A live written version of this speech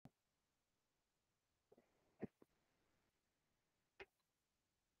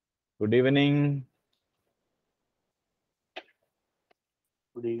Good evening.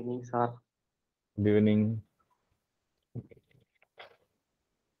 Good evening, sir. Good evening.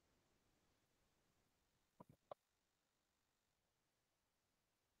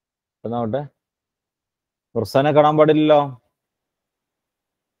 എന്നാവട്ടെ റുസാനെ കാണാൻ പാടില്ലല്ലോ.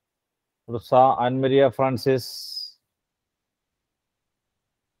 RUSA Ann Maria Francis.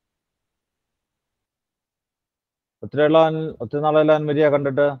 ഒത്തിരി നാളല്ല ആൻമരിയ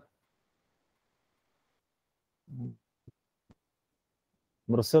കണ്ടിട്ട്.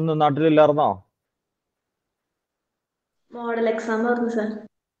 റുസൊന്നും നാട്ടിലില്ലായിരുന്നോ? മോഡൽ എക്സാം ആയിരുന്നു സർ.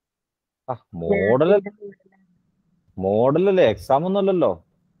 മോഡലല്ലേ, എക്സാം ഒന്നുമല്ലല്ലോ.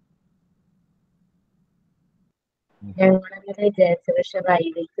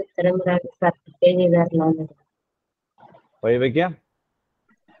 വൈവയ്ക്ക്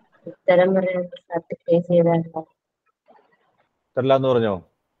തരല്ലാന്ന് പറഞ്ഞോ?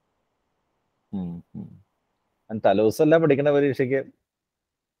 തലേദിവസമല്ല പഠിക്കണ പരീക്ഷയ്ക്ക്.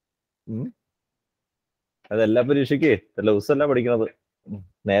 അതെല്ലാ പരീക്ഷയ്ക്ക് തലേദിവസമല്ല പഠിക്കണത്.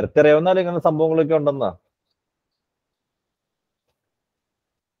 നേരത്തെ അറിയാവുന്നാലും ഇങ്ങനെ സംഭവങ്ങളൊക്കെ ഉണ്ടെന്നാ.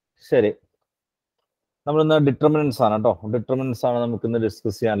 ശരി, നമ്മളിന്ന് ഡിറ്റർമിനൻസ് ആണ് കേട്ടോ. ഡിറ്റർമിനൻസ് ആണ് നമുക്കിന്ന്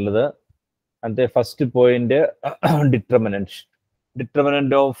ഡിസ്കസ് ചെയ്യാനുള്ളത്. അതിന്റെ first point determinant.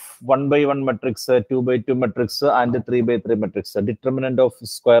 Determinant of 1/1 matrix, 2/2 matrix, and 3/3 matrix. Determinant of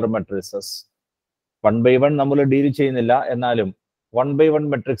square matrices. 1/1 നമ്മൾ ഡീൽ ചെയ്യുന്നില്ല, എന്നാലും 1/1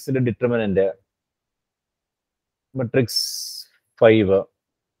 മെട്രിക്സിന്റെ determinant matrix 5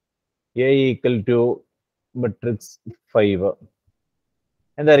 A equal to matrix 5.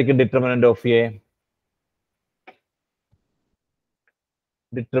 എന്തായിരിക്കും determinant of A?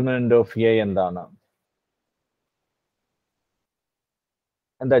 Determinant of A എന്താണ്?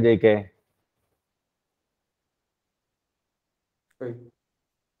 എന്താ ജയിക്കേ?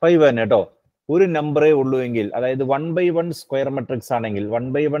 5 തന്നെ കേട്ടോ. ഒരു നമ്പറേ ഉള്ളൂ എങ്കിൽ, അതായത് 1/1 സ്ക്വയർ മെട്രിക്സ് ആണെങ്കിൽ,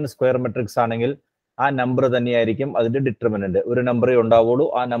 1/1 സ്ക്വയർ മെട്രിക്സ് ആണെങ്കിൽ ആ നമ്പർ തന്നെയായിരിക്കും അതിന്റെ ഡിറ്റർമിനന്റ്. ഒരു നമ്പറേ ഉണ്ടാവുള്ളൂ,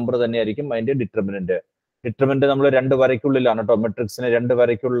 ആ നമ്പർ തന്നെയായിരിക്കും അതിന്റെ ഡിറ്റർമിനന്റ്. ഡിറ്റർമിനന്റ് നമ്മൾ 2 വരയ്ക്കുള്ളിലാണ് കേട്ടോ. മെട്രിക്സിനെ 2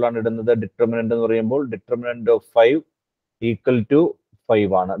 വരയ്ക്കുള്ളിലാണ് ഇടുന്നത്. ഡിറ്റർമിനന്റ് എന്ന് പറയുമ്പോൾ ഡിറ്റർമിനന്റ് ഓഫ് 5 ഈക്വൽ ടു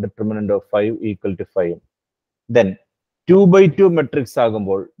 5 ആണ്. Determinant of 5 equal to 5. Then 2/2 matrix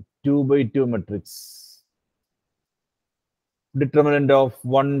ആകുമ്പോൾ 2/2 മെട്രിക്സ് ഡിറ്റർമിനന്റ് ഓഫ്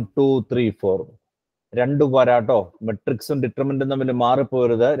 1, 2, 3, 4. 2 വര കേട്ടോ. മെട്രിക്സും ഡിറ്റർമിനന്റും തമ്മിൽ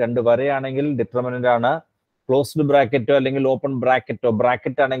മാറിപ്പോരുത്. 2 വരയാണെങ്കിൽ ഡിറ്റർമിനന്റ് ആണ്. ക്ലോസ്ഡ് ബ്രാക്കറ്റോ അല്ലെങ്കിൽ ഓപ്പൺ ബ്രാക്കറ്റോ,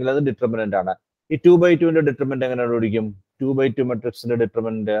 ബ്രാക്കറ്റ് ആണെങ്കിൽ അത് ഡിറ്റർമിനന്റ് ആണ്. ഈ 2/2ന്റെ ഡിറ്റർമിനന്റ് എങ്ങനെ കണ്ടുപിടിക്കും? 2/2 മെട്രിക്സിന്റെ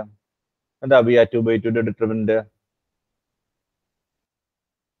ഡിറ്റർമിനന്റ് എന്താ? 2/2ന്റെ ഡിറ്റർമിനന്റ്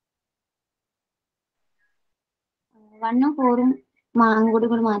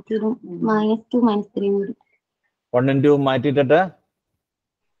മാറ്റിയിട്ടിട്ട്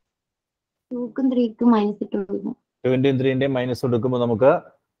 2ന്റെയും 3ന്റെയും മൈനസ് കൊടുക്കുമ്പോൾ നമുക്ക്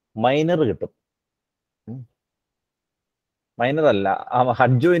മൈനർ കിട്ടും. മൈനർ അല്ല,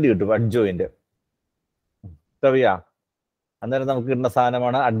 അഡ്ജോയിന്റ് കിട്ടും. അഡ്ജോയിന്റ് കവിയ, അന്നേരം നമുക്ക് കിട്ടുന്ന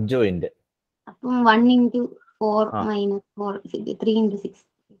സാധനമാണ് adjoint. 1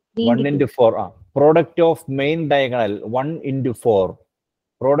 into 4. Product of main diagonal 1 into 4.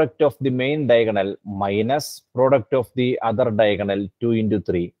 Product of the main diagonal minus product of the other diagonal 2 into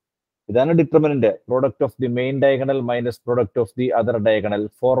 3. ഇതാണ് determinant. Product of the main diagonal minus product of the other diagonal.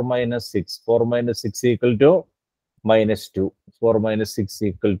 4 minus 6. 4 minus 6 equal to -2. 4 minus 6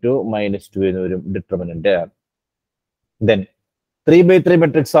 equal to -2 എന്ന് വരും determinant. Then 3/3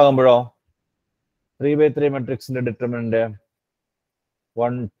 matrix ആകുമ്പോഴോ 3/3 മെട്രിക്സിന്റെ determinant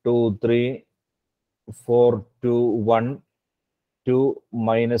 1, 2, 3, 4, 2, 1, 2,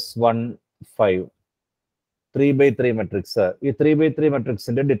 -1, 5. 3/3 matrix. ഈ 3/3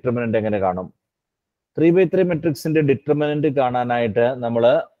 മെട്രിക്സിന്റെ determinant എങ്ങനെ കാണും? 3/3 മെട്രിക്സിന്റെ determinant കാണാനായിട്ട് നമ്മൾ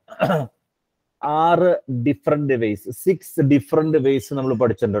 6 ഡിഫറെന്റ് വേസ്, 6 ഡിഫറെന്റ് വേസ് നമ്മൾ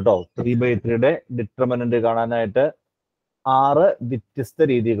പഠിച്ചിട്ടുണ്ട് കേട്ടോ. 3/3യുടെ ഡിറ്റർമിനന്റ് കാണാനായിട്ട് 6 വ്യത്യസ്ത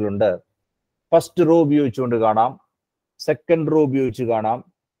രീതികളുണ്ട്. ഫസ്റ്റ് റോ ഉപയോഗിച്ചുകൊണ്ട് കാണാം, സെക്കൻഡ് റോ ഉപയോഗിച്ച് കാണാം,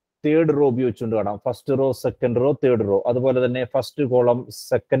 തേർഡ് റോ ഉപയോഗിച്ചുകൊണ്ട് കാണാം. First row, second row, third row. അതുപോലെ തന്നെ first column,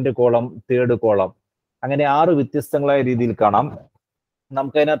 second column, third column. അങ്ങനെ 6 വ്യത്യസ്തങ്ങളായ രീതിയിൽ കാണാം.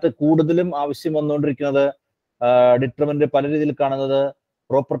 നമുക്കതിനകത്ത് കൂടുതലും ആവശ്യം വന്നുകൊണ്ടിരിക്കുന്നത് ഡിറ്റർമിനന്റ് പല രീതിയിൽ കാണുന്നത്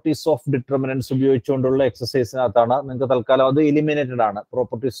പ്രോപ്പർട്ടീസ് ഓഫ് ഡിറ്റർമിനൻസ് ഉപയോഗിച്ചുകൊണ്ടുള്ള എക്സസൈസിനകത്താണ്. നിങ്ങൾക്ക് തൽക്കാലം അത് എലിമിനേറ്റഡ് ആണ്.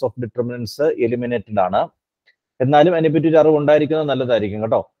 പ്രോപ്പർട്ടീസ് ഓഫ് ഡിറ്റർമിനൻസ് എലിമിനേറ്റഡ് ആണ്. എന്നാലും അതിനെപ്പറ്റി ഒരു അറിവ് ഉണ്ടായിരിക്കുന്നത് നല്ലതായിരിക്കും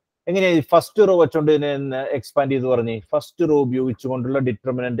കേട്ടോ. എങ്ങനെയാ ഫസ്റ്റ് റോ വെച്ചോണ്ട് ഇതിനെ എക്സ്പാൻഡ് ചെയ്ത് പറഞ്ഞ്? ഫസ്റ്റ് റോ ഉപയോഗിച്ചുകൊണ്ടുള്ള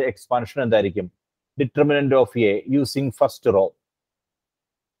ഡിറ്റർമിനന്റ് എക്സ്പാൻഷൻ എന്തായിരിക്കും? Determinant of A using first row.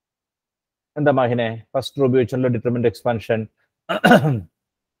 എന്താ മാഹിനെ ഫസ്റ്റ് റോ ഉപയോഗിച്ചുള്ള ഡിറ്റർമിനന്റ് എക്സ്പാൻഷൻ?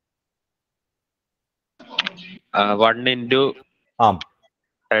 1 into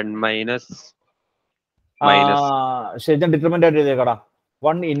 10 minus ശരി, ഞാൻ ഡിറ്റർമിനന്റ് ആയിട്ട് എഴുതിയേക്കടാ.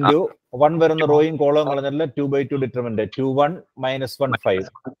 1 into 1 വരുന്ന റോയും കോളവും കളഞ്ഞില്ല. 2/2 ഡിറ്റർമിനന്റ്. 2 1 minus 1 5.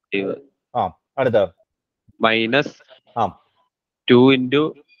 അടുത്ത മൈനസ് 2 into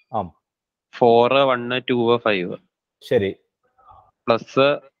 4 1 2 5. ശരി. Plus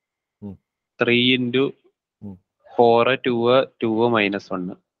 3 into 4 2 2 minus 1.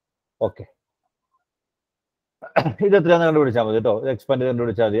 ഓക്കെ, ഇത് എത്രയാണെന്ന് കണ്ടുപിടിച്ചാൽ മതി കേട്ടോ. എക്സ്പാൻഡ്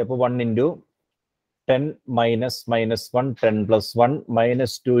കണ്ടുപിടിച്ചാൽ മതി. അപ്പോൾ 1 into 10 minus 1 10 plus 1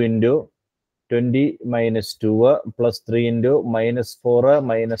 minus 2 into 20 minus 2 plus 3 into minus 4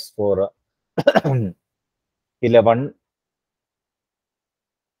 minus 4 11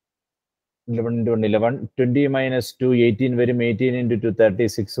 into 1 11 20 minus 2 18 വരും. 18 into 2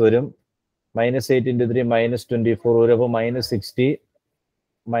 36 വരും. minus 8 into 3 minus 24 വരും. അപ്പോൾ minus 60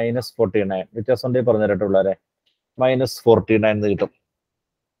 minus 49 വ്യത്യാസം ഉണ്ടെങ്കിൽ പറഞ്ഞു തരട്ടെ പിള്ളേരെ. minus 49 എന്ന് കിട്ടും.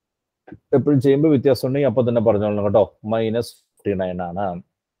 എപ്പോഴും ചെയ്യുമ്പോൾ വ്യത്യാസം ഉണ്ടെങ്കിൽ അപ്പൊ തന്നെ പറഞ്ഞോളണം കേട്ടോ. minus 49 ആണ്.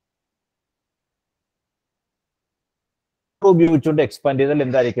 ഉപയോഗിച്ചുകൊണ്ട് എക്സ്പാൻഡ് ചെയ്താൽ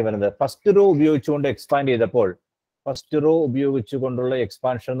എന്തായിരിക്കും വരുന്നത്? ഫസ്റ്റ് റോ ഉപയോഗിച്ചുകൊണ്ട് എക്സ്പാൻഡ് ചെയ്തപ്പോൾ ഫസ്റ്റ് റോ ഉപയോഗിച്ചുകൊണ്ടുള്ള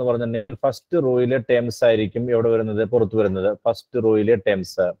എക്സ്പാൻഷൻ എന്ന് പറഞ്ഞിട്ടുണ്ടെങ്കിൽ ഫസ്റ്റ് റോയിലെ ടേംസ് ആയിരിക്കും എവിടെ വരുന്നത്? പുറത്തു വരുന്നത്. ഫസ്റ്റ് റോയിലെ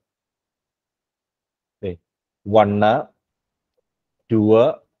ടേംസ് 1 2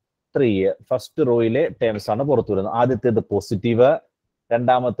 3 ഫസ്റ്റ് റോയിലെ ടേംസ് ആണ് പുറത്തു വരുന്നത്. ആദ്യത്തേത് പോസിറ്റീവ്,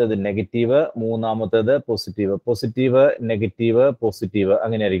 രണ്ടാമത്തേത് നെഗറ്റീവ്, മൂന്നാമത്തേത് പോസിറ്റീവ്. പോസിറ്റീവ് നെഗറ്റീവ് പോസിറ്റീവ്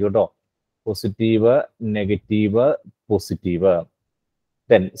അങ്ങനെയായിരിക്കും കേട്ടോ. Positive negative positive.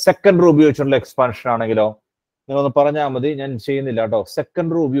 Then second row ഉപയോഗിച്ചുള്ള എക്സ്പാൻഷൻ ആണെങ്കിലോ നിങ്ങളൊന്ന് പറഞ്ഞാൽ മതി, ഞാൻ ചെയ്യുന്നില്ല കേട്ടോ.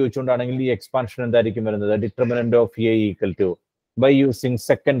 സെക്കൻഡ് റോ ഉപയോഗിച്ചുകൊണ്ടാണെങ്കിൽ ഈ എക്സ്പാൻഷൻ എന്തായിരിക്കും വരുന്നത്? Determinant of A equal to by using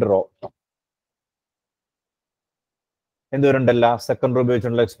second row എന്തുവരുണ്ടല്ല second row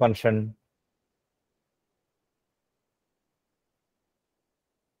ഉപയോഗിച്ചുള്ള expansion?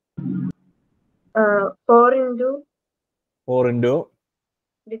 Four into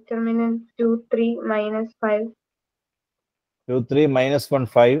determinant 2 3 minus 5 2 3 minus 1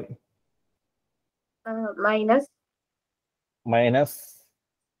 5 minus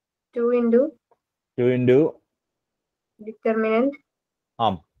 2 into determinant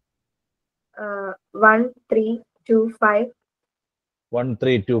 1 3 2 5 1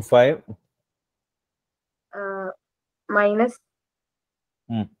 3 2 5 minus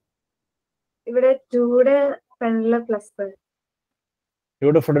ഇവിടെ 2യുടെ ഫ്രണ്ടിലെ പ്ലസ്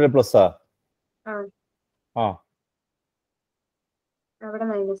 2യുടെ ഫ്രണ്ടിലെ പ്ലസ് അവിടെ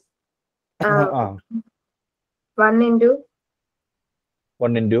minus 1 into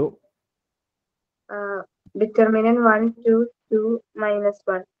determinant 1 2 2 minus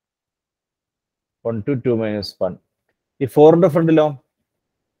 1 1 2 2 minus 1. ഈ 4ന്റെ ഫ്രണ്ടിലോ?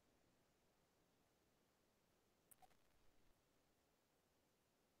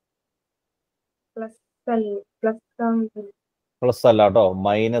 Plus അല്ല കേട്ടോ,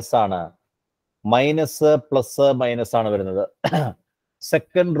 മൈനസ് ആണ്. മൈനസ് പ്ലസ് മൈനസ് ആണ് വരുന്നത്.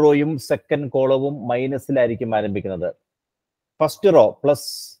 സെക്കൻഡ് റോയും സെക്കൻഡ് കോളവും മൈനസിലായിരിക്കും ആരംഭിക്കുന്നത്. ഫസ്റ്റ് റോ പ്ലസ്,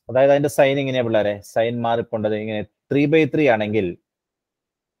 അതായത് അതിന്റെ സൈൻ ഇങ്ങനെയാ പിള്ളേരെ, സൈൻ മാറിപ്പോണ്ടത് ഇങ്ങനെ 3/3 ആണെങ്കിൽ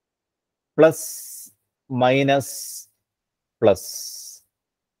plus minus plus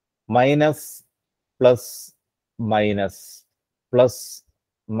minus plus minus plus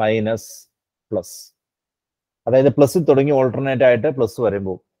minus plus, അതായത് പ്ലസ് തുടങ്ങി ഓൾട്ടർനേറ്റ് ആയിട്ട് പ്ലസ്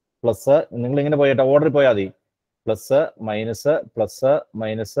വരുമ്പോൾ പ്ലസ് നിങ്ങൾ ഇങ്ങനെ പോയിട്ട് ഓർഡറിൽ പോയാൽ മതി. Plus minus plus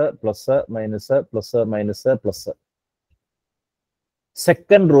minus plus minus plus minus plus.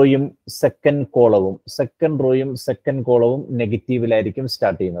 Second റോയും second കോളവും നെഗറ്റീവിലായിരിക്കും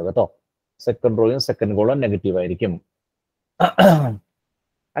start ചെയ്യുന്നത് കേട്ടോ. സെക്കൻഡ് റോയും സെക്കൻഡ് കോളവും നെഗറ്റീവ് ആയിരിക്കും.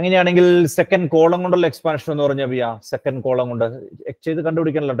 അങ്ങനെയാണെങ്കിൽ സെക്കൻഡ് കോളം കൊണ്ടുള്ള എക്സ്പാൻഷൻ എന്ന് പറഞ്ഞാൽ സെക്കൻഡ് കോളം കൊണ്ട് ചെയ്ത്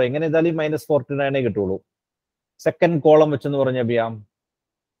കണ്ടുപിടിക്കണല്ലോ കേട്ടോ. എങ്ങനെ ചെയ്താലും -49 കിട്ടുള്ളൂ. സെക്കൻഡ് കോളം വെച്ചെന്ന് പറഞ്ഞാൽ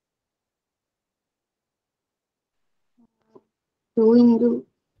 2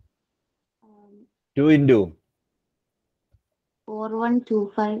 into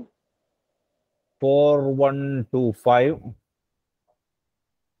 4125 4125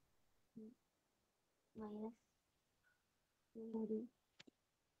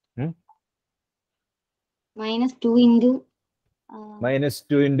 minus 2 into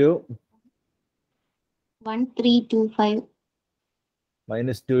 -1325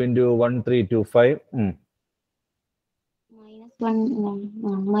 minus 2 into 1325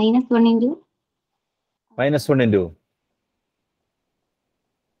 minus 1 into 1325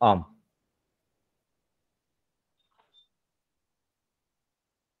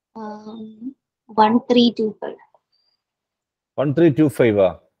 1325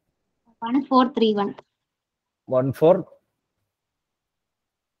 1431 1 4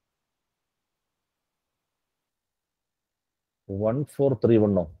 1 4 3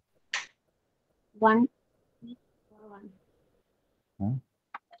 1 no. 1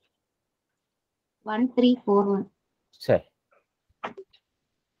 1 3 4 1. Say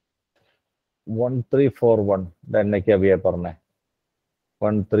 1 3 4 1. Then I can be a parne.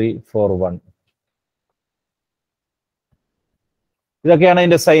 1 3 4 1. ഇതൊക്കെയാണ്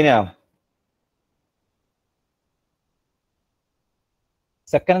അതിന്റെ സൈൻ.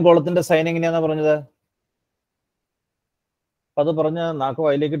 സെക്കൻഡ് കോളത്തിന്റെ സൈൻ എങ്ങനെയാന്നാ പറഞ്ഞത്? അത് പറഞ്ഞ് നാക്ക്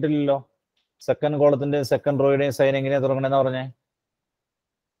വായിലേക്ക് ഇട്ടില്ലല്ലോ. സെക്കൻഡ് കോളത്തിന്റെ സെക്കൻഡ് റോയുടെയും സൈൻ എങ്ങനെയാ തുടങ്ങണെന്നാ പറഞ്ഞേ?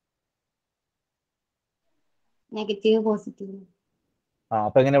 Negative positive.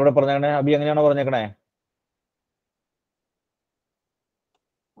 അപ്പൊ എങ്ങനെ ഇവിടെ പറഞ്ഞേക്കണേ? അബി എങ്ങനെയാണോ പറഞ്ഞേക്കണേ?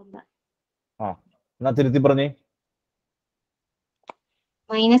 എന്നാ തിരുത്തി പറഞ്ഞേ.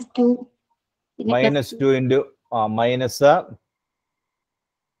 -2 -2 ഇൻറ്റു മൈനസ്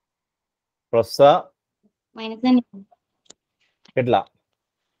പ്ലസ് കേട്ടില്ല.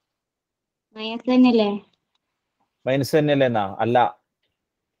 മൈനസ് തന്നെയല്ലേ? മൈനസ് തന്നെയല്ലേ എന്നാ? അല്ല,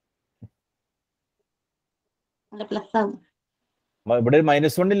 പ്ലസ് ആവും. ഇവിടെ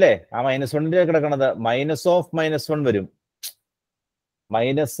 -1 ഇല്ലേ? ആ -1 കിടക്കണത് മൈനസ് ഓഫ് -1 വരും.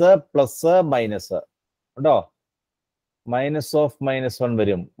 മൈനസ് പ്ലസ് മൈനസ് ഉണ്ടോ? മൈനസ് ഓഫ് -1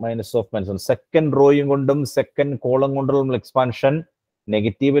 വരും. മൈനസ് ഓഫ് -1 സെക്കൻഡ് റോയും കൊണ്ടും സെക്കൻഡ് കോളം കൊണ്ടുള്ള എക്സ്പാൻഷൻ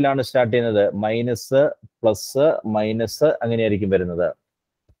നെഗറ്റീവിലാണ് സ്റ്റാർട്ട് ചെയ്യുന്നത്. മൈനസ് പ്ലസ് മൈനസ് അങ്ങനെയായിരിക്കും വരുന്നത്.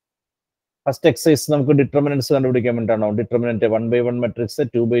 ഫസ്റ്റ് എക്സസൈസ് നമുക്ക് ഡിറ്റർമിനൻസ് കണ്ടുപിടിക്കാൻ വേണ്ടിയിട്ടാണോ? Determinant 1/1 matrix,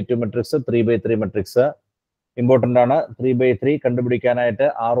 2/2 matrix, 3/3 matrix important ആണ്. 3/3 കണ്ടുപിടിക്കാനായിട്ട്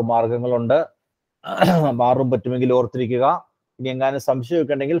 6 മാർഗങ്ങളുണ്ട്. 6 പറ്റുമെങ്കിൽ ഓർത്തിരിക്കുക. ഇനി എങ്ങാനും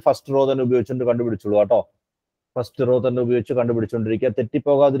സംശയമൊക്കെ ഉണ്ടെങ്കിൽ ഫസ്റ്റ് റോ തന്നെ ഉപയോഗിച്ചുകൊണ്ട് കണ്ടുപിടിച്ചോളൂ കേട്ടോ. ഫസ്റ്റ് റോ തന്നെ ഉപയോഗിച്ച് കണ്ടുപിടിച്ചുകൊണ്ടിരിക്കുക.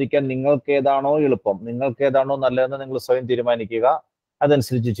 തെറ്റിപ്പോകാതിരിക്കാൻ നിങ്ങൾക്ക് ഏതാണോ എളുപ്പം, നിങ്ങൾക്ക് ഏതാണോ നല്ലതെന്ന് നിങ്ങൾ സ്വയം തീരുമാനിക്കുക.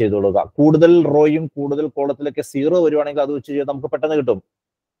 അതനുസരിച്ച് ചെയ്തോളുക. കൂടുതൽ റോയും കൂടുതൽ കോളത്തിലൊക്കെ 0 വരുവാണെങ്കിൽ അത് വെച്ച് ചെയ്താൽ നമുക്ക് പെട്ടെന്ന് കിട്ടും.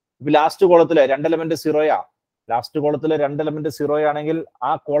 ഇപ്പൊ ലാസ്റ്റ് കോളത്തില് 2 എലമെന്റ് 0യാ. ലാസ്റ്റ് കോളത്തില് 2 എലമെന്റ് 0 ആണെങ്കിൽ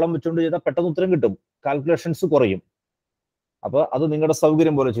ആ കോളം വെച്ചുകൊണ്ട് ചെയ്താൽ പെട്ടെന്ന് ഉത്തരം കിട്ടും. കാൽക്കുലേഷൻസ് കുറയും. അപ്പൊ അത് നിങ്ങളുടെ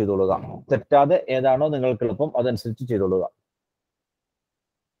സൗകര്യം പോലെ ചെയ്തോളുക. തെറ്റാതെ ഏതാണോ നിങ്ങൾക്ക് എളുപ്പം അതനുസരിച്ച് ചെയ്തോളുക.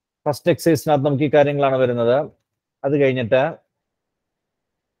 ഫസ്റ്റ് എക്സസൈസിനകത്ത് നമുക്ക് ഈ കാര്യങ്ങളാണ് വരുന്നത്. അത് കഴിഞ്ഞിട്ട്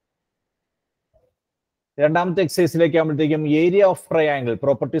രണ്ടാമത്തെ എക്സസൈസിലേക്ക് ആകുമ്പോഴത്തേക്കും area of triangle,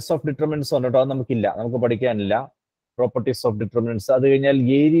 properties of determinants ഉണ്ട് കേട്ടോ. അത് നമുക്കില്ല, നമുക്ക് പഠിക്കാനില്ല പ്രോപ്പർട്ടീസ് ഓഫ് ഡിറ്റർമിനൻസ്. അത് കഴിഞ്ഞാൽ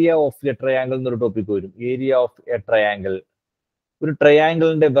ഏരിയ ഓഫ് എ ട്രയാങ്കിൾ എന്നൊരു ടോപ്പിക് വരും. Area of A triangle. ഒരു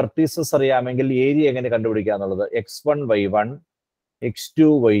ട്രയാങ്കിളിന്റെ വെർട്ടീസസ് അറിയാമെങ്കിൽ ഏരിയ എങ്ങനെ കണ്ടുപിടിക്കുക എന്നുള്ളത്. x1 y1 x2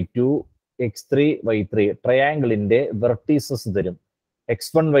 y2 x3 y3 ട്രയാങ്കിളിന്റെ വെർട്ടീസസ് തരും.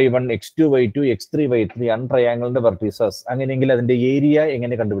 x1 y1 x2 y2 x3 y3 ആണ് ട്രയാങ്കിളിന്റെ വെർട്ടീസസ്. അങ്ങനെയെങ്കിൽ അതിന്റെ ഏരിയ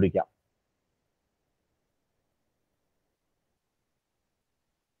എങ്ങനെ കണ്ടുപിടിക്കാം?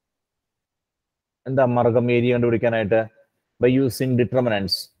 എന്താ മാർഗം ഏരിയ കണ്ടുപിടിക്കാനായിട്ട്? By using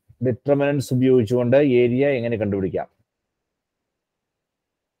determinants. ഡിറ്റർമിനൻസ് ഉപയോഗിച്ചുകൊണ്ട് ഏരിയ എങ്ങനെ കണ്ടുപിടിക്കാം?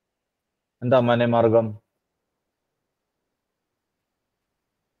 എന്താ മാനെ മാർഗം?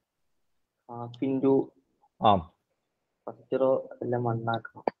 ഹാഫ് ഇൻറ്റു ഫസ്റ്റ് റോ എല്ലാം 1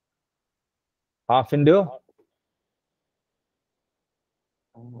 ആക്കണം. Half into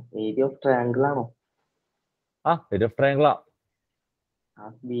area of triangle ആണോ? Area of ട്രയാങ്കിളാ.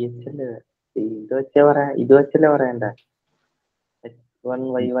 Half B H അല്ലേ? ഇത് വെച്ചല്ലേ പറയണ്ടേ? x1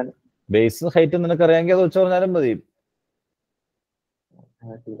 y1 ബേസ് ഹൈറ്റ് നിനക്ക് അറിയാമെങ്കിൽ അത് വെച്ച് പറഞ്ഞാലും മതി.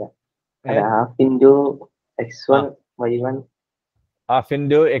 Half into x1 y1 half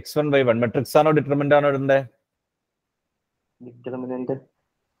into x1 y1 matrix ആണോ ഡിറ്റർമിനന്റ് ആണോ ഇടണ്ടേ? ഡിറ്റർമിനന്റ്.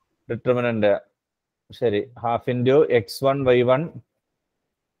 ഡിറ്റർമിനന്റ്. ശരി. Half into x1 y1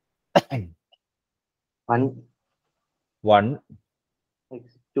 1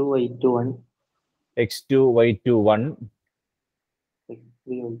 x2 y2 1 x2 y2 1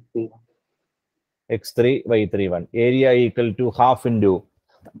 x3 y3 x3 y3 1. Area equal to half into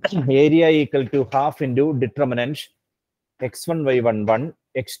area equal to half into determinant x1 y1 1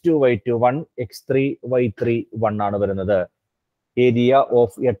 x2 y2 1 x3 y3 1 ആണ് വരുന്നത്. Area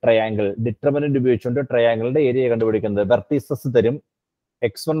of A triangle. Determinant ഉപയോഗിച്ചുകൊണ്ട് ട്രയാങ്കിളിന്റെ area കണ്ടുപിടിക്കുന്നത്. Vertices തരും.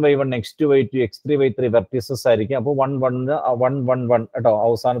 x1 y1 x2 y2 x3 y3 vertices ആയിരിക്കും. അപ്പോൾ 1 1 1 1 1 കേട്ടോ.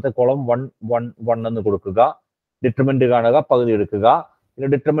 അവസാനത്തെ കോളം 1 1 1 എന്ന് കൊടുക്കുക. ഡിറ്റർമിനന്റ് കാണുക, പകുതി എടുക്കുക. പിന്നെ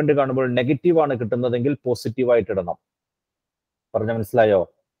ഡിറ്റർമിനന്റ് കാണുമ്പോൾ നെഗറ്റീവ് ആണ് കിട്ടുന്നതെങ്കിൽ പോസിറ്റീവ് ആയിട്ട് ഇടണം. പറഞ്ഞ മനസ്സിലായോ?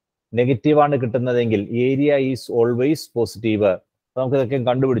 നെഗറ്റീവ് ആണ് കിട്ടുന്നതെങ്കിൽ ഏരിയ ഈസ് ഓൾവേസ് പോസിറ്റീവ്. നമുക്ക് ഇതൊക്കെ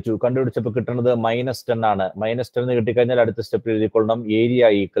കണ്ടുപിടിച്ചപ്പോൾ കിട്ടുന്നത് -10 ആണ്. -10 കിട്ടിക്കഴിഞ്ഞാൽ അടുത്ത സ്റ്റെപ്പിൽ എഴുതിക്കൊള്ളണം area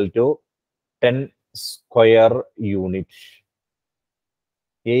equal to 10 square unit.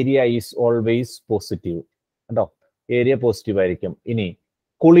 Area is always positive. കേട്ടോ. ഏരിയ പോസിറ്റീവ് ആയിരിക്കും. ഇനി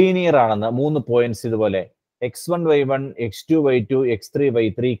കൊളീനിയർ ആണെന്ന് 3 പോയിന്റ്സ് ഇതുപോലെ x1 y1 x2 y2 x3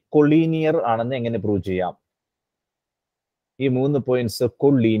 y3 collinear ആണെന്ന് എങ്ങനെ പ്രൂവ് ചെയ്യാം? ഈ 3 പോയിന്റ്സ്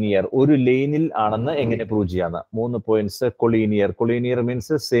കൊളീനിയർ, ഒരു ലൈനിൽ ആണെന്ന് എങ്ങനെ പ്രൂവ് ചെയ്യാന്ന്? 3 points collinear. Collinear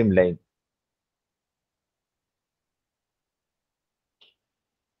means same line.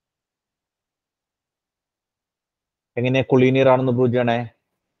 എങ്ങനെ കൊളീനിയർ ആണെന്ന് പ്രൂവ് ചെയ്യണേ?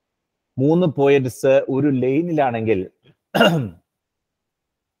 3 പോയിന്റ്സ് ഒരു ലൈനിലാണെങ്കിൽ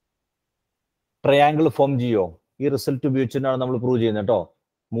ട്രയാങ്കിൾ ഫോം ചെയ്യോ? ഈ റിസൾട്ട് ഉപയോഗിച്ചിട്ടാണ് നമ്മൾ പ്രൂവ് ചെയ്യുന്നത് കേട്ടോ.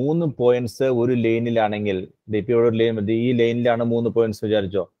 3 പോയിന്റ്സ് ഒരു ലൈനിലാണെങ്കിൽ, ഇപ്പൊ ഇവിടെ ലൈൻ, ഈ ലൈനിലാണ് 3 പോയിന്റ്സ്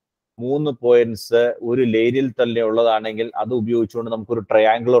വിചാരിച്ചോ. 3 പോയിന്റ്സ് ഒരു ലൈനിൽ തന്നെ ഉള്ളതാണെങ്കിൽ അത് ഉപയോഗിച്ചുകൊണ്ട് നമുക്കൊരു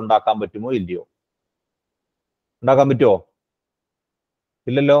ട്രയാങ്കിൾ ഉണ്ടാക്കാൻ പറ്റുമോ ഇല്ലയോ? ഉണ്ടാക്കാൻ പറ്റുമോ?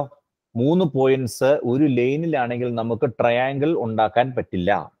 ഇല്ലല്ലോ. 3 പോയിന്റ്സ് ഒരു ലൈനിലാണെങ്കിൽ നമുക്ക് ട്രയാങ്കിൾ ഉണ്ടാക്കാൻ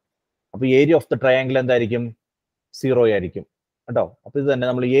പറ്റില്ല. അപ്പൊ ഏരിയ ഓഫ് ദ ട്രയാങ്കിൾ എന്തായിരിക്കും? 0 ആയിരിക്കും കേട്ടോ. അപ്പൊ ഇത് തന്നെ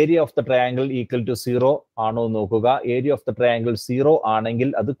നമ്മൾ area of the triangle equal to 0 ആണോ എന്ന് നോക്കുക. ഏരിയ ഓഫ് ദ ട്രയാങ്കിൾ 0 ആണെങ്കിൽ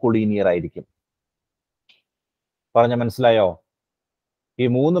അത് കൊളീനിയർ ആയിരിക്കും. പറഞ്ഞ മനസ്സിലായോ? ഈ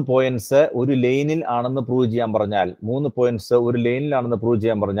 3 പോയിന്റ്സ് ഒരു ലൈനിൽ ആണെന്ന് പ്രൂവ് ചെയ്യാൻ പറഞ്ഞാൽ, 3 പോയിന്റ്സ് ഒരു ലൈനിലാണെന്ന് പ്രൂവ്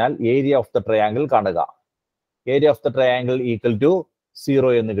ചെയ്യാൻ പറഞ്ഞാൽ ഏരിയ ഓഫ് ദ ട്രയാങ്കിൾ കാണുക. Area of the triangle equal to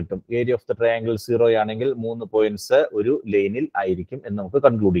 0 എന്ന് കിട്ടും. ഏരിയ ഓഫ് ദ ട്രയാങ്കിൾ 0 ആണെങ്കിൽ 3 പോയിന്റ്സ് ഒരു ലൈനിൽ ആയിരിക്കും എന്ന് നമുക്ക്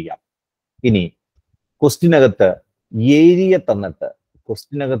കൺക്ലൂഡ് ചെയ്യാം. ഇനി ക്വസ്റ്റിനകത്ത് ഏരിയ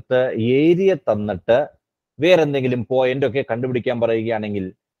തന്നിട്ട് വേറെന്തെങ്കിലും പോയിന്റ് ഒക്കെ കണ്ടുപിടിക്കാൻ പറയുകയാണെങ്കിൽ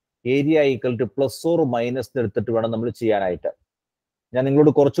area equal two plus or minus എടുത്തിട്ട് വേണം നമ്മൾ ചെയ്യാനായിട്ട്. ഞാൻ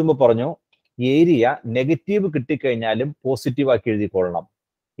നിങ്ങളോട് കുറച്ചു മുമ്പ് പറഞ്ഞു, ഏരിയ നെഗറ്റീവ് കിട്ടിക്കഴിഞ്ഞാലും പോസിറ്റീവ് ആക്കി എഴുതിക്കൊള്ളണം.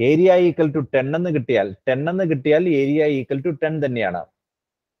 ഏരിയ ഈക്വൽ ടു 10 എന്ന് കിട്ടിയാൽ ഏരിയ ഈക്വൽ ടു 10 തന്നെയാണ്.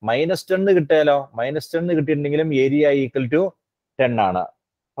 -10 കിട്ടിയാലോ? -10 കിട്ടിയിട്ടുണ്ടെങ്കിലും ഏരിയ ഈക്വൽ ടു 10 ആണ്.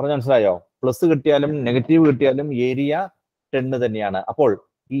 പറഞ്ഞ മനസ്സിലായോ? പ്ലസ് കിട്ടിയാലും നെഗറ്റീവ് കിട്ടിയാലും ഏരിയ 10 തന്നെയാണ്. അപ്പോൾ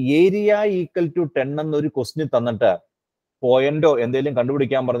ഈ ഏരിയ ഈക്വൽ ടു 10 എന്നൊരു ക്വസ്റ്റ്യൻ തന്നിട്ട് പോയിന്റോ എന്തെങ്കിലും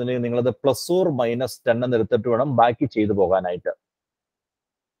കണ്ടുപിടിക്കാൻ പറഞ്ഞിട്ടുണ്ടെങ്കിൽ നിങ്ങളത് പ്ലസ് ഓർ മൈനസ് 10 എന്ന് എടുത്തിട്ട് വേണം ബാക്കി ചെയ്തു പോകാനായിട്ട്.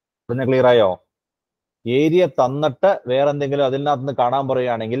 പിന്നെ ക്ലിയർ ആയോ? ഏരിയ തന്നിട്ട് വേറെ എന്തെങ്കിലും അതിനകത്ത് നിന്ന് കാണാൻ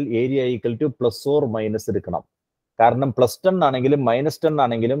പറയുകയാണെങ്കിൽ area equal two plus or minus എടുക്കണം. കാരണം +10 ആണെങ്കിലും -10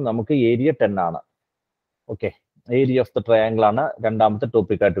 ആണെങ്കിലും നമുക്ക് ഏരിയ 10 ആണ്. Okay, area of the triangle ആണ് രണ്ടാമത്തെ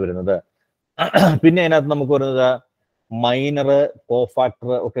ടോപ്പിക് ആയിട്ട് വരുന്നത്. പിന്നെ അതിനകത്ത് നമുക്ക് വരുന്നത് മൈനർ,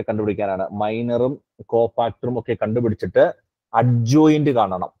 കോഫാക്ടർ ഒക്കെ കണ്ടുപിടിക്കാനാണ്. മൈനറും കോഫാക്ടറും ഒക്കെ കണ്ടുപിടിച്ചിട്ട് അഡ്ജോയിന്റ്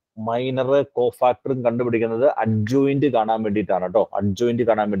കാണണം. മൈനർ കോഫാക്ടറും കണ്ടുപിടിക്കുന്നത് അഡ്ജോയിന്റ് കാണാൻ വേണ്ടിയിട്ടാണ് കേട്ടോ. അഡ്ജോയിന്റ്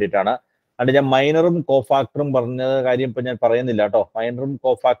കാണാൻ വേണ്ടിയിട്ടാണ്. അതുകൊണ്ട് ഞാൻ മൈനറും കോഫാക്ടറും പറഞ്ഞ കാര്യം ഇപ്പൊ ഞാൻ പറയുന്നില്ല കേട്ടോ. മൈനറും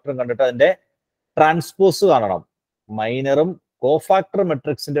കോഫാക്ടറും കണ്ടിട്ട് അതിന്റെ ട്രാൻസ്പോസ് കാണണം. മൈനറും കോഫാക്ടർ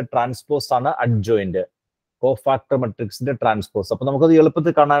മെട്രിക്സിന്റെ ട്രാൻസ്പോസ് ആണ് അഡ്ജോയിന്റ്. കോഫാക്ടർ മെട്രിക്സിന്റെ ട്രാൻസ്പോസ്. അപ്പൊ നമുക്കത്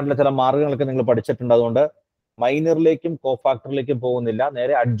എളുപ്പത്തിൽ കാണാനുള്ള ചില മാർഗങ്ങളൊക്കെ നിങ്ങൾ പഠിച്ചിട്ടുണ്ട്. അതുകൊണ്ട് മൈനറിലേക്കും കോഫാക്ടറിലേക്കും പോകുന്നില്ല,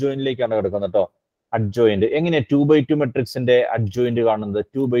 നേരെ അഡ്ജോയിന്റിലേക്കാണ് കിടക്കുന്നത് കേട്ടോ. അഡ്ജോയിന്റ് എങ്ങനെ 2/2 മെട്രിക്സിന്റെ അഡ്ജോയിന്റ് കാണുന്നത്?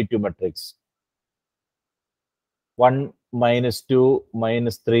 2/2 മെട്രിക്സ് 1 -2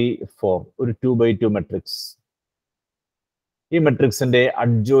 -3 4 ഒരു 2/2 മെട്രിക്സ്. ഈ മെട്രിക്സിന്റെ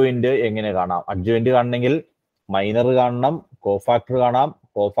അഡ്ജോയിന്റ് എങ്ങനെ കാണാം? അഡ്ജോയിന്റ് കാണണമെങ്കിൽ മൈനർ കാണണം, കോഫാക്ടർ കാണാം,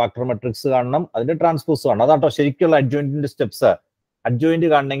 കോഫാക്ടർ മെട്രിക്സ് കാണണം, അതിന്റെ ട്രാൻസ്പോസ് കാണണം. അതാട്ടോ ശരിക്കുള്ള അഡ്ജോയിന്റിന്റെ സ്റ്റെപ്സ്. അഡ്ജോയിന്റ്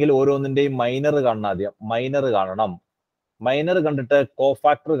കാണണമെങ്കിൽ ഓരോന്നിന്റെയും മൈനർ കാണണം. ആദ്യം മൈനർ കാണണം. മൈനർ കണ്ടിട്ട്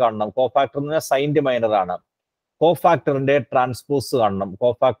കോഫാക്ടർ കാണണം. കോഫാക്ടർ എന്ന് പറഞ്ഞാൽ സൈൻഡ് മൈനർ ആണ്. കോഫാക്ടറിന്റെ ട്രാൻസ്പോസ് കാണണം.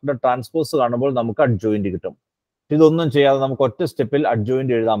 കോഫാക്ടറിന്റെ ട്രാൻസ്പോസ് കാണുമ്പോൾ നമുക്ക് അഡ്ജോയിന്റ് കിട്ടും. ഇതൊന്നും ചെയ്യാതെ നമുക്ക് ഒറ്റ സ്റ്റെപ്പിൽ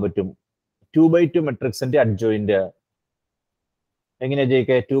അഡ്ജോയിന്റ് എഴുതാൻ പറ്റും. 2/2 മെട്രിക്സിന്റെ അഡ്ജോയിന്റ് എങ്ങനെയാ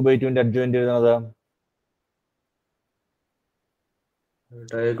ജയിക്കെ? 2/2ന്റെ അഡ്ജോയിന്റ് എഴുതുന്നത്?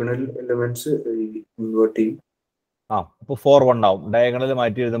 ഡയഗണൽ എലമെന്റ്സ് ഇൻവേർട്ട് ചെയ്യും. അപ്പൊ 4 1 ആവും. ഡയഗണൽ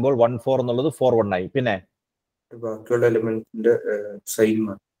മാറ്റി എഴുതുമ്പോൾ 1 4 എന്നുള്ളത് 4 1 ആയി. പിന്നെ ബാക്കിയുള്ള എലമെന്റിന്റെ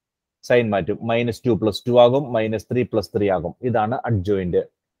സൈൻ മാറ്റും. -2 + 2 ആകും, -3 + 3 ആകും. ഇതാണ് അഡ്ജോയിന്റ്.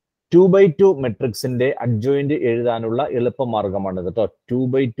 2/2 മെട്രിക്സിന്റെ അഡ്ജോയിന്റ് എഴുതാനുള്ള എളുപ്പമാർഗമാണ് കേട്ടോ.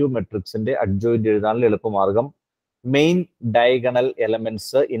 2/2 മെട്രിക്സിന്റെ അഡ്ജോയിന്റ് എഴുതാനുള്ള എളുപ്പമാർഗം മെയിൻ ഡയഗണൽ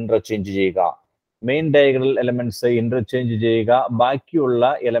എലമെന്റ്സ് ഇന്റർചേഞ്ച് ചെയ്യുക. മെയിൻ ഡയഗണൽ എലമെന്റ്സ് ഇന്റർചേഞ്ച് ചെയ്യുക, ബാക്കിയുള്ള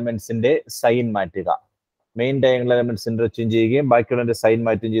എലമെന്റ്സിന്റെ സൈൻ മാറ്റുക. മെയിൻ ഡയഗണൽ എലമെന്റ്സ് ഇന്റർചേഞ്ച് ചെയ്യുകയും ബാക്കിയുള്ളതിന്റെ സൈൻ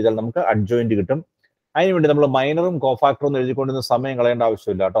മാറ്റുകയും ചെയ്താൽ നമുക്ക് അഡ്ജോയിന്റ് കിട്ടും. അതിനുവേണ്ടി നമ്മൾ മൈനറും കോഫാക്ടറും എഴുതിക്കൊണ്ടിരുന്ന സമയം കളയേണ്ട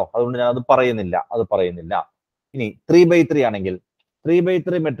ആവശ്യമില്ല കേട്ടോ. അതുകൊണ്ട് ഞാൻ അത് പറയുന്നില്ല. ഇനി 3/3 ആണെങ്കിൽ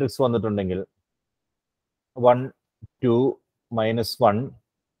 3/3 മെട്രിക്സ് വന്നിട്ടുണ്ടെങ്കിൽ 1 2 -1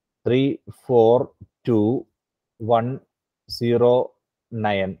 3 4 2 1 0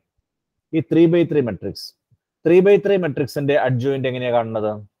 9 ഈ 3/3 മെട്രിക്സ്. 3/3 മെട്രിക്സിന്റെ അഡ്ജോയിന്റ് എങ്ങനെയാ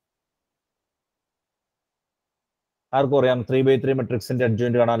കാണുന്നത്? ആർക്കും അറിയാം 3/3 മെട്രിക്സിന്റെ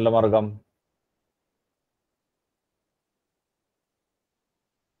അഡ്ജോയിന്റ് കാണാനുള്ള മാർഗം?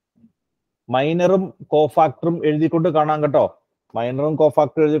 മൈനറും കോഫാക്ടറും എഴുതിക്കൊണ്ട് കാണാം കേട്ടോ. മൈനറും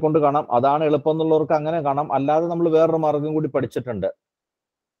കോഫാക്ടറും എഴുതിക്കൊണ്ട് കാണാം. അതാണ് എളുപ്പം എന്നുള്ളവർക്ക് അങ്ങനെ കാണാം. അല്ലാതെ നമ്മൾ വേറൊരു മാർഗം കൂടി പഠിച്ചിട്ടുണ്ട്.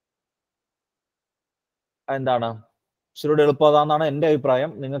 എന്താണ്? ഇച്ചിരൂടെ എളുപ്പം അതാണെന്നാണ് എൻ്റെ അഭിപ്രായം.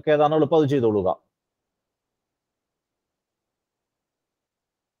 നിങ്ങൾക്ക് ഏതാണോ എളുപ്പം അത് ചെയ്തോളുക.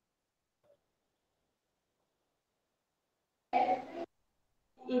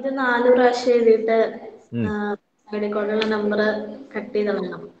 ഇത് 4 പ്രാവശ്യം എഴുതിയിട്ട് സൈഡിൽ നമ്പർ കട്ട് ചെയ്ത്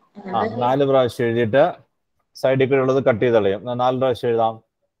കളയണം. 4 പ്രാവശ്യം എഴുതിയിട്ട് സൈഡിൽ കൂടെ ഉള്ളത് കട്ട് ചെയ്ത് കളയും. 4 പ്രാവശ്യം എഴുതാം.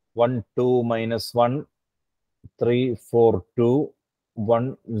 1 2 -1 3 4 2 1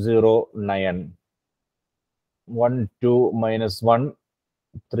 0 9. 1 2 -1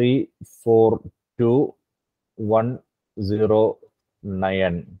 3 4 2 1 0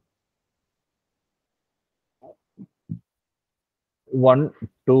 9. 1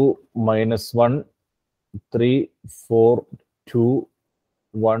 2 -1 3 4 2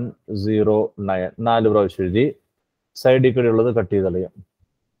 1 0 9. 4 പ്രാവശ്യം എഴുതി സൈഡിൽ കൂടെ ഉള്ളത് കട്ട് ചെയ്ത് കളയാം.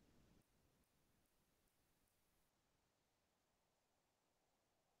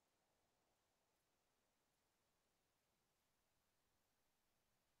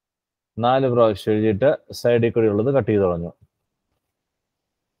 നാല് പ്രാവശ്യം എഴുതിയിട്ട് സൈഡിൽ കൂടെ ഉള്ളത് കട്ട് ചെയ്ത് കളഞ്ഞു.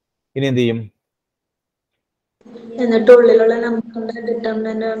 ഇനി എന്ത് ചെയ്യും? എന്നിട്ട് ഉള്ളിലുള്ള നമ്പറിന്റെ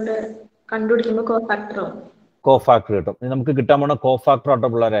ഡിറ്റർമിനന്റ് കണ്ടുപിടിക്കുമ്പോൾ കോഫാക്ടർ കിട്ടും. നമുക്ക് കിട്ടാൻ പോണ കോഫാക്ടർ ആട്ടോ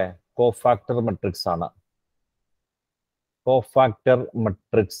പിള്ളേരെ. കോഫാക്ടർ മെട്രിക്സ് ആണ്. Cofactor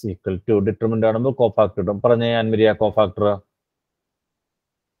matrix equal to determinant ആകുമ്പോൾ കോഫാക്ടർ കിട്ടും. പറഞ്ഞേ അൻവരിയ കോഫാക്ടർ.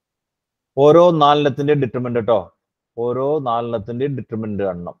 ഓരോ നാലെണ്ണത്തിന്റെ ഡിറ്റർമിനന്റ് കേട്ടോ. ഓരോ നാലെണ്ണത്തിന്റെ ഡിറ്റർമിനന്റ്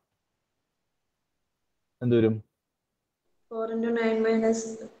കാണണം. എന്ത് വരും? 4 × 9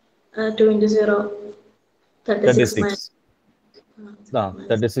 - 2 × 0 36.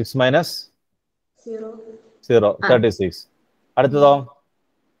 36 മൈനസ് 0 36. അടുത്തതോ?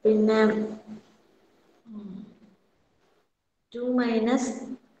 പിന്നെ 2 -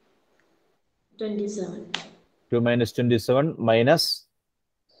 27. 2 - 27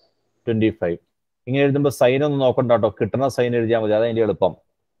 - 25. ഇങ്ങനെ എഴുതുമ്പോൾ സൈൻ ഒന്നും നോക്കണ്ട കേട്ടോ. കിട്ടുന്ന സൈൻ എഴുതിയാൽ മതി. അതതിൻ്റെ എളുപ്പം.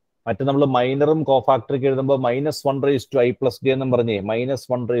 മറ്റേ നമ്മൾ മൈനറും കോഫാക്ടറിക്ക് എഴുതുമ്പോൾ -1/i+j എന്നും പറഞ്ഞേ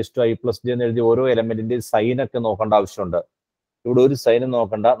 -1/i+j എന്ന് എഴുതി ഓരോ എലമെന്റിന്റെ സൈനൊക്കെ നോക്കേണ്ട ആവശ്യമുണ്ട്. ഇവിടെ ഒരു സൈനും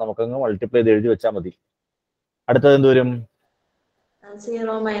നോക്കണ്ട. നമുക്കങ്ങ് മൾട്ടിപ്ലൈ ചെയ്ത് എഴുതി വെച്ചാൽ മതി. അടുത്തത് എന്ത് വരും?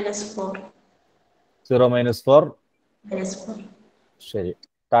 0 - 4. 0 - 4. ശരി.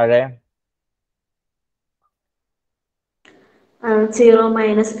 താഴെ 0 -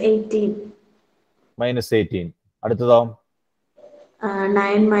 18. -18. അടുത്തതോ?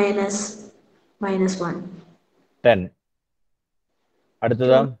 9 - -1. 10.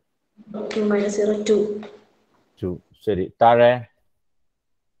 അടുത്തത് 2 - 0 2. 2. ശരി. താഴെ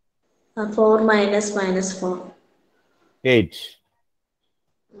 4 - -4. 8.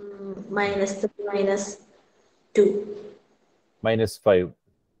 -3 - 2. -5.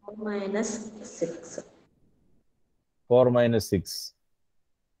 4 - 6. 4 - 6.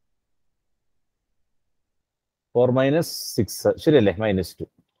 4 - 6 ശരിയല്ലേ? -2.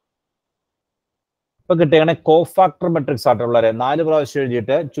 ഇപ്പൊ കിട്ടിയാണ് കോഫാക്ടർ മെട്രിക്സ് ആട്ടോ ഉള്ളവരെ. 4 പ്രാവശ്യം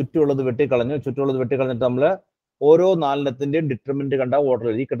എഴുതിയിട്ട് ചുറ്റുമുള്ളത് വെട്ടിക്കളഞ്ഞു. ചുറ്റുമുള്ളത് വെട്ടിക്കളഞ്ഞിട്ട് നമ്മൾ ഓരോ നാലെണ്ണത്തിന്റെയും ഡിറ്റർമിനന്റ് കണ്ട ഓർഡർ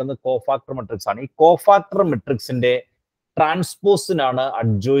എഴുതി കിട്ടുന്ന കോഫാക്ടർ മെട്രിക്സ് ആണ്. ഈ കോഫാക്ടർ മെട്രിക്സിന്റെ ട്രാൻസ്പോസിനാണ്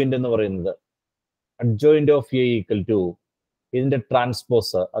അഡ്ജോയിന്റ് എന്ന് പറയുന്നത്. Adjoint of A equal to ഇതിന്റെ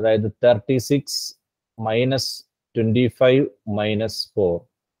ട്രാൻസ്പോസ്, അതായത് 36 - 25 - 4.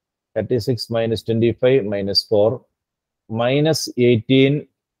 36 - 25 - 4 -18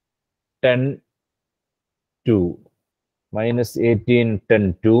 10 2 -18 10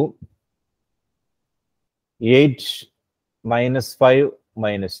 2 8 -5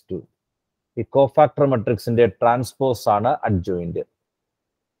 -2. ഈ കോഫാക്ടർ മെട്രിക്സിന്റെ ട്രാൻസ്പോസ് ആണ് അഡ്ജോയിന്റ്.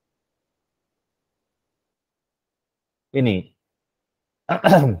 ഇനി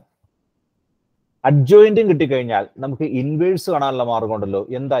അഡ്ജോയിന്റും കിട്ടിക്കഴിഞ്ഞാൽ നമുക്ക് ഇൻവേഴ്സ് കാണാനുള്ള മാർഗം ഉണ്ടല്ലോ.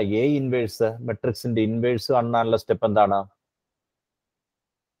 എന്താ എ ഇൻവേഴ്സ്? മെട്രിക്സിന്റെ ഇൻവേഴ്സ് കാണാനുള്ള സ്റ്റെപ്പ് എന്താണ്?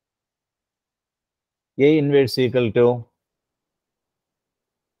 എ ഇൻവേഴ്സ് ഈക്വൽ ടു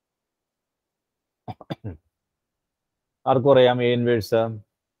ആർക്കും അറിയാം എ ഇൻവേഴ്സ്?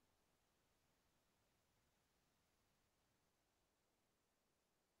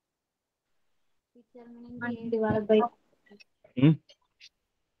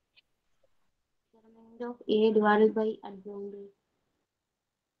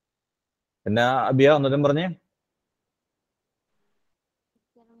 എന്നാ അബിയ ഒന്നും പറഞ്ഞേ?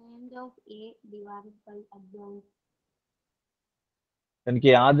 എനിക്ക്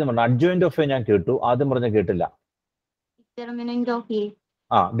ആദ്യം പറഞ്ഞു അഡ്ജോയിന്റ് ഓഫ് എ ഞാൻ കേട്ടു. ആദ്യം പറഞ്ഞ കേട്ടില്ല. Determinant of A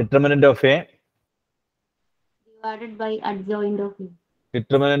determinant of A divided by adjoint of A.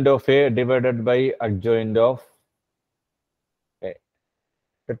 Determinant of A divided by adjoint of A.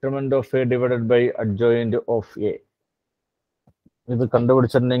 Determinant of A divided by adjoint of A. ഇത്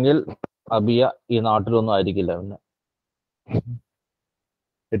കണ്ടുപിടിച്ചിട്ടുണ്ടെങ്കിൽ അബിയ ഈ നാട്ടിലൊന്നും ആയിരിക്കില്ല. പിന്നെ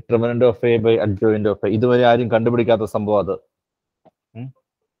determinant of A by adjoint of A ഇതുവരെ ആരും കണ്ടുപിടിക്കാത്ത സംഭവം അത്.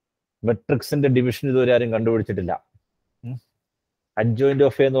 മെട്രിക്സിന്റെ division ഇതുവരെ ആരും കണ്ടുപിടിച്ചിട്ടില്ല. അഡ്ജോയിന്റ്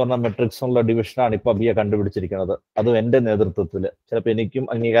ഓഫ് എ എന്ന് പറഞ്ഞ മെട്രിക്സ് ഉള്ള ഡിവിഷനാണ് ഇപ്പൊ അബിയ കണ്ടുപിടിച്ചിരിക്കുന്നത്. അതും എന്റെ നേതൃത്വത്തിൽ. ചിലപ്പോൾ എനിക്കും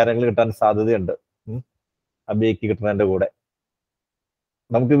അംഗീകാരങ്ങൾ കിട്ടാൻ സാധ്യതയുണ്ട് അബിയക്ക് കിട്ടുന്നതിന്റെ കൂടെ.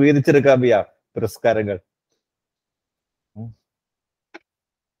 നമുക്ക് വീതിച്ചെടുക്കാം അബിയ പുരസ്കാരങ്ങൾ.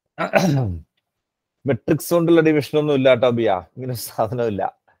 മെട്രിക്സ് കൊണ്ടുള്ള ഡിവിഷൻ ഒന്നും ഇല്ല കേട്ടോ അബിയ, ഇങ്ങനെ സാധനമില്ല.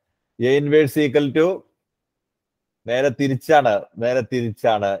 എ ഇൻവേഴ്സ് ഈക്വൽ ടു നേരെ തിരിച്ചാണ്.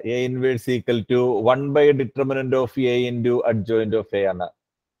 A inverse equal to 1 by determinant of A into adjoint of A ആണ്.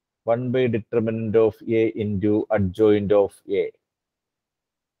 1 by determinant of A into adjoint of A.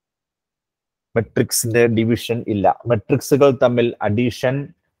 മെട്രിക്സിന്റെ ഡിവിഷൻ ഇല്ല. മെട്രിക്സുകൾ തമ്മിൽ അഡീഷൻ,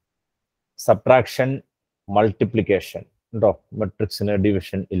 സബ്ട്രാക്ഷൻ, മൾട്ടിപ്ലിക്കേഷൻ ഉണ്ടോ? മെട്രിക്സിന്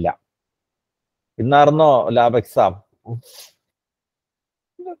ഡിവിഷൻ ഇല്ല. ഇന്നായിരുന്നോ ലാബ് എക്സാം?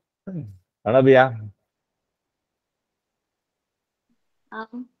 ആണോ ബിയ?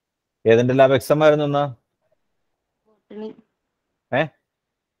 ഏതിന്റെ ലാബ് എക്സാം ആയിരുന്നു ഇന്ന്?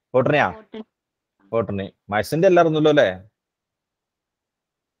 ബോട്ടണിയാ? ബോട്ടണി. മാത്സിന്റെ അല്ലായിരുന്നല്ലോ അല്ലേ?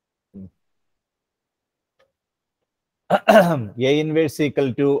 A inverse equal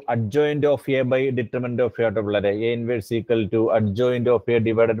to adjoint of A by determinant of A ആയിട്ട് പിള്ളേരെ. A inverse equal to adjoint of A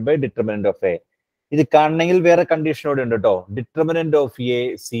divided by determinant of A. ഇത് കാണണമെങ്കിൽ വേറെ കണ്ടീഷനോടെ ഉണ്ട് കേട്ടോ. ഡിറ്റർമിനന്റ് ഓഫ് എ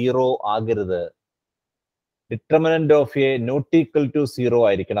 0 ആകരുത്. Determinant of A not equal to 0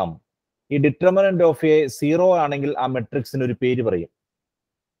 ആയിരിക്കണം. ഈ ഡിറ്റർമിനന്റ് ഓഫ് എ 0 ആണെങ്കിൽ ആ മെട്രിക്സിന് ഒരു പേര് പറയും.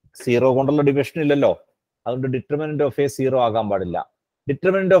 0 കൊണ്ടുള്ള ഡിവിഷൻ ഇല്ലല്ലോ, അതുകൊണ്ട് ഡിറ്റർമിനന്റ് ഓഫ് എ 0 ആകാൻ പാടില്ല.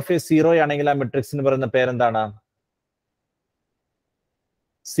 ഡിറ്റർമിനന്റ് ഓഫ് എ 0 ആണെങ്കിൽ ആ മെട്രിക്സിന് പറയുന്ന പേരെന്താണ്?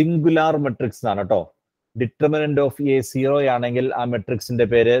 സിംഗുലാർ മെട്രിക്സ് ആണ് കേട്ടോ. ഡിറ്റർമിനന്റ് ഓഫ് എ 0 ആണെങ്കിൽ ആ മെട്രിക്സിന്റെ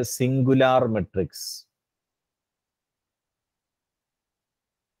പേര് singular matrix.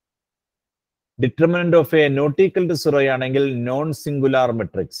 Determinant of A not equal to 0 ആണെങ്കിൽ നോൺ സിംഗുലാർ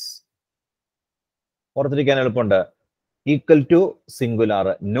മെട്രിക്സ്. ഓർത്തിരിക്കാൻ എളുപ്പമുണ്ട്. Equal to singular,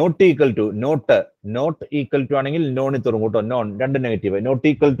 not equal to not equal to ആണെങ്കിൽ നോണിൽ തുടങ്ങും കേട്ടോ. നോൺ രണ്ട് നെഗറ്റീവ്. നോട്ട്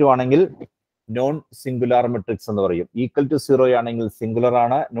ഈക്വൽ ടു ആണെങ്കിൽ നോൺ സിംഗുലാർ മെട്രിക്സ് എന്ന് പറയും. ഈക്വൽ ടു 0 ആണെങ്കിൽ സിംഗുലർ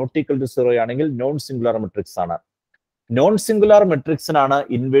ആണ്. നോട്ട് ഈക്വൽ ടു 0 ആണെങ്കിൽ നോൺ സിംഗുലാർ മെട്രിക്സ് ആണ്. നോൺ സിംഗുലാർ മെട്രിക്സിനാണ്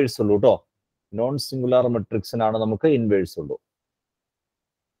ഇൻവേഴ്സ് ഉള്ളൂ കേട്ടോ. നോൺ സിംഗുലാർ മെട്രിക്സിനാണ് നമുക്ക് ഇൻവേഴ്സ് ഉള്ളൂ.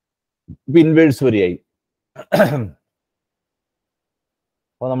 ഇപ്പൊ ഇൻവേഴ്സ് വരെയായി.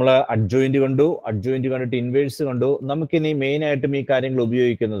 അപ്പൊ നമ്മൾ അഡ്ജോയിന്റ് കണ്ടു, അഡ്ജോയിന്റ് കണ്ടിട്ട് ഇൻവേഴ്സ് കണ്ടു. നമുക്കിനി മെയിൻ ആയിട്ടും ഈ കാര്യങ്ങൾ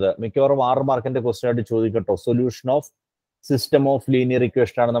ഉപയോഗിക്കുന്നത് മിക്കവാറും 6 മാർക്കിന്റെ ക്വസ്റ്റ്യൻ ആയിട്ട് ചോദിക്കട്ടോ. Solution of system of linear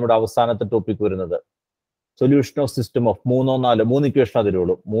equation ആണ് നമ്മുടെ അവസാനത്തെ ടോപ്പിക് വരുന്നത്. Solution of system of 3 or 4 3 equation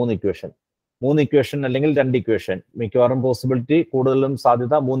അതിലുള്ളൂ. 3 equation അല്ലെങ്കിൽ 2 ഇക്വേഷൻ. മിക്കവാറും പോസിബിലിറ്റി കൂടുതലും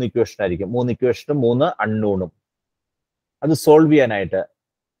സാധ്യത 3 ഇക്വേഷൻ ആയിരിക്കും. 3 ഇക്വേഷനും 3 അൺനോണും. അത് സോൾവ് ചെയ്യാനായിട്ട്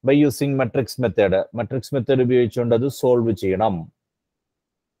ബൈ യൂസിങ് മെട്രിക്സ് മെത്തേഡ് ഉപയോഗിച്ചുകൊണ്ട് അത് സോൾവ് ചെയ്യണം.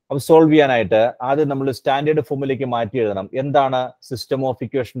 അപ്പൊ സോൾവ് ചെയ്യാനായിട്ട് ആദ്യം നമ്മൾ സ്റ്റാൻഡേർഡ് ഫോമിലേക്ക് മാറ്റി എഴുതണം. എന്താണ് സിസ്റ്റം ഓഫ്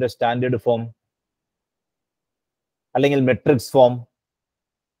ഇക്വേഷന്റെ സ്റ്റാൻഡേർഡ് ഫോം അല്ലെങ്കിൽ മെട്രിക്സ് ഫോം?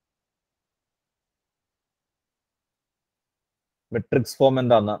 മെട്രിക്സ് ഫോം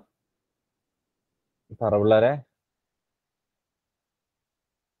എന്താന്ന് പറ പിള്ളേരെ.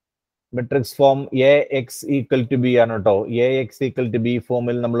 Matrix form AX equal to B ആണ് കേട്ടോ. AX ഈക്വൽ ടു ബി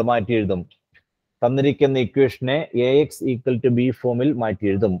ഫോമിൽ നമ്മൾ മാറ്റി എഴുതും. തന്നിരിക്കുന്ന ഇക്വേഷനെ AX ഈക്വൽ ടു ബി ഫോമിൽ മാറ്റി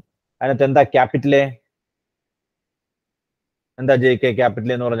എഴുതും. അതിനകത്ത് എന്താ ക്യാപിറ്റൽ എ? എന്താ JK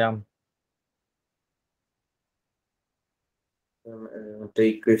ക്യാപിറ്റൽ എന്ന് പറഞ്ഞാൽ?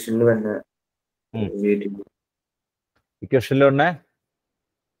 ഇക്വേഷനിൽ തന്നെ ഇക്വേഷനിൽ തന്നെ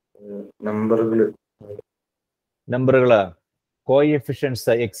നമ്പറുകള്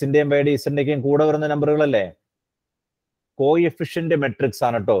കോഎഫിഷ്യൻസ് എക്സിന്റെയും വൈ ഇസന്റെയും കൂടെ വരുന്ന നമ്പറുകളല്ലേ? കോഎഫിഷ്യന്റ് മെട്രിക്സ്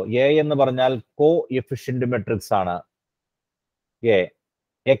ആണ് കേട്ടോ. എ എന്ന് പറഞ്ഞാൽ കോഎഫിഷ്യന്റ് മെട്രിക്സ് ആണ്.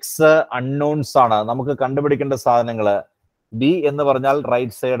 എക്സ് അൺനോൺസ് ആണ്, നമുക്ക് കണ്ടുപിടിക്കേണ്ട സാധനങ്ങള്. ബി എന്ന് പറഞ്ഞാൽ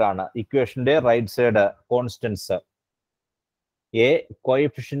റൈറ്റ് സൈഡ് ആണ്, ഇക്വേഷന്റെ right side constants. A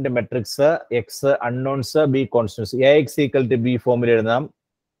coefficient matrix, X unknowns, B constants. AX equal to B ഫോമിൽ എഴുതാം.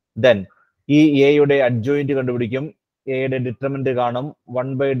 ദെൻ ഈ എയുടെ അഡ്ജോയിന്റ് കണ്ടുപിടിക്കും. എയുടെ ഡിറ്റർമിനന്റ് കാണും.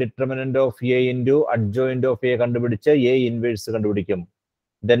 1 by determinant of A into adjoint of A കണ്ടുപിടിച്ച് എ ഇൻവേഴ്സ് കണ്ടുപിടിക്കും.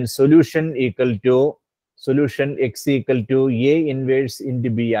 Then solution X equal to A inverse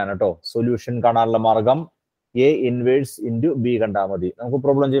into B ആണ് കേട്ടോ. സൊല്യൂഷൻ കാണാനുള്ള മാർഗം എ ഇൻവേഴ്സ് ഇൻറ്റു ബി കണ്ടാൽ മതി. നമുക്ക്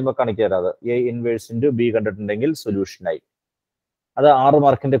പ്രോബ്ലം ചെയ്യുമ്പോൾ കാണിക്കാതെ എ ഇൻവേഴ്സ് ഇൻറ്റു ബി കണ്ടിട്ടുണ്ടെങ്കിൽ സൊല്യൂഷനായി. അത് 6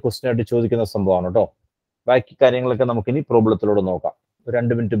 മാർക്കിന്റെ ക്വസ്റ്റ്യൻ ആയിട്ട് ചോദിക്കുന്ന സംഭവമാണ് കേട്ടോ. ബാക്കി കാര്യങ്ങളൊക്കെ നമുക്കിനി പ്രോബ്ലത്തിലൂടെ നോക്കാം.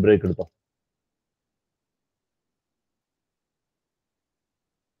 2 മിനിറ്റ് ബ്രേക്ക് എടുത്തോ.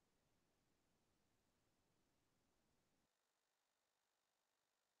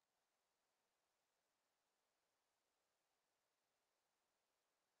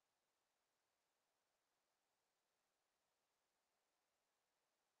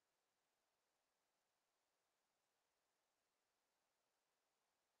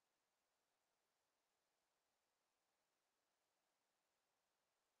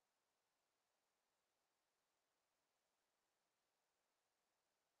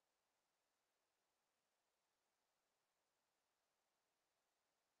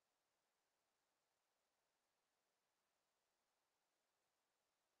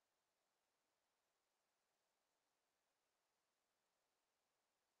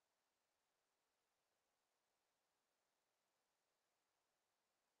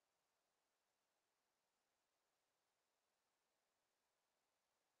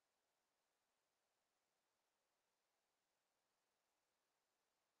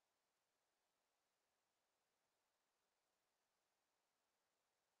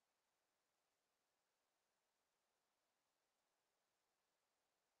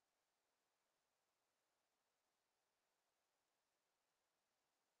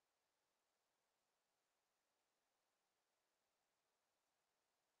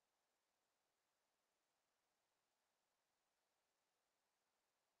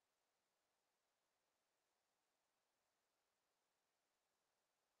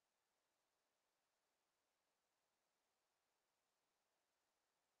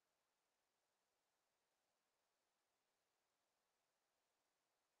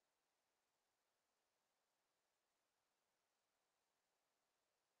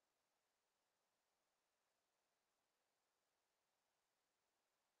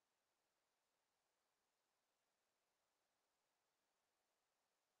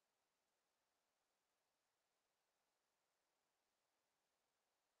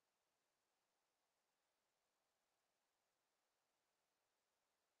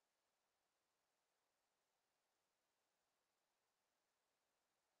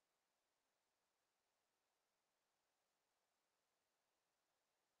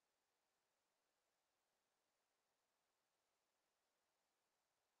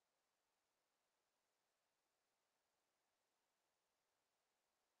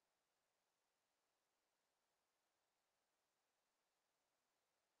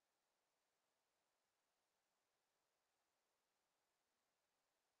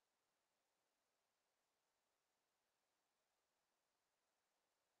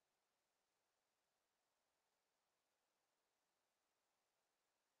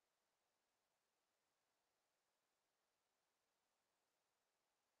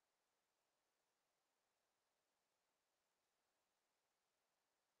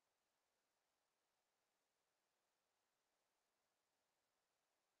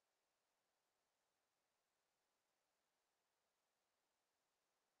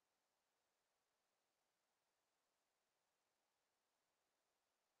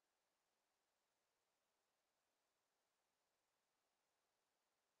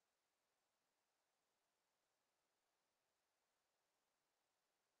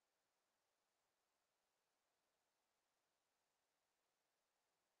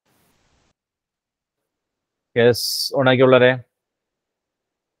 യെസ്, ഓണാക്കിയുള്ളവരെ.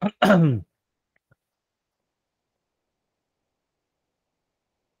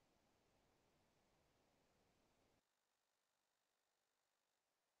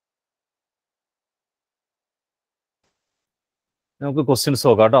 നമുക്ക് ക്വസ്റ്റ്യൻസ്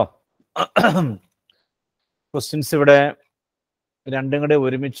നോക്കാം കേട്ടോ. ക്വസ്റ്റ്യൻസ് ഇവിടെ രണ്ടും കൂടെ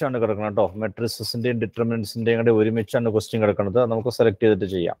ഒരുമിച്ചാണ് കിടക്കുന്നത് കേട്ടോ. മെട്രിസസിന്റെയും ഡിറ്റർമിനൻസിന്റെയും കൂടെ ഒരുമിച്ചാണ് ക്വസ്റ്റ്യൻ കിടക്കുന്നത്. നമുക്ക് സെലക്ട് ചെയ്തിട്ട്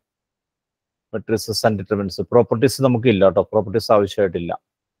ചെയ്യാം. Matrices and determinants. പ്രോപ്പർട്ടീസ് നമുക്ക് ഇല്ല കേട്ടോ. പ്രോപ്പർട്ടീസ് ആവശ്യമായിട്ടില്ല.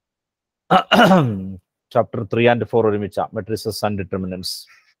 ചാപ്റ്റർ 3 and 4 ഒരുമിച്ച matrices and determinants.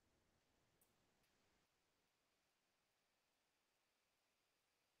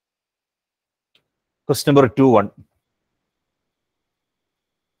 Question number 2-1.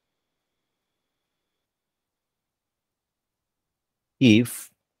 If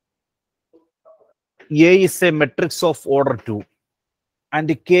A is a matrix of order 2 and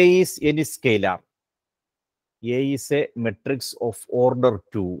K is any scalar, A is a matrix of order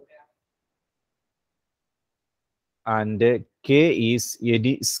 2 and K is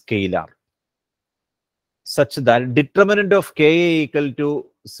any scalar, such that determinant of K equal to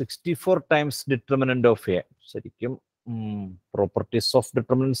 64 times determinant of A. ശരിക്കും properties of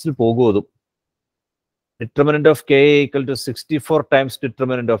ഡിറ്റർമിനൻസിൽ പോകും. Determinant of k equal to 64 times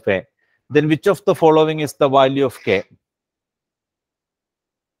determinant of a. Then which of the following is the value of k?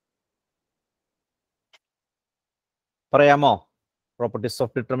 പറയാമോ? Properties of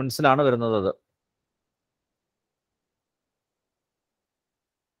determinantsലാണ് വരുന്നത് അത്.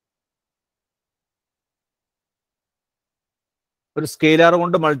 ഒരു scalar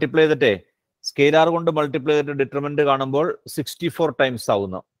കൊണ്ട് multiply ചെയ്തിട്ടേ scalar കൊണ്ട് multiply ചെയ്തിട്ട് ഡിറ്റർമിനന്റ് കാണുമ്പോൾ 64 ടൈംസ്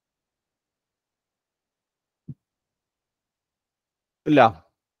ആവുന്നു. ഇല്ല,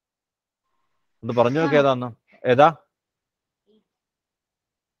 ഒന്ന് പറഞ്ഞു നോക്കി ഏതാന്ന്. ഏതാ?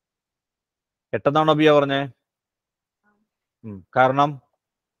 8 ബിയ പറഞ്ഞേ? കാരണം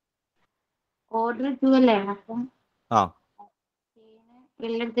ഓർഡർ 2 അല്ലേ, അപ്പം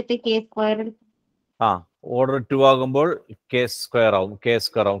എടുത്തിട്ട് കെ സ്ക്വയർ ഓർഡർ 2 ആകുമ്പോൾ കെ സ്ക്വയർ ആവും.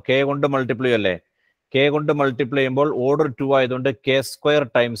 കെ കൊണ്ട് മൾട്ടിപ്ലൈ അല്ലേ? കെ കൊണ്ട് മൾട്ടിപ്ലൈ ചെയ്യുമ്പോൾ ഓർഡർ 2 ആയതുകൊണ്ട് കെ സ്ക്വയർ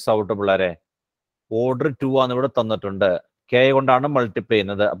ടൈംസ് ആവട്ടെ പിള്ളേരെ. ഓർഡർ 2 ആണ് ഇവിടെ തന്നിട്ടുണ്ട്, കെ കൊണ്ടാണ് മൾട്ടിപ്ലൈ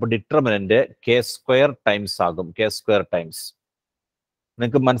ചെയ്യുന്നത്. അപ്പൊ ഡിറ്റർമിനന്റ് കെ സ്ക്വയർ ടൈംസ് ആകും. കെ സ്ക്വയർ ടൈംസ്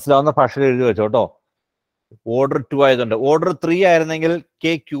നിങ്ങൾക്ക് മനസ്സിലാവുന്ന ഭാഷയിൽ എഴുതി വെച്ചോട്ടോ. ഓർഡർ 2 ആയതുകൊണ്ട്. ഓർഡർ 3 ആയിരുന്നെങ്കിൽ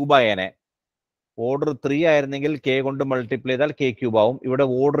കെ ക്യൂബ് ആയേനെ. ഓർഡർ 3 ആയിരുന്നെങ്കിൽ കെ കൊണ്ട് മൾട്ടിപ്ലൈ ചെയ്താൽ കെ ക്യൂബ് ആവും. ഇവിടെ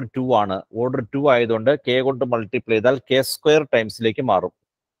ഓർഡർ 2 ആണ്. ഓർഡർ 2 ആയതുകൊണ്ട് കെ കൊണ്ട് മൾട്ടിപ്ലൈ ചെയ്താൽ കെ സ്ക്വയർ ടൈംസിലേക്ക് മാറും.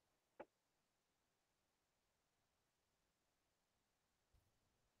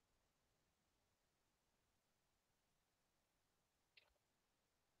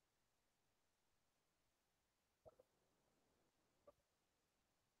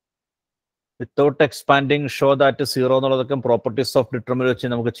 വിത്തൗട്ട് എക്സ്പാൻഡിങ് ഷോ ദാറ്റ് 0 എന്നുള്ളതൊക്കെ പ്രോപ്പർട്ടീസ് ഓഫ് ഡിറ്റർമിനന്റ് വെച്ച്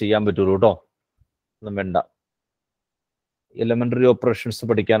നമുക്ക് ചെയ്യാൻ പറ്റുള്ളൂ കേട്ടോ. ഒന്നും വേണ്ട, elementary operations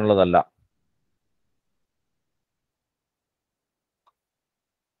പഠിക്കാനുള്ളതല്ല.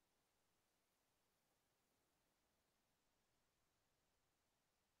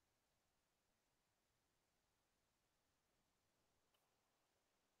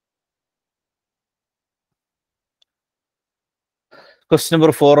 Question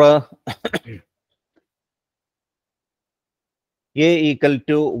number 4. A equal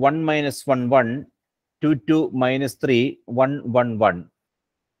to 1 minus 1 1 2 2 minus 3 1 1 1.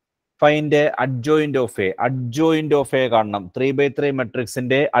 Find adjoint of A. Adjoint of A കാണണം. 3x3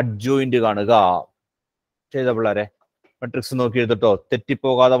 മെട്രിക്സിന്റെ അഡ്ജോയിന്റ് കാണുക. ചെയ്ത പിള്ളേരെ മെട്രിക്സ് നോക്കി എഴുതട്ടോ.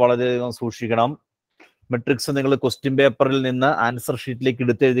 തെറ്റിപ്പോകാതെ വളരെയധികം സൂക്ഷിക്കണം. മെട്രിക്സ് നിങ്ങൾ ക്വസ്റ്റ്യൻ പേപ്പറിൽ നിന്ന് ആൻസർ ഷീറ്റിലേക്ക്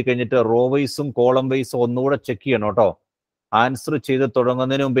എടുത്തെഴുതി കഴിഞ്ഞിട്ട് റോ വൈസും കോളം വൈസും ഒന്നുകൂടെ ചെക്ക് ചെയ്യണം കേട്ടോ. ആൻസർ ചെയ്ത്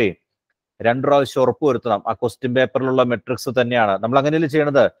തുടങ്ങുന്നതിന് മുമ്പേ 2 പ്രാവശ്യം ഉറപ്പ് വരുത്തണം ആ ക്വസ്റ്റ്യൻ പേപ്പറിലുള്ള മെട്രിക്സ് തന്നെയാണ്. നമ്മൾ അങ്ങനെയല്ലേ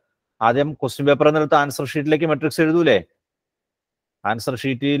ചെയ്യണത്? ആദ്യം ക്വസ്റ്റ്യൻ പേപ്പറിൽ നിന്നെടുത്ത് ആൻസർ ഷീറ്റിലേക്ക് മെട്രിക്സ് എഴുതൂലേ? ആൻസർ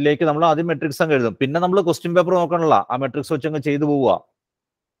ഷീറ്റിലേക്ക് നമ്മൾ ആദ്യം മെട്രിക്സ് അങ്ങ് എഴുതും, പിന്നെ നമ്മൾ ക്വസ്റ്റ്യൻ പേപ്പർ നോക്കണല്ലോ, ആ മെട്രിക്സ് വെച്ച് അങ്ങ് ചെയ്തു പോവുക.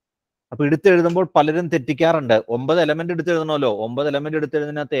 അപ്പൊ എടുത്തെഴുതുമ്പോൾ പലരും തെറ്റിക്കാറുണ്ട്. 9 എലമെന്റ് എടുത്തെഴുതണമല്ലോ. 9 എലമെന്റ്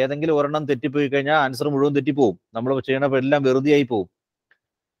എടുത്തെഴുതുന്നതിനകത്ത് ഏതെങ്കിലും ഒരെണ്ണം തെറ്റിപ്പോയി കഴിഞ്ഞാൽ ആൻസർ മുഴുവൻ തെറ്റിപ്പോവും. നമ്മൾ ചെയ്യണപ്പോൾ എല്ലാം വെറുതെ ആയി പോവും.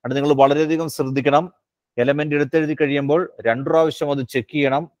 അത് നിങ്ങൾ വളരെയധികം ശ്രദ്ധിക്കണം. എലമെന്റ് എടുത്തെഴുതി കഴിയുമ്പോൾ 2 പ്രാവശ്യം അത് ചെക്ക്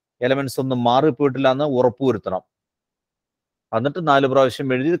ചെയ്യണം. എലമെന്റ്സ് ഒന്നും മാറിപ്പോയിട്ടില്ല എന്ന് ഉറപ്പുവരുത്തണം. എന്നിട്ട് 4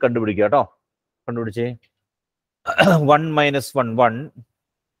 പ്രാവശ്യം എഴുതി കണ്ടുപിടിക്കുക കേട്ടോ. കണ്ടുപിടിച്ചേ. 1 minus 1 1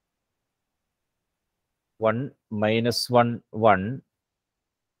 1 minus 1 1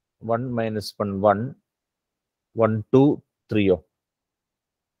 1 minus 1 1 1 2 3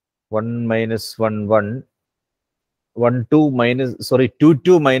 1 minus 1 1 1 2 minus 2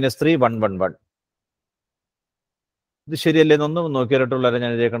 2 minus 3 1 1 1. ഇത് ശരിയല്ലേ എന്നൊന്നും നോക്കിയായിട്ടുള്ളവരെ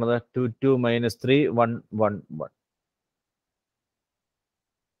ഞാൻ എഴുതിയേക്കണത്. 2 2 minus 3 1 1 1.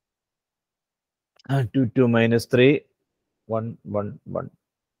 2 2 minus 3 1 1 1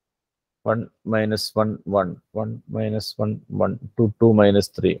 1 minus 1 1 1 minus 1 1 2 2 minus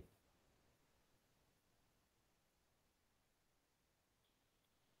 3.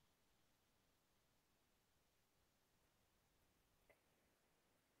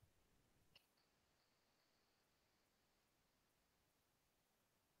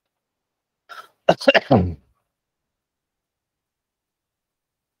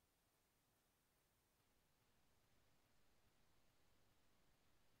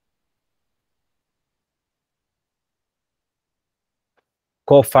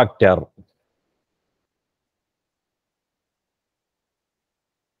 Cofactor.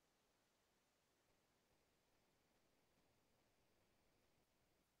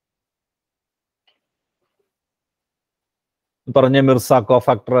 പറഞ്ഞ മിർസ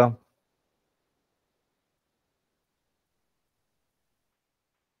കോഫാക്ടർ.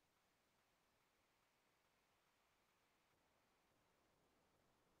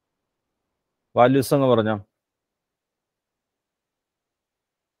 വാല്യൂസ് അങ്ങ് പറഞ്ഞോ.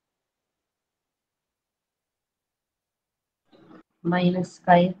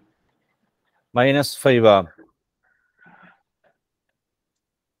 -5 -5.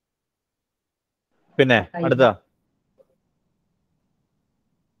 പിന്നെ അടുത്ത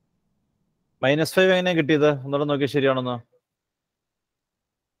 -5 എങ്ങനെയാ കിട്ടിയത്? ഒന്നുകൂടെ നോക്കി ശരിയാണെന്ന്.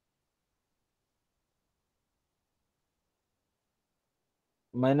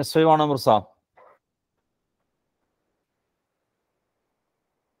 -5 ആണോ മുർസ?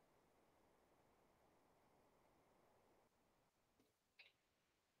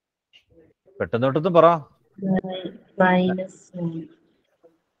 പെട്ടെന്ന് പെട്ടെന്ന് പറ.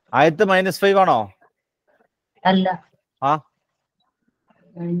 ആദ്യത്തെ -5 ആണോ? അല്ല. ആ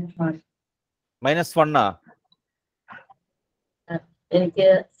 -1. എനിക്ക്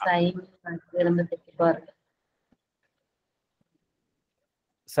സൈൻ വരുമ്പോ തെറ്റിപ്പോറുണ്ട്.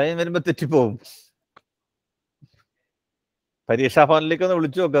 സൈൻ വരുമ്പോ തെറ്റിപ്പോവും. പരീക്ഷാ ഭവനിലേക്ക് ഒന്ന്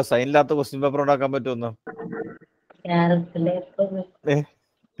വിളിച്ചു നോക്കുക, സൈൻ ഇല്ലാത്ത ക്വസ്റ്റ്യൻ പേപ്പർ ഉണ്ടാക്കാൻ പറ്റുമെന്ന്.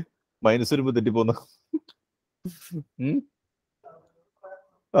 മൈനസ് വരുമ്പോ തെറ്റിപ്പോന്നു.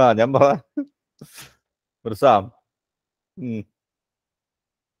 ആ ഞാൻ പറ മിർസ.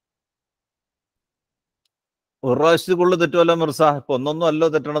 ഒരു പ്രാവശ്യത്തിൽ കൂടുതൽ തെറ്റുമല്ലോ മിർസ. ഇപ്പൊ ഒന്നൊന്നും അല്ലോ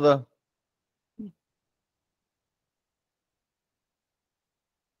തെറ്റണത്.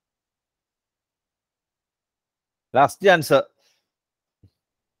 Last chance.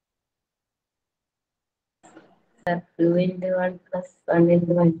 2 into 1 plus 1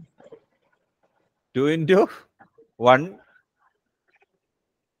 into 1. 2 into 1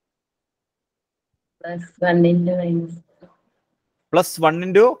 plus 1 into minus plus 1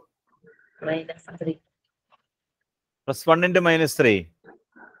 into minus 3. plus 1 into -3.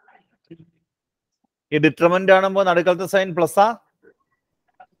 ഈ ഡിറ്റർമിനന്റ് ആകുമ്പോൾ നടുക്കലത്തെ സൈൻ പ്ലസ്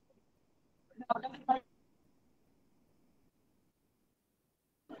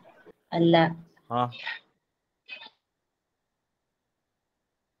അല്ല.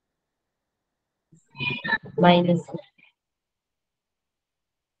 മൈനസ്.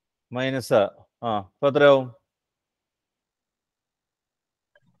 മൈനസ്. അപ്പൊ എത്രയാവും?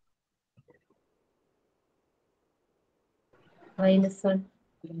 -1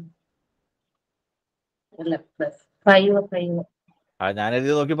 അല്ല പ്ലസ് 5. ഞാൻ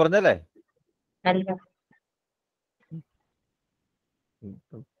എഴുതി നോക്കി പറഞ്ഞല്ലേ. അല്ല.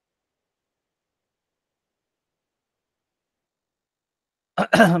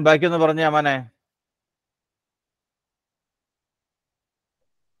 ബാക്കി ഒന്ന് പറഞ്ഞേ അമ്മനെ.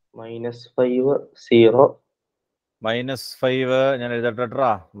 -5 0. -5 ഞാൻ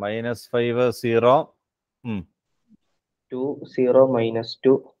എഴുതട്ടെട്ടാ. -5 0. 2 0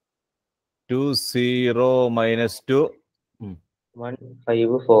 -2. 2 0 -2. 1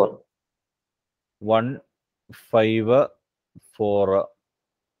 5 4. 1 5 4.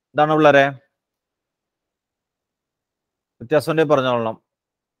 ഇതാണ് പിള്ളേരെ. വ്യത്യാസം ഉണ്ടെങ്കിൽ പറഞ്ഞോളണം.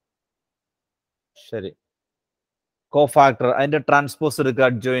 ശരി. കോഫാക്ടർ അതിന്റെ ട്രാൻസ്പോസ് എടുക്കുക.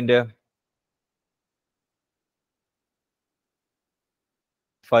 അഡ്ജോയിന്റ്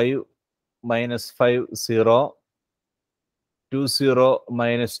 5 -5 0. 2 0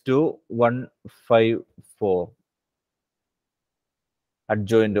 -2 1 5 4.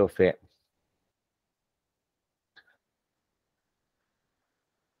 adjoint of A.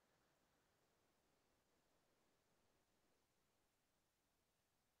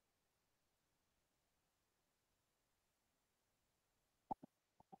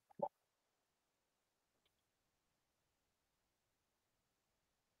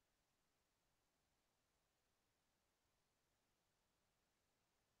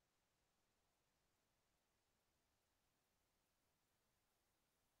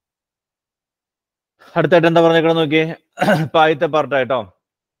 അടുത്തായിട്ട് എന്താ പറഞ്ഞേക്കണം നോക്കിയേ. ഇപ്പൊ ആദ്യത്തെ പാർട്ടായിട്ടോ.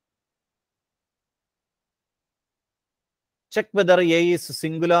 Check whether A is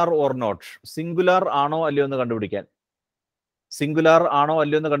singular or not. Singular ആണോ അല്ലയോ എന്ന് കണ്ടുപിടിക്കാൻ. സിംഗുലാർ ആണോ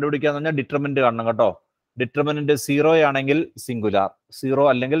അല്ലയോ എന്ന് കണ്ടുപിടിക്കാന്ന് പറഞ്ഞാൽ ഡിറ്റർമിനന്റ് കാണണം കേട്ടോ. ഡിറ്റർമിനന്റ് 0 ആണെങ്കിൽ സിംഗുലാർ, 0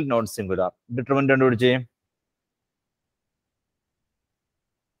 അല്ലെങ്കിൽ നോൺ സിംഗുലാർ. ഡിറ്റർമിനന്റ് കണ്ടുപിടിച്ചേ.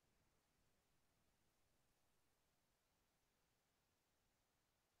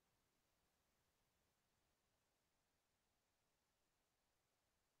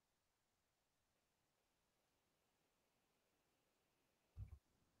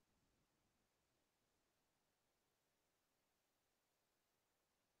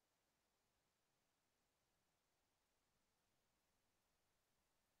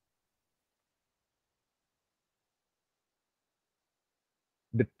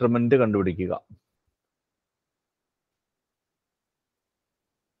 ഡിറ്റർമിനന്റ് കണ്ടുപിടിക്കുക.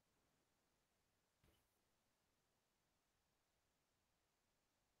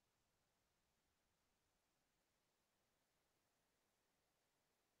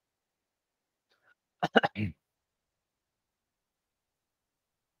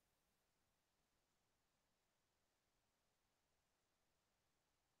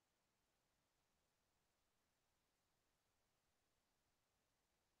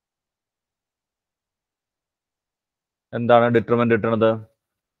 എന്താണ് ഡിറ്റർമിനന്റ് കിട്ടുന്നത്?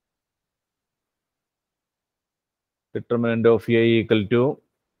 Determinant of A equal to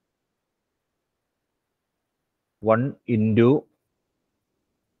 1 into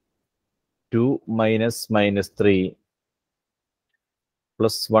 2 minus 3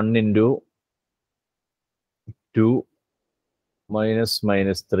 plus 1 into 2 minus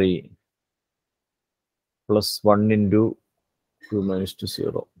 3 plus 1 into 2 minus 2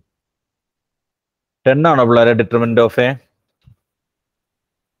 0. 10 ആണോ പിള്ളേരെ ഡിറ്റർമിനന്റ് ഓഫ് എ?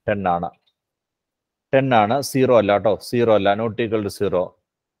 10 ആണ്. 10 ആണ്, 0 അല്ല കേട്ടോ, 0 അല്ല, not equal to 0.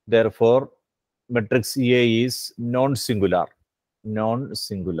 Therefore, matrix A is non-singular.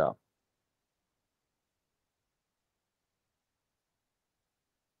 Non-singular.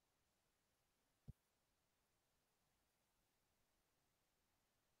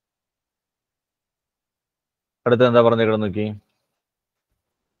 അടുത്ത എന്താ പറഞ്ഞേക്കണം നോക്കി.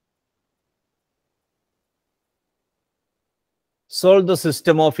 Solve the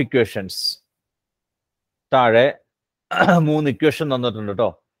system of equations. താഴെ 3 ഇക്വേഷൻ തന്നിട്ടുണ്ട് കേട്ടോ.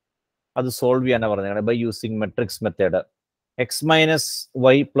 അത് സോൾവ് ചെയ്യാനാണ് പറഞ്ഞത് by using matrix method. X minus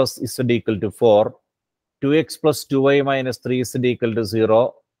Y plus Z equal to 4, 2x plus 2y minus 3 Z equal to 0,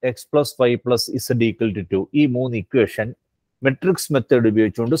 X plus Y plus Z equal to 2. ഈ 3 equation matrix method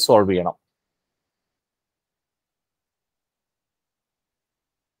ഉപയോഗിച്ചുകൊണ്ട് solve ചെയ്യണം.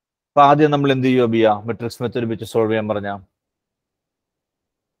 അപ്പൊ ആദ്യം നമ്മൾ എന്ത് ചെയ്യുക ബിയ? മെട്രിക്സ് മെത്തേഡ് ഉപയോഗിച്ച് solve ചെയ്യാൻ പറഞ്ഞ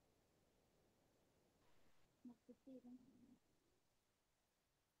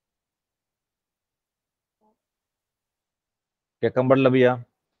കേൾക്കാൻ പാടില്ല ബിയ.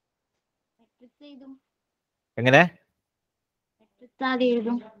 എങ്ങനെ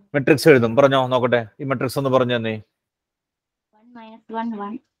മെട്രിക്സ് എഴുതും? പറഞ്ഞോ നോക്കട്ടെ. ഈ മെട്രിക്സ് ഒന്ന് പറഞ്ഞു തന്നെ.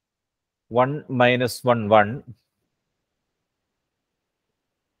 1 minus 1 1,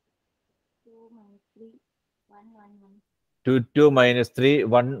 2 2 minus 3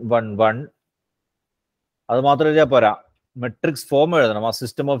 1 1 1. അത് മാത്രം എഴുതിയാൽ പോരാ, മെട്രിക്സ് ഫോം എഴുതണം. ആ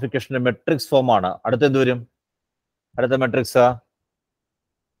സിസ്റ്റം ഓഫ് ഇക്വേഷന്റെ മെട്രിക്സ് ഫോം ആണ്. അടുത്ത എന്ത് വരും? അടുത്ത മെട്രിക്സ്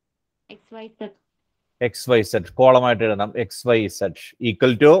എക്സ് വൈ സെഡ് കോളമായിട്ട് എഴുതണം. X Y Z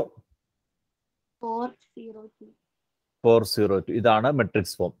equal to 402. ഇതാണ്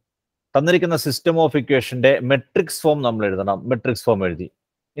മെട്രിക്സ് ഫോം. തന്നിരിക്കുന്ന സിസ്റ്റം ഓഫ് ഇക്വേഷന്റെ മെട്രിക്സ് ഫോം നമ്മൾ എഴുതണം. മെട്രിക്സ് ഫോം എഴുതി.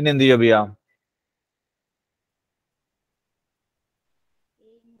 ഇനി എന്ത് ചെയ്യാം?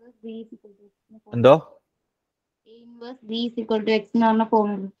 എന്തോ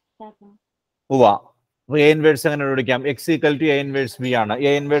ഉവ്വ. അപ്പൊ എ ഇൻവേഴ്സ് എങ്ങനെ കണ്ടുപിടിക്കാം? X equal to A inverse B ആണ്. എ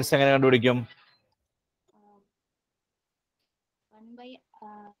ഇൻവേഴ്സ് എങ്ങനെ കണ്ടുപിടിക്കും?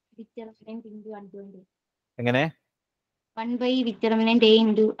 എങ്ങനെ?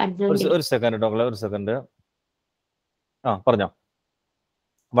 ഒരു സെക്കൻഡ് കേട്ടോ, ഒരു സെക്കൻഡ്. ആ പറഞ്ഞോ.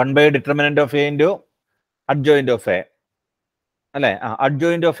 1 by determinant of A into adjoint of A അല്ലെ? ആ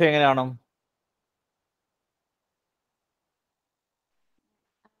adjoint of A എങ്ങനെയാണ്?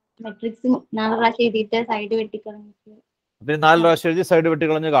 മെട്രിക്സ് 4 പ്രാവശ്യം എഴുതിയിട്ട് സൈഡ് വെട്ടിക്കളഞ്ഞു. പിന്നെ 4 പ്രാവശ്യം എഴുതി സൈഡ്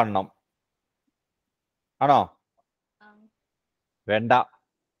വെട്ടിക്കളഞ്ഞ് കാണണം ആണോ? വേണ്ട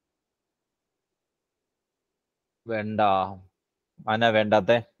വേണ്ട. അന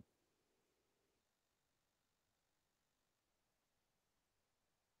വേണ്ടാത്തെ?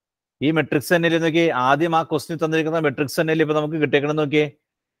 ഈ മെട്രിക്സ് തന്നെ നോക്കി. ആദ്യം ആ ക്വസ്റ്റ്യൻ തന്നിരിക്കുന്ന മെട്രിക്സ് തന്നെ ഇപ്പൊ നമുക്ക് കിട്ടിയേക്കണം നോക്കിയേ.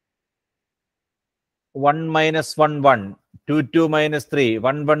 1 minus 1 1, 2 2 minus 3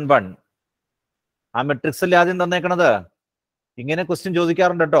 1 1 1. ആ മെട്രിക്സ് അല്ലേ ആദ്യം തന്നേക്കണത്. ഇങ്ങനെ ക്വസ്റ്റ്യൻ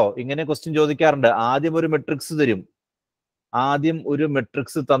ചോദിക്കാറുണ്ട് കേട്ടോ. ഇങ്ങനെ ക്വസ്റ്റ്യൻ ചോദിക്കാറുണ്ട്. ആദ്യം ഒരു മെട്രിക്സ് തരും. ആദ്യം ഒരു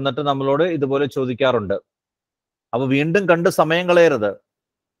മെട്രിക്സ് തന്നിട്ട് നമ്മളോട് ഇതുപോലെ ചോദിക്കാറുണ്ട്. അപ്പൊ വീണ്ടും കണ്ട് സമയം കളയരുത്.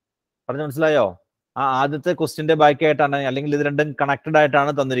 പറഞ്ഞു മനസ്സിലായോ? ആ ആദ്യത്തെ ക്വസ്റ്റ്യന്റെ ബാക്കി ആയിട്ടാണ്, അല്ലെങ്കിൽ ഇത് രണ്ടും കണക്റ്റഡ്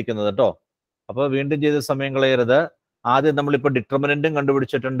ആയിട്ടാണ് തന്നിരിക്കുന്നത് കേട്ടോ. അപ്പൊ വീണ്ടും ചെയ്ത് സമയം കളയരുത്. ആദ്യം നമ്മളിപ്പോ ഡിറ്റർമിനന്റും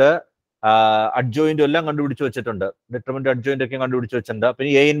കണ്ടുപിടിച്ചിട്ടുണ്ട്, അഡ്ജോയിന്റും എല്ലാം കണ്ടുപിടിച്ച് വെച്ചിട്ടുണ്ട്. ഡിറ്റർമിനന്റ് അഡ്ജോയിന്റ് ഒക്കെ കണ്ടുപിടിച്ച് വെച്ചിട്ടുണ്ട്.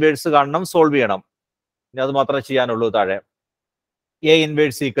 പിന്നെ എ ഇൻവേഴ്സ് കാണണം, സോൾവ് ചെയ്യണം. ഇനി അത് മാത്രമേ ചെയ്യാനുള്ളൂ. താഴെ A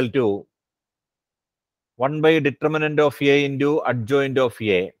inverse equal to 1 by determinant of A into adjoint of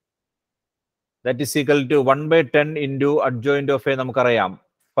A. That is equal to 1 by 10 into adjoint of A. നമുക്കറിയാം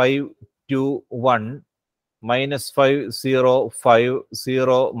 5 2 1 minus 5 0 5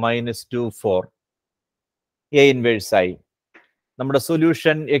 0 minus 2 4. A inverse ആയി. നമ്മുടെ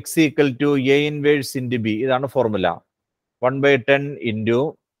solution x equal to A inverse into B. ഇതാണ് formula. 1 by 10 into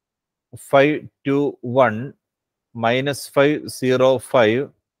 5 2 1 minus 5 0 5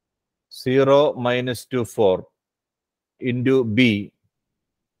 0 minus 2 4 into B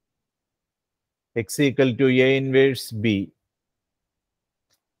x equal to A inverse B.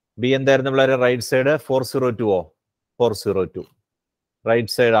 B എന്തായിരുന്നു വളരെ right side 402 402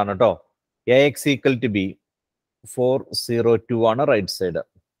 right side ആണ് കേട്ടോ. AX equal to B 402 ആണ് right side.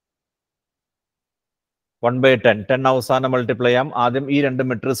 1/10 10 അവസാനം multiply ചെയ്യാം. ആദ്യം ഈ രണ്ട്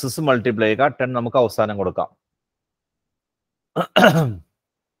മെട്രിസസ് മൾട്ടിപ്ലൈ ചെയ്യുക, 10 നമുക്ക് അവസാനം കൊടുക്കാം.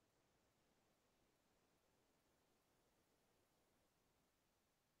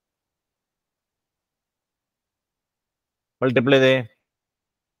 മൾട്ടിപ്ലൈ ചെയ്തേ.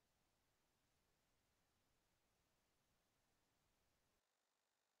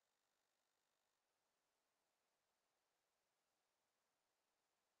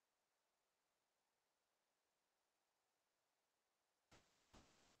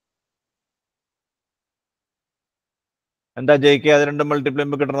 എന്താ ജയിക്ക് അത് രണ്ടും മൾട്ടിപ്ലൈ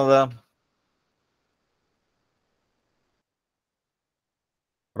ചെയ്യുമ്പോൾ കിട്ടുന്നത്?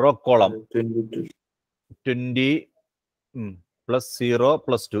 Raw column 20 plus 0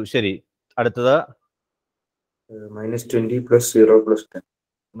 plus 2. ശരി, അടുത്തത് -20 plus 0 plus 10.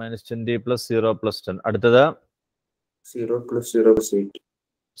 -20 plus 0 plus 10. അടുത്തത് 0 plus 0 plus 8.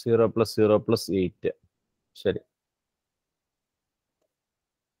 0 plus 0 plus 8. ശരി.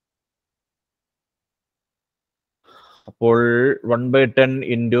 അപ്പോൾ 1/10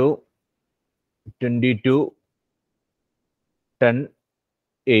 into 22 10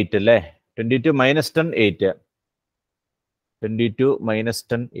 8 അല്ലേ? 22 minus 10 8. 22 minus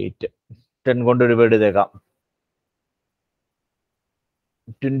 10 8. 10 കൊണ്ട് ഡിവൈഡ് ചെയ്തേക്കാം.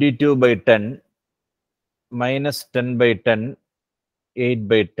 22/10 minus 10/10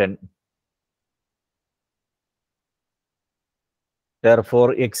 8/10. Therefore,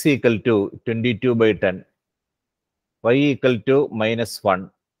 x equal to 22/10. Y equal to -1.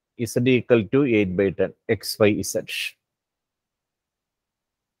 Z equal to 8/10. X, Y, Z.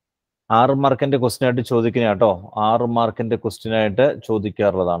 6 മാർക്കിന്റെ ക്വസ്റ്റ്യൻ ആയിട്ട് ചോദിക്കുന്ന കേട്ടോ. 6 മാർക്കിന്റെ ക്വസ്റ്റ്യൻ ആയിട്ട്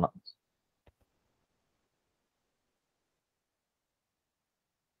ചോദിക്കാറുള്ളതാണ്.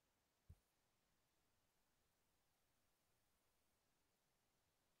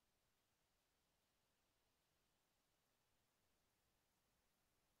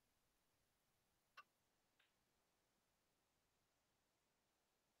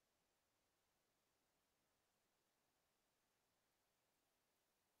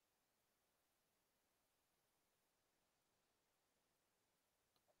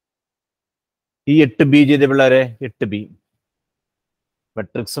 ഈ 8B ചെയ്ത പിള്ളേരെ, 8B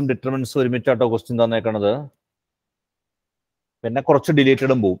മെട്രിക്സും ഡിറ്റർമിനൻസും ഒരുമിച്ചാട്ടോ ക്വസ്റ്റ്യൻ തന്നേക്കണത്. പിന്നെ കുറച്ച്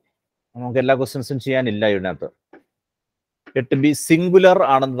ഡിലീറ്റഡും പോവും. നമുക്ക് എല്ലാ ക്വസ്റ്റ്യൻസും ചെയ്യാനില്ല ഇതിനകത്ത്. 8B സിംഗുലർ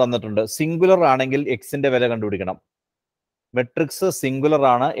ആണെന്ന് തന്നിട്ടുണ്ട്. സിംഗുലർ ആണെങ്കിൽ എക്സിന്റെ വില കണ്ടുപിടിക്കണം. മെട്രിക്സ് സിംഗുലർ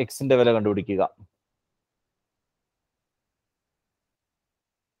ആണ്, എക്സിന്റെ വില കണ്ടുപിടിക്കുക.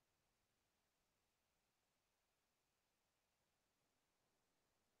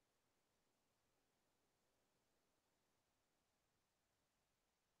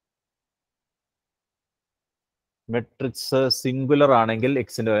 മെട്രിക്സ് സിംഗുലർ ആണെങ്കിൽ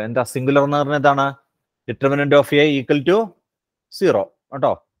എക്സിന്റെ എന്താ സിംഗുലർ എന്ന് പറഞ്ഞാൽ എന്താണ്? Determinant of A equal to 0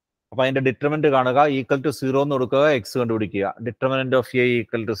 കേട്ടോ. അപ്പൊ അതിന്റെ ഡിറ്റർമിനന്റ് കാണുക, ഈക്വൽ ടു 0 എന്ന് കൊടുക്കുക, എക്സ് കണ്ടുപിടിക്കുക. Determinant of A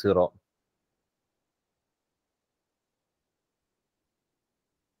equal to 0.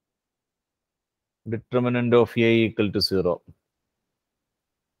 Determinant of A equal to 0.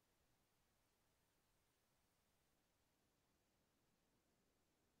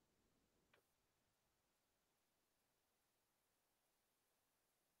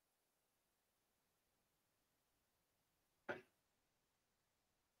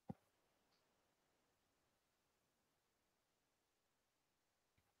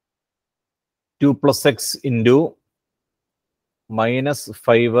 Two plus X into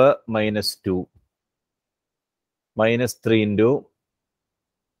 -5 -2 -3 into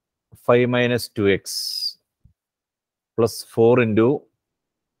 5 - 2x plus 4 into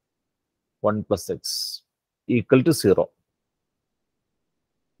 1 plus x equal to 0.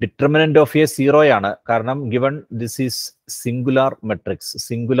 Determinant of a 0 ആണ്. കാരണം given this is singular matrix.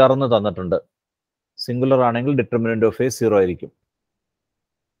 Singular എന്ന് തന്നിട്ടുണ്ട്. Singular ആണെങ്കിൽ determinant of a 0 ആയിരിക്കും.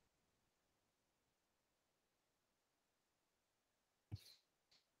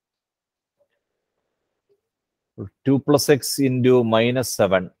 Two plus x into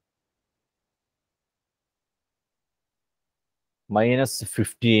 -7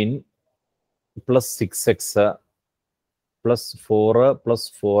 -15 plus 6x plus 4 plus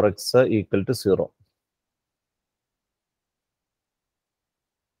 4x equal to 0.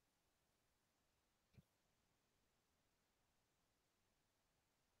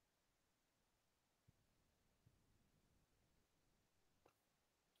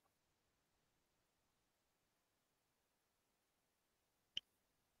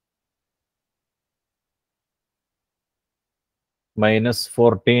 minus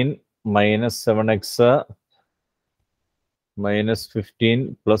 14 minus 7x minus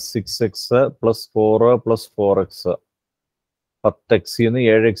 15 plus 6x plus 4 plus 4x 10x ന്ന്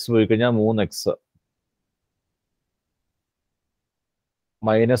 7x പോയി കഴിഞ്ഞാൽ 3x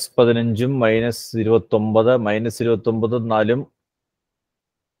minus 15ഉം minus 29 minus 29 4ഉം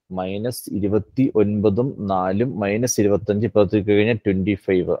minus 29ഉം 4ഉം minus 25 ഇപ്പത്തേക്ക് കഴിഞ്ഞാൽ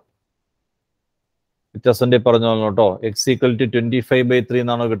 25 വ്യത്യാസം പറഞ്ഞു കേട്ടോ. X equal to 25/3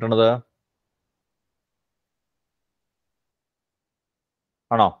 എന്നാണോ കിട്ടണത്?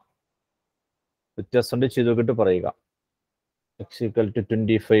 ആണോ? വ്യത്യാസം ചെയ്ത് നോക്കിയിട്ട് പറയുക. X equal to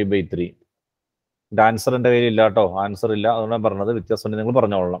 25/3. ആൻസർ എൻ്റെ കയ്യിൽ ഇല്ല കേട്ടോ, ആൻസർ ഇല്ല, അതുകൊണ്ടാണ് പറഞ്ഞത്. വ്യത്യാസം നിങ്ങൾ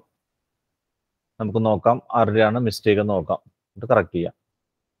പറഞ്ഞോളണം. നമുക്ക് നോക്കാം ആരുടെയാണ് മിസ്റ്റേക്ക് എന്ന് നോക്കാം, ഇത് കറക്റ്റ് ചെയ്യാം.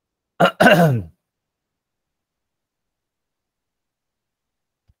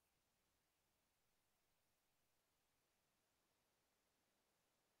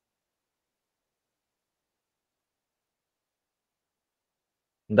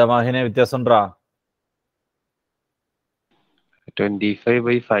 എന്താ മാഹിനെ വ്യത്യാസം ഉണ്ടാ?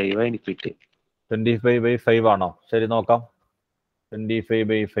 25/5 എനിക്ക് കിട്ടി. 25/5 ആണോ? ശരി, നോക്കാം.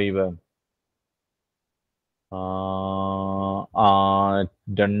 25/5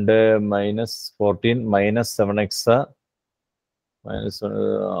 2 minus 14 minus 7x minus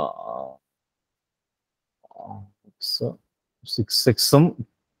 6x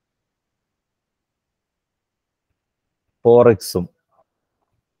 4x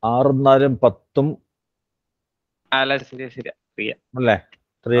 6 4 10 അല്ല ശരിയാ അല്ലേ?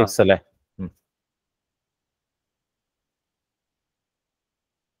 3x അല്ലേ?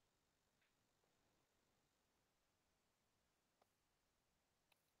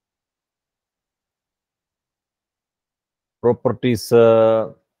 Properties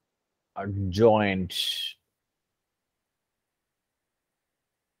adjoint.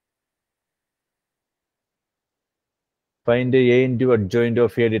 Find A into adjoint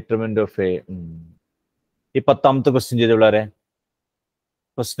of A, determinant of A. ഈ 10ാമത്തെ ക്വസ്റ്റ്യൻ ചെയ്ത് പിള്ളേരെ.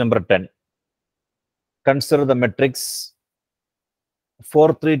 Question number 10. Consider the matrix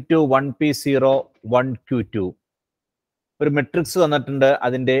 432 1p0 1q2. ഒരു മെട്രിക്സ് തന്നിട്ടുണ്ട്,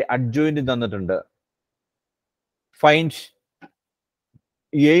 അതിന്റെ അഡ്ജോയിന്റ് തന്നിട്ടുണ്ട്. Find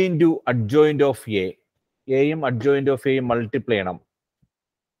A into adjoint of A. എയും adjoint of A മൾട്ടിപ്ലൈ ചെയ്യണം.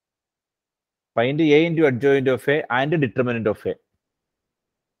 Find A into adjoint of A and determinant of A.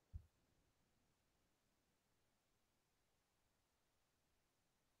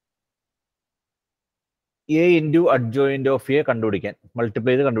 A into adjoint of A കണ്ടുപിടിക്കാൻ,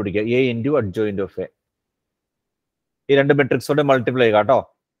 multiply ചെയ്ത് കണ്ടുപിടിക്കുക. A into adjoint of A. ഈ രണ്ട് മെട്രിക്സോടെ multiply ചെയ്യുക കേട്ടോ.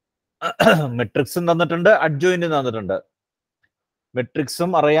 മെട്രിക്സും തന്നിട്ടുണ്ട്, അഡ്ജോയിന്റും തന്നിട്ടുണ്ട്.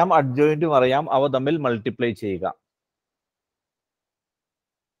 മെട്രിക്സും അറിയാം, അഡ്ജോയിന്റും അറിയാം, അവ തമ്മിൽ മൾട്ടിപ്ലൈ ചെയ്യുക.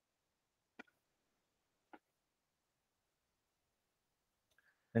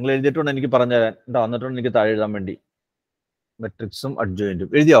 നിങ്ങൾ എഴുതിയിട്ടുണ്ട്, എനിക്ക് പറഞ്ഞു തരാൻ കേട്ടോ, വന്നിട്ടുണ്ട് എനിക്ക് താഴെ എഴുതാൻ വേണ്ടി. മെട്രിക്സും അഡ്ജോയിന്റും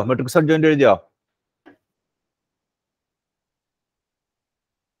എഴുതിയോ? മെട്രിക്സ് അഡ്ജോയിന്റ് എഴുതിയോ?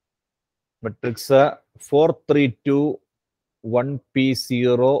 മെട്രിക്സ് 432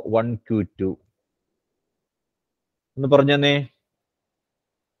 1p0 1q2 ഒന്ന് പറഞ്ഞേ.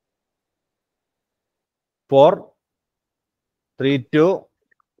 432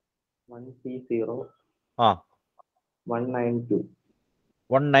 1p0 192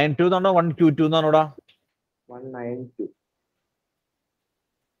 192 എന്നാണോ 1q2 എന്നാണോടാ? 192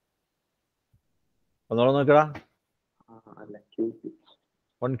 ഒന്നോടെ നോക്കടാ. അല്ല q2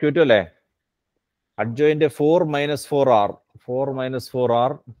 1q2 അല്ലേ? Adjoint 4 - 4r 4 -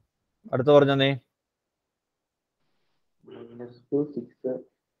 4r. അടുത്ത പറഞ്ഞേ. -2 6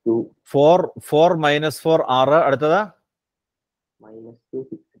 2 4 - 4r. അടുത്തത് -2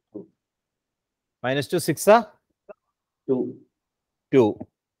 6 2 -2 6 2 2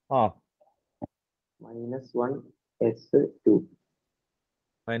 -1 s2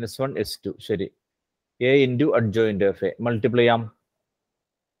 -1 s2. ശരി. A into adjoint of A multiply ചെയ്യാം.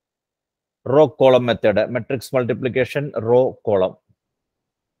 Raw column method, matrix multiplication, raw column.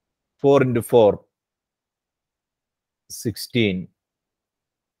 4 into 4 16.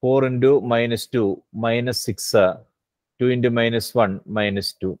 4 into -2 -6. 2 into -1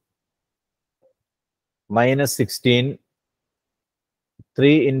 -2. -16.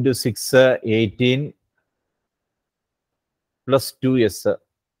 3 into 6 18 plus 2s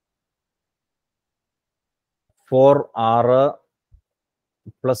 4r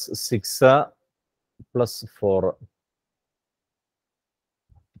plus 6 plus 4.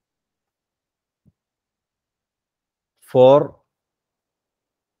 4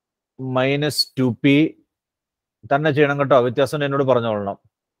 - 2p തന്നെ ചെയ്യണം കേട്ടോ, വ്യത്യാസം എന്നോട് പറഞ്ഞോളണം.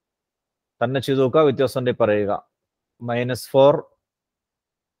 തന്നെ ചെയ്ത് നോക്കുക, വ്യത്യാസം ഉണ്ടെങ്കിൽ പറയുക. -4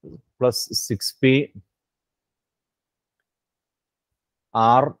 + 6p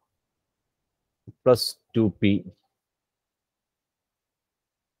r + 2p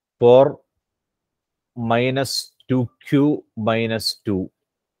 4 - 2q - 2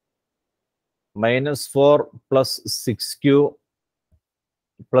 -4 + 6q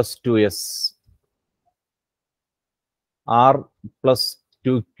 + 2s r +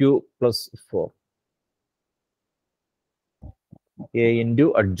 2q + 4 a into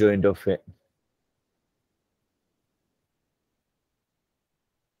adjoint of a.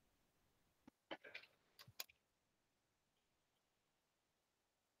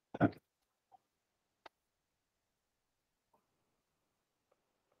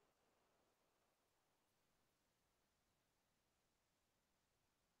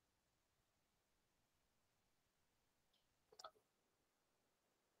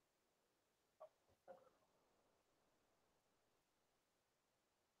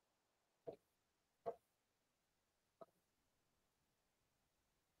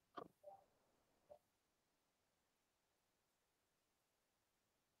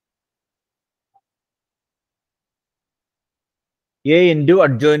 A into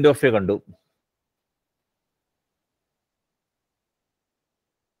adjoint of a കണ്ടു.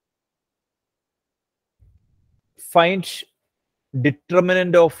 Find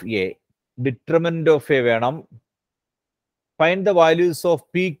determinant of A. Determinant of A വേണം. Find the values of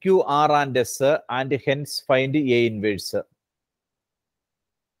P, Q, R and S and hence find A inverse.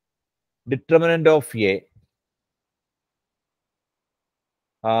 Determinant of A.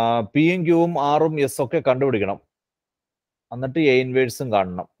 P-യും Q-യും R-ഉം S ഒക്കെ കണ്ടുപിടിക്കണം. എന്നിട്ട് A ഇൻവേഴ്സും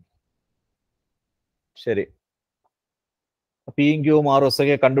കാണണം. ശരി. P-യും Q-യും R-ഉം S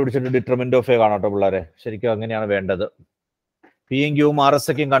ഒക്കെ കണ്ടുപിടിച്ചിട്ട് determinant of A കാണാം കേട്ടോ പിള്ളേരെ. ശരിക്കും അങ്ങനെയാണ് വേണ്ടത്. P-യും Q-യും R, S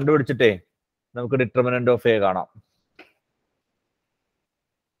ഒക്കെയും കണ്ടുപിടിച്ചിട്ടേ നമുക്ക് ഡിറ്റർമിനന്റ് ഓഫ് എ കാണാം.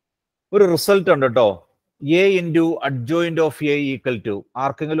 ഒരു റിസൾട്ട് ഉണ്ട് കേട്ടോ. A into adjoint of A equal to.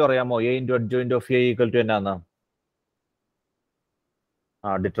 ആർക്കെങ്കിലും അറിയാമോ A into adjoint of A equal to എന്നാന്ന്?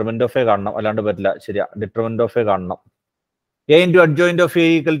 ഡിറ്റർമിനന്റ് ഓഫ് എ കാണണം, അല്ലാണ്ട് പറ്റില്ല. ശരിയാ, ഡിറ്റർമിനന്റ് ഓഫ് എ കാണണം. A into adjoint of A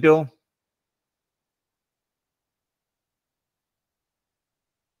equal to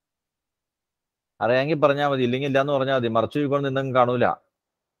അറിയാമെങ്കിൽ പറഞ്ഞാൽ മതി, ഇല്ലെങ്കിൽ ഇല്ലാന്ന് പറഞ്ഞാൽ മതി. മറച്ചു പോയിക്കൊണ്ട് നിന്നെങ്കിൽ കാണൂല.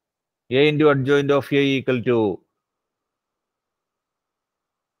 A into adjoint of A equal to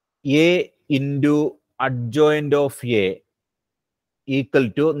A into adjoint of A equal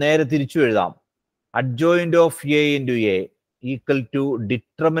to നേരെ തിരിച്ചു എഴുതാം. Adjoint of A into A equal to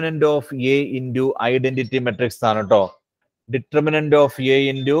determinant of A into identity matrix ആണ് കേട്ടോ. Determinant of A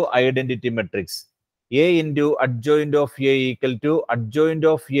into identity matrix. A into adjoint of A equal to adjoint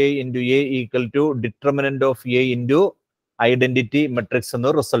of A into A equal to determinant of A into identity matrix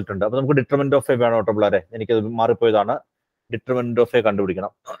എന്നൊരു result ഉണ്ട്. അപ്പൊ നമുക്ക് determinant of A വേണം കേട്ടോ പിള്ളേരെ. എനിക്കത് മാറിപ്പോയതാണ്. ഡിറ്റർമിനന്റ് ഓഫ് എ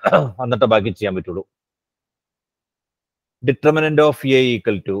കണ്ടുപിടിക്കണം, എന്നിട്ട് ബാക്കി ചെയ്യാൻ പറ്റുള്ളൂ. Determinant of A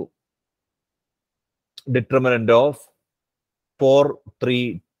equal to determinant of 4, 3,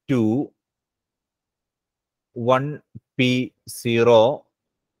 2, 1, P0,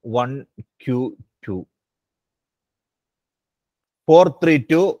 1, Q2. 4, 3,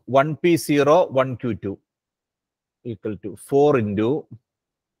 2, 1, P0, 1, Q2 equal to 4 into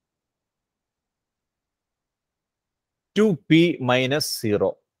 2P minus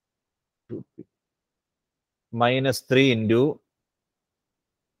 0. 2P minus 3 into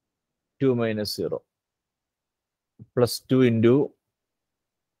 2 minus 0 plus 2 into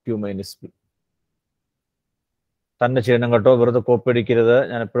Q minus P. തന്നെ ചെയ്യണം കേട്ടോ, വെറുതെ കോപ്പി അടിക്കരുത്.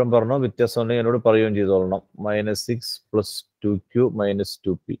 ഞാൻ എപ്പോഴും പറഞ്ഞു, വ്യത്യാസം ഉണ്ടെങ്കിൽ എന്നോട് പറയുകയും ചെയ്തോളണം. -6 plus 2Q minus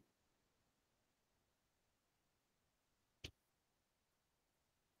 2P.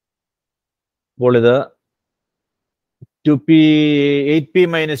 അപ്പോൾ ഇത് 2P 8P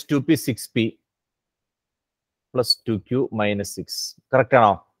minus 2P 6P plus 2Q minus 6. Correct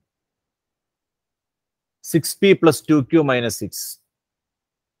ആണോ? 6P plus 2Q minus 6.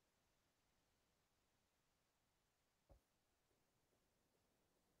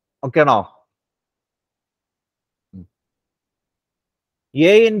 Okay ആണോ?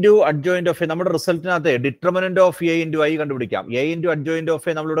 A into adjoint of A നമ്മുടെ റിസൾട്ടിനകത്ത് determinant of A into I കണ്ടുപിടിക്കാം. A into adjoint of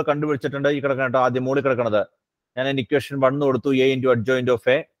A നമ്മളിവിടെ കണ്ടുപിടിച്ചിട്ടുണ്ട്. ഈ കിടക്കണം കേട്ടോ, ആദ്യം മുകളിൽ കിടക്കണത്. ഞാൻ എൻ്റെ ഇക്വേഷൻ 1 കൊടുത്തു, A into adjoint of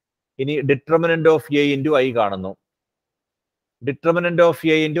A. ഇനി determinant of A into I കാണുന്നു. Determinant of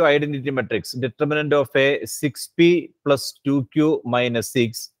A into identity matrix. Determinant of A 6P plus 2Q minus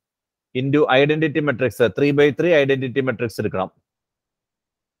 6 into identity matrix 3/3 identity matrix എടുക്കണം.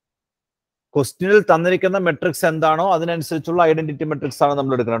 ക്വസ്റ്റ്യനിൽ തന്നിരിക്കുന്ന മെട്രിക്സ് എന്താണോ അതിനനുസരിച്ചുള്ള ഐഡന്റിറ്റി മെട്രിക്സ് ആണ്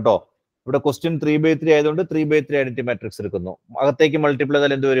നമ്മൾ എടുക്കണം കേട്ടോ. ഇവിടെ ക്വസ്റ്റ്യൻ 3/3 ആയതുകൊണ്ട് 3/3 ഐഡന്റിറ്റി മാട്രിക്സ് എടുക്കുന്നു. അകത്തേക്ക് മൾട്ടിപ്ലൈ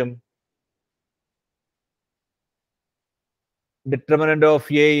ചെയ്താൽ എന്ത് വരും? Determinant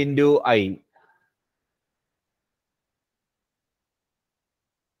of A into I.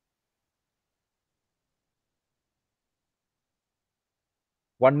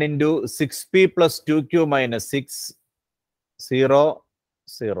 One into 6p plus 2q minus 6 0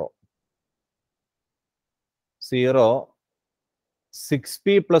 0 0 6p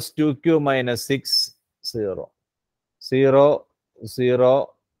plus 2q minus 6 0 0 0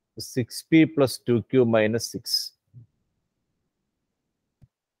 6p plus 2q minus 6.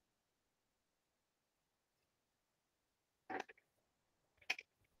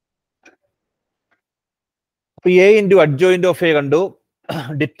 അപ്പോൾ a into adjoint of a കണ്ടു,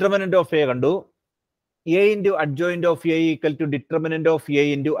 determinant of a കണ്ടു. a into adjoint of a equal to determinant of a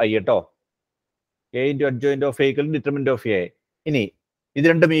into i കേട്ടോ. a into adjoint of a equal to determinant of a. ഇനി ഇത്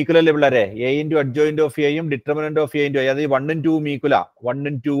രണ്ടും equal അല്ലേ പിള്ളേരെ? a into adjoint of a യും determinant of a into i, അതായത് 1 ഉം 2 ഉം ഈക്വലാ. 1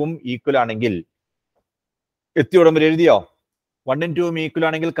 ഉം 2 ഉം ഈക്വൽ ആണെങ്കിൽ എത്തിയോടം വരെ എഴുതിയോ? 1 ഉം 2 ഉം ഈക്വൽ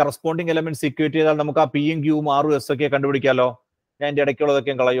ആണെങ്കിൽ കറസ്പോണ്ടിങ് എലമെന്റ്സ് ഇക്വേറ്റ് ചെയ്താൽ നമുക്ക് ആ പിയും ക്യൂവും ആറും എസ് ഒക്കെ കണ്ടുപിടിക്കാമല്ലോ. ഞാൻ എൻ്റെ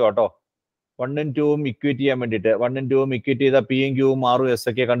ഇടയ്ക്കുള്ളതൊക്കെ കളയോ കേട്ടോ. 1 ഉം 2 ഉം ഇക്വേറ്റ് ചെയ്യാൻ വേണ്ടിയിട്ട് 1 ഉം 2 ഉം ഇക്വേറ്റ് ചെയ്താൽ പിയും ക്യൂവും ആറും എസ്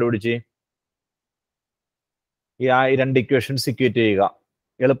ഒക്കെ കണ്ടുപിടിച്ച് ഈ രണ്ട് ഇക്വേഷൻസ് ഇക്വേറ്റ് ചെയ്യുക.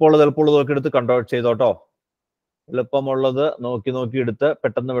 എളുപ്പമുള്ളതൊക്കെ എടുത്ത് കൺട്രോൾ ചെയ്തോട്ടോ. എളുപ്പമുള്ളത് നോക്കി എടുത്ത്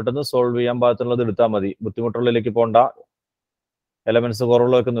പെട്ടെന്ന് സോൾവ് ചെയ്യാൻ പാകത്തിനുള്ളത് എടുത്താൽ മതി. ബുദ്ധിമുട്ടുള്ളതിലേക്ക് പോകണ്ട. എലമെന്റ്സ്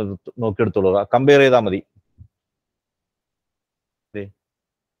കുറവുള്ളതൊക്കെ നോക്കിയെടുത്തോളുക. കമ്പയർ ചെയ്താൽ മതി.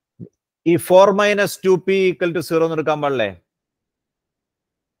 ഈ 4 മൈനസ് 2p ഈക്വൽ ടു 0 എന്ന് എടുക്കാൻ പാടില്ലേ?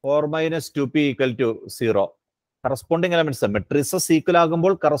 4 minus 2p equal to 0. Corresponding elements matrices equal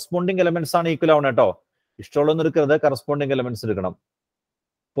ആകുമ്പോൾ കറസ്പോണ്ടിങ് എലമെന്റ്സ് ആണ് ഈക്വൽ ആവണം കേട്ടോ. ഇഷ്ടമുള്ളൊന്നും എടുക്കരുത്, കറസ്പോണ്ടിങ് എലമെന്റ്സ് എടുക്കണം.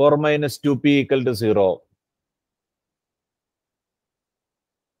 4 minus 2p equal to 0.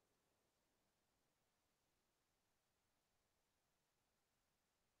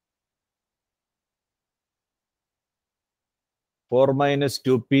 Four minus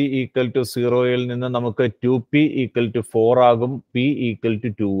 2p equal to 0യിൽ നിന്ന് നമുക്ക് 2p ഈക്വൽ ടു 4 ആകും, p ഈക്വൽ ടു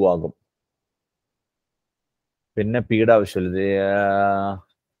 2 ആകും. പിന്നെ പിയുടെ ആവശ്യമില്ല.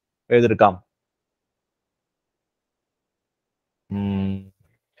 ഏതെടുക്കാം?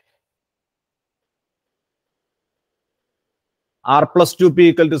 r plus 2p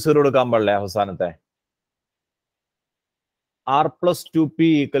equal to 0 എടുക്കാൻ പാടില്ലേ അവസാനത്തെ? r plus 2p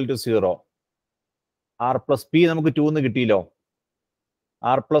equal to 0. r plus p നമുക്ക് 2 എന്ന് കിട്ടിയല്ലോ.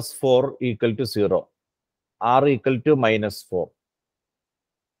 r plus 4 equal to 0. r equal to minus 4.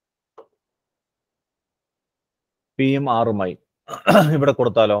 പിയും ആറുമായി ഇവിടെ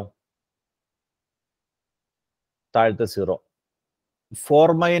കൊടുത്താലോ? താഴത്തെ 0.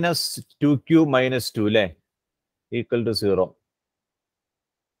 4 മൈനസ് 2q മൈനസ് 2 അല്ലേ ഈക്വൽ ടു 0.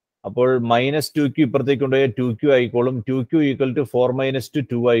 അപ്പോൾ മൈനസ് 2q ഇപ്പുറത്തേക്ക് കൊണ്ടുപോയി 2q ആയിക്കോളും. 2q ഈക്വൽ ടു 4 മൈനസ്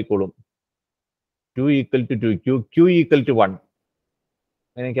 2 ആയിക്കോളും. 2 equal to 2q, q equal to 1.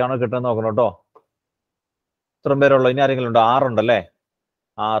 എനിക്കാണോ കിട്ടുന്നത് നോക്കണം കേട്ടോ. ഇത്രയും പേരുള്ളൂ. ഇനി ആരെങ്കിലും ഉണ്ടോ? 6 ഉണ്ടല്ലേ?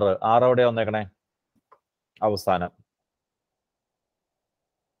 6 എവിടെയാ വന്നേക്കണേ? അവസാനം.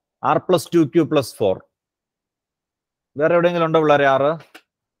 r plus 2q plus 4. വേറെ എവിടെയെങ്കിലും ഉണ്ടോ പിള്ളേരെ 6?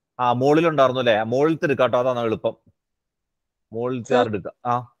 മുകളിലുണ്ടായിരുന്നു അല്ലേ? മുകളിലത്തെ എടുക്കാം കേട്ടോ, അതാണ് എളുപ്പം. മുകളിലത്തെ 6 എടുക്കാം.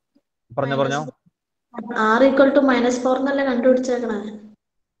 പറഞ്ഞോ. r ഈക്വൽ ടു -4 എന്നല്ലേ കണ്ടുപിടിച്ചേക്കണേ?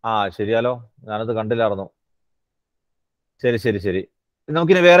 ശരിയാലോ, ഞാനത് കണ്ടില്ലായിരുന്നു. ശരി.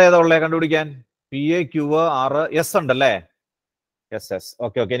 നമുക്കിനി വേറെ ഏതാ ഉള്ളേ കണ്ടുപിടിക്കാൻ? P A Q R S ഉണ്ടല്ലേ? എസ്.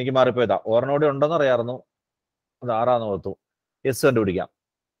 ഓക്കെ. എനിക്ക് മാറിപ്പോയതാ. ഓർണോടെ ഉണ്ടെന്ന് അറിയാമായിരുന്നു. അത് 6 ഓർത്തു. എസ് കണ്ടുപിടിക്കാം.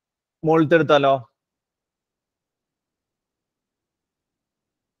 മുകളിലത്തെ എടുത്താലോ?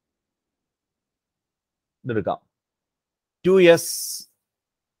 ഇതെടുക്കാം. 2s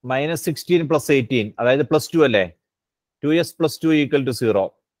മൈനസ് 16 പ്ലസ് 18, അതായത് പ്ലസ് 2 അല്ലേ? 2s plus 2 equal to 0.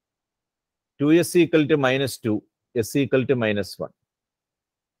 2s equal to minus 2, s equal to minus 1.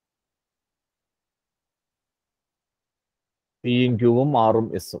 പിയും ക്യൂവും ആറും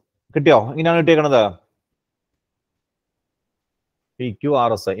എസും കിട്ടിയോ? ഇങ്ങനെയാണ് കിട്ടിയേക്കണത്. P Q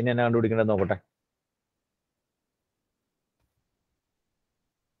R S. ഇനി എന്നാ കണ്ടുപിടിക്കേണ്ടത് നോക്കട്ടെ.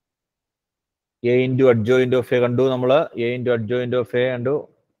 A into adjoint of A കണ്ടു നമ്മൾ. A into adjoint of A കണ്ടു.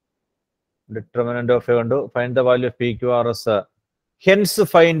 ഡിറ്റർമിനന്റ് ഓഫ് എ കണ്ടു. Find the value of P Q R S. Hence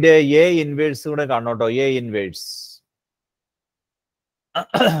find A inverse കൂടെ കാണണം കേട്ടോ. A inverse.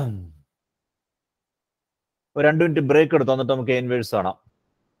 ഒരു 2 മിനിറ്റ് ബ്രേക്ക് എടുത്തു, എന്നിട്ട് നമുക്ക് എ ഇൻവേഴ്സ് കാണാം.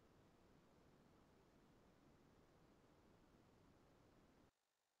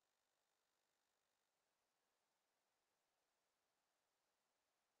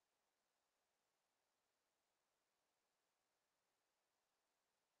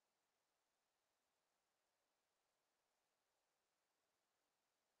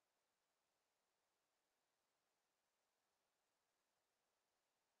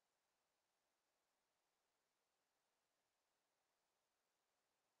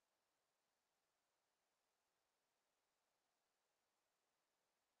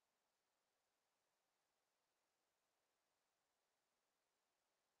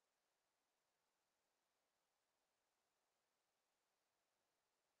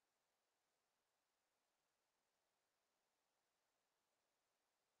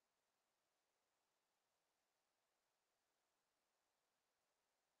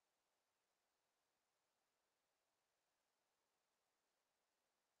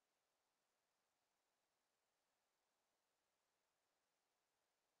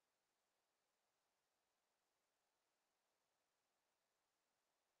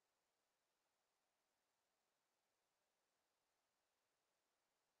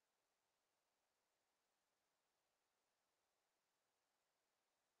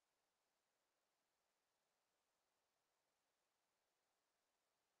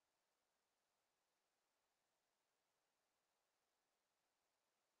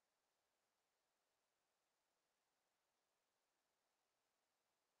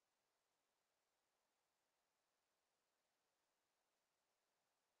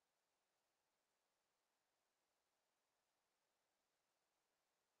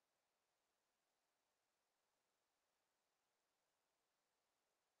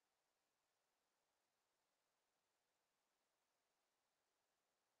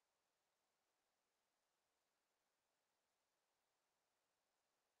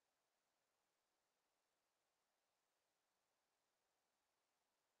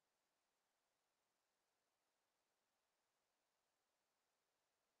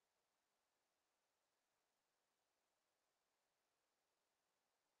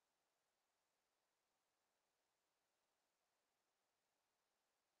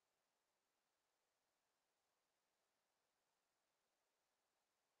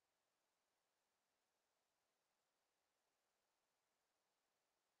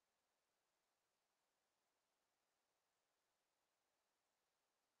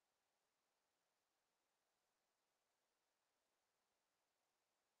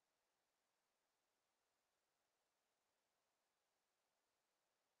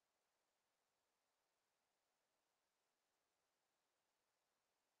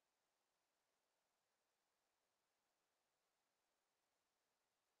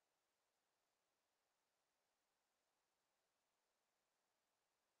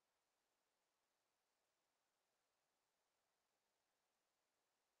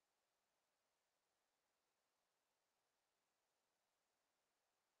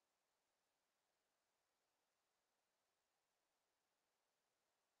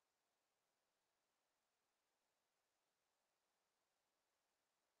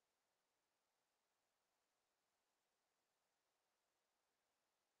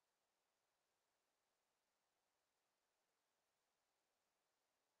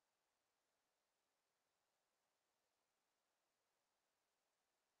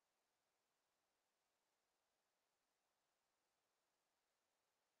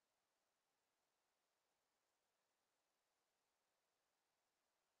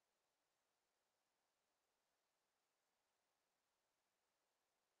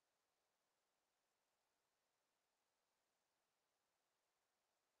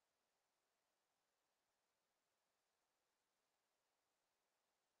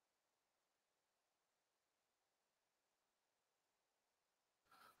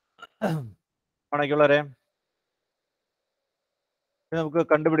 ആണെങ്കിലുള്ളവരെ നമുക്ക്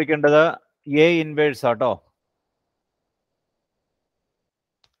കണ്ടുപിടിക്കേണ്ടത് എ ഇൻവേഴ്സ് ആട്ടോ.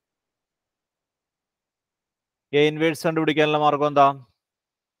 എ ഇൻവേഴ്സ് കണ്ടുപിടിക്കാനുള്ള മാർഗം എന്താ?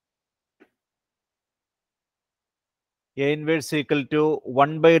 A inverse equal to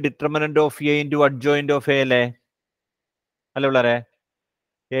 1 determinant of A into adjoint of A അല്ലേ? അല്ലേ പിള്ളേരെ?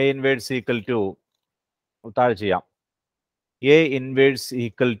 എ ഇൻവേഴ്സ് ഈക്വൽ ടു താഴെ ചെയ്യാം. A inverse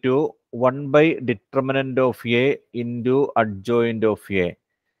equal to 1 determinant of A into adjoint of A.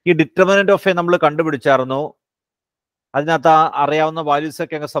 ഈ ഡിറ്റർമിനന്റ് ഓഫ് എ നമ്മൾ കണ്ടുപിടിച്ചായിരുന്നു. അതിനകത്ത് അറിയാവുന്ന വാല്യൂസ്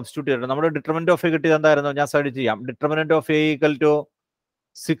ഒക്കെ അങ്ങ് സബ്സ്റ്റിറ്റ്യൂട്ട് ചെയ്തിട്ടുണ്ട്. നമ്മുടെ ഡിറ്റർമിനന്റ് ഓഫ് എ കിട്ടിയത് എന്തായിരുന്നു? ഞാൻ സൈഡ് ചെയ്യാം. Determinant of A equal to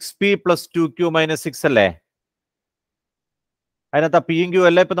 6p + 2q - 6 അല്ലേ? അതിനകത്ത് പി യും ക്യൂ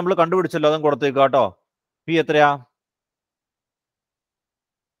അല്ലേ ഇപ്പൊ നമ്മൾ കണ്ടുപിടിച്ചല്ലോ, അതും കൊടുത്തേക്ക് കേട്ടോ. പി എത്രയാ?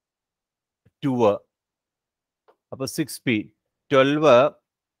 2. അപ്പൊ 6p 12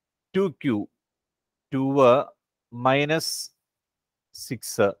 2q 2 -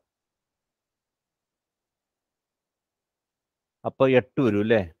 6 അപ്പൊ 8 വരും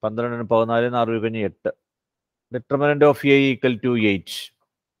അല്ലേ? 12 14 6 കഴിഞ്ഞ് 8. Determinant of A equal to 8.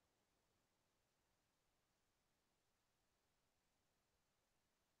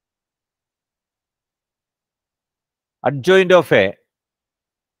 Adjoint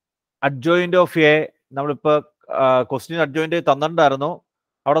of A നമ്മളിപ്പോ ക്വസ്റ്റ്യൻ അഡ്ജോയിന്റ് തന്നിട്ടുണ്ടായിരുന്നു.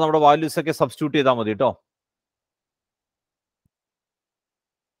 അവിടെ നമ്മുടെ വാല്യൂസ് ഒക്കെ സബ്സ്റ്റിറ്റ്യൂട്ട് ചെയ്താൽ മതി കേട്ടോ.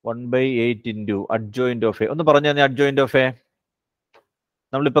 1/8 ഇൻറ്റു അഡ്ജോയിന്റ് ഓഫ് എ. ഒന്ന് പറഞ്ഞു തന്നെ അഡ്ജോയിന്റ് ഓഫ് എ.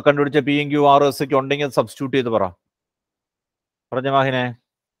 നമ്മളിപ്പോ കണ്ടുപിടിച്ച P N Q R S ഒക്കെ ഉണ്ടെങ്കിൽ അത് സബ്സ്റ്റിറ്റ്യൂട്ട് ചെയ്ത് പറഞ്ഞ മാഹിനെ.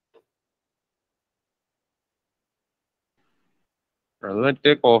 അത്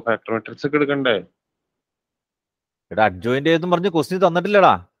മറ്റേ കോഫാക്ടർ മെട്രിക്സ് ഒക്കെ എടുക്കണ്ടേ? എടാ അഡ്ജോയിന്റ് ഏതെന്ന് പറഞ്ഞ് question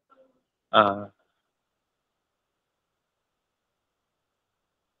തന്നിട്ടില്ലടാ.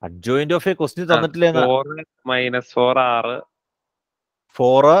 Adjoint of A question തന്നിട്ടില്ല. 4 - 4 6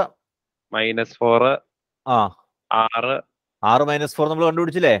 4 - 4 ആ 6 6 - 4 നമ്മൾ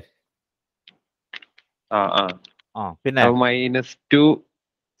കണ്ടുപിടിച്ചില്ലേ? പിന്നെ -2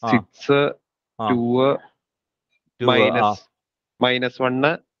 6 2 -1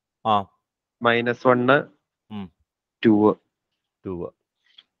 -1 2.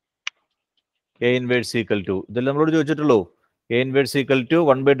 എ ഇൻവേഴ്സ് ഈക്വൽ ടു ഇതെല്ലാം നമ്മളോട് ചോദിച്ചിട്ടുള്ളൂ. A inverse equal to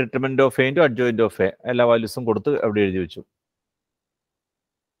 1 determinant of A into adjoint of A. എല്ലാ വാല്യൂസും കൊടുത്ത് അവിടെ എഴുതി വെച്ചു.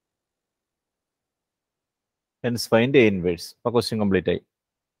 Hence find A inverse. അപ്പോൾ ക്വസ്റ്റ്യൻ കംപ്ലീറ്റ് ആയി.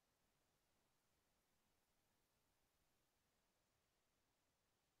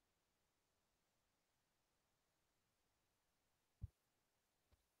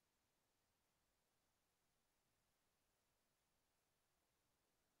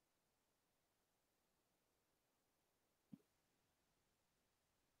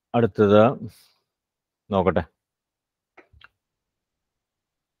 അടുത്തത് നോക്കട്ടെ.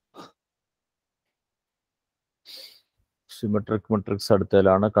 Symmetric matrix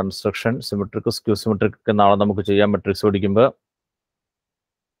അടുത്തതിലാണ്. Construction symmetric skew symmetric ഒക്കെ നാളെ നമുക്ക് ചെയ്യാം. മെട്രിക്സ് പഠിക്കുമ്പോൾ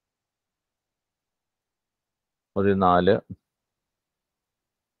 14.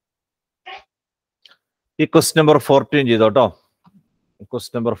 ഈ question number 14 ചെയ്തോട്ടോ.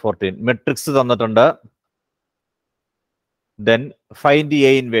 Question number 14 matrix തന്നിട്ടുണ്ട്. Then find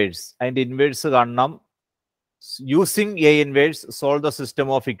A inverse. അതിന്റെ ഇൻവേഴ്സ് കാണണം. Using A inverse solve the system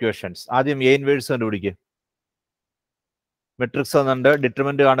of equations. ആദ്യം എ ഇൻവേഴ്സ് കണ്ടുപിടിക്കുക. മെട്രിക്സ് തന്നിട്ടുണ്ട്.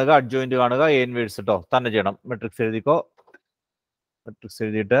 ഡിറ്റർമിനന്റ് കാണുക, അഡ്ജോയിന്റ് കാണുക, എ ഇൻവേഴ്സ് കേട്ടോ തന്നെ ചെയ്യണം. മെട്രിക്സ് എഴുതിക്കോ. മെട്രിക്സ്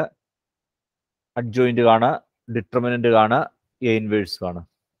എഴുതിയിട്ട് അഡ്ജോയിന്റ് കാണുക, ഡിറ്റർമിനന്റ് കാണുക, എ ഇൻവേഴ്സ് കാണുക.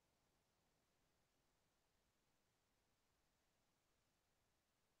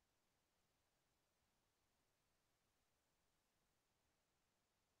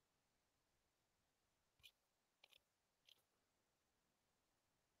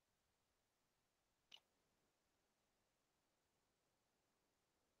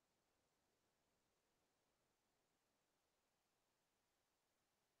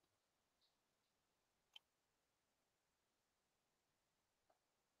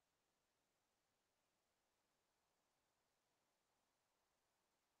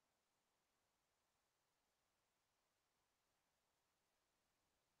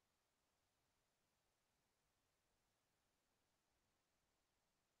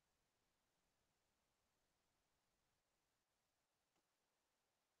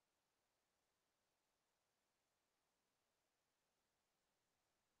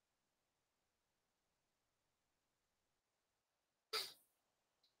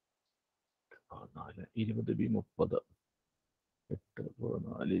 B 30 B 30 8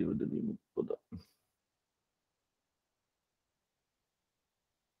 14 20 B 30.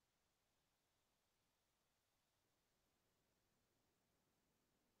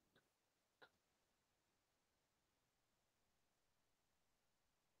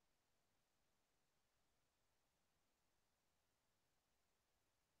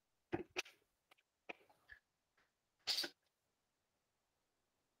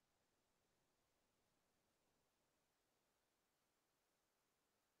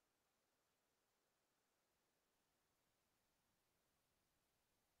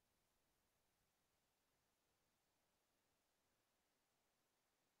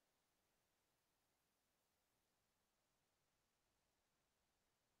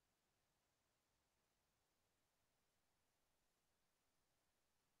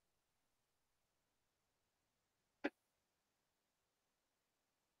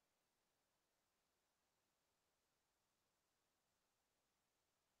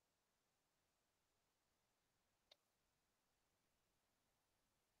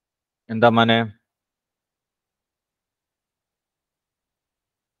 എന്താ മോനെ?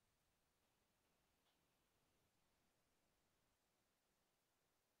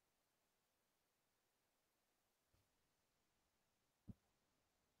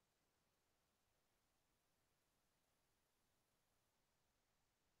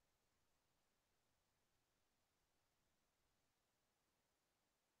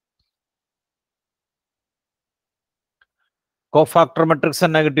 കോഫാക്ടർ മെട്രിക്സ്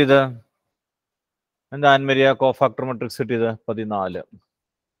എന്നാ കിട്ടിയത്? എന്താ ആൻമരിയ കോഫാക്ടർ മെട്രിക്സ് കിട്ടിയത്? 14.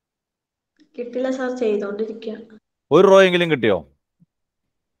 കിട്ടില്ല സാർ, ചെയ്തോണ്ടിരിക്കുക. ഒരു റോ എങ്കിലും കിട്ടിയോ?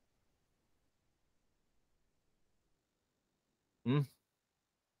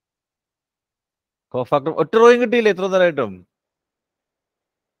 കോഫാക്ടർ ഒറ്റ റോയും കിട്ടിയില്ലേ ഇത്ര നേരമായിട്ടും?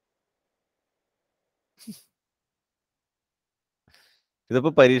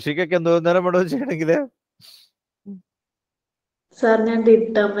 ഇതിപ്പോ പരീക്ഷയ്ക്കൊക്കെ എന്തോ നേരം വേണോ ചെയ്യണമെങ്കില്? സാർ ഞാൻ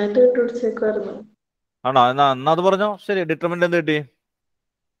ഡിറ്റർമിനന്റ് കണ്ടുപിടിച്ചേക്കുമായിരുന്നു. ആണോ? എന്നാ അത് പറഞ്ഞോ. ശരി, ഡിറ്റർമിനന്റ് എന്ത് കിട്ടി?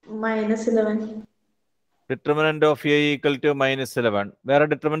 -11. Determinant of A equal to -11. വേറെ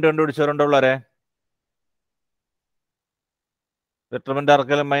ഡിറ്റർമിനന്റ് കണ്ടുപിടിച്ചവരുണ്ടോളെ? ഡിറ്റർമിനന്റ്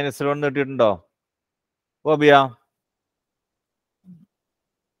ആർക്കെങ്കിലും -11 കിട്ടിയിട്ടുണ്ടോ? ഓബിയ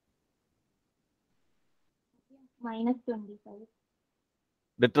 -25.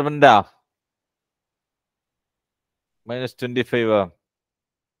 ഡിറ്റർമിനന്റാ -25.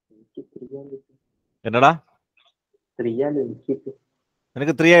 എന്നടാ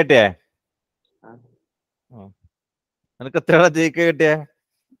നിനക്ക് 3 ആയിട്ടേ? നിനക്ക് എത്രയാ ജയിക്ക കിട്ടിയേ?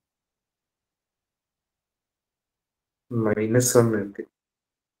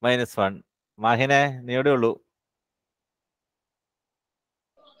 -1. മാഹിനെ നീ എവിടെ ഉള്ളൂ?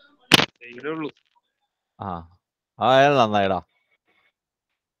 അയാൾ നന്നായിടാ.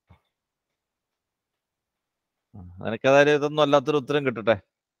 നിനക്കേതായാലും ഇതൊന്നും അല്ലാത്തൊരു ഉത്തരം കിട്ടട്ടെ.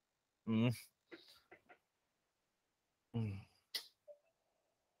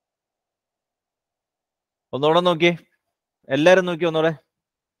 ഒന്നുകൂടെ നോക്കി, എല്ലാരും നോക്കി ഒന്നുകൂടെ.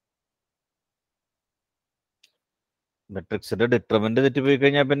 മെട്രിക്സിന്റെ ഡിറ്റർമിനന്റ് തെറ്റിപ്പോയി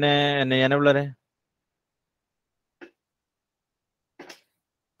കഴിഞ്ഞാൽ പിന്നെ എന്നെ ചെയ്യാനേ പിള്ളേരെ.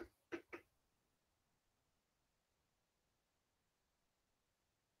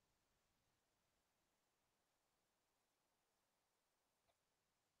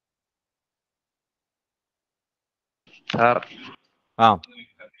 സാർ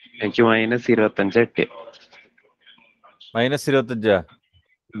എനിക്ക് -25 കിട്ടി. -25.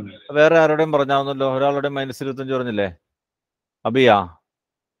 വേറെ ആരോടെയും പറഞ്ഞാവുന്നല്ലോ? ഒരാളുടെയും -25 പറഞ്ഞില്ലേ? അബിയാ,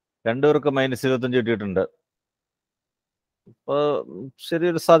 രണ്ടുപേർക്ക് -25 കിട്ടിയിട്ടുണ്ട്. ഇപ്പൊ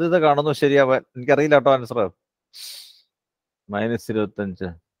ശരിയൊരു സാധ്യത കാണുന്നു ശരിയാവാൻ. എനിക്കറിയില്ല കേട്ടോ ആൻസർ. -25.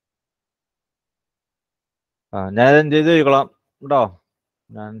 ഞാൻ ചെയ്ത് നോക്കിക്കോളാം കേട്ടോ.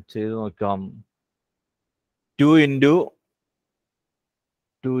 ഞാൻ ചെയ്ത് നോക്കാം. 2 into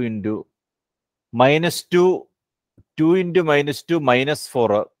 -2 into -2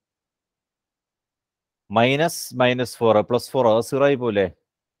 -4 -4 +4 0 ആയി പോലെ.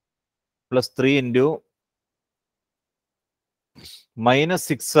 +3 into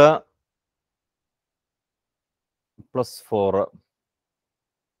 -6 +4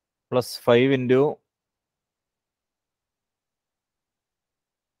 +5 into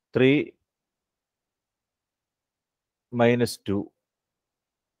 3 -2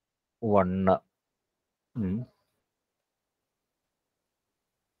 1.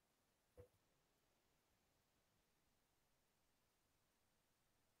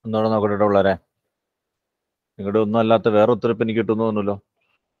 ഒന്നുകൂടെ നോക്കട്ടെ പിള്ളേരെ. നിങ്ങളുടെ ഒന്നും അല്ലാത്ത വേറെ ഉത്തരപ്പ് എനിക്ക് കിട്ടുന്നു തോന്നുന്നല്ലോ.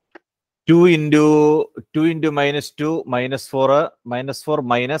 2 into -2 -4 -4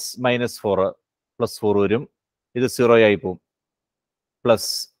 +4 വരും. ഇത് 0 ആയി പോവും.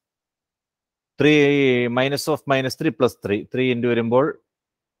 +3 -3 +3 3 into വരുമ്പോൾ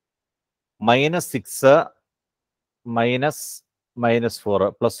 -6 -4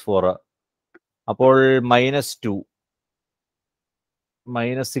 +4. അപ്പോൾ -2.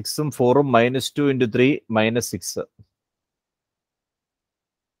 -6ഉം 4ഉം -2 into 3 -6.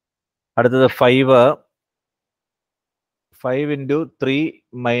 അടുത്തത് 5 into 3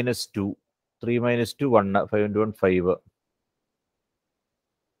 -2 3 -2 1 5 into 1 5.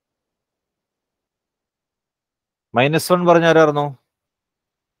 -1 പറഞ്ഞ ആരായിരുന്നു?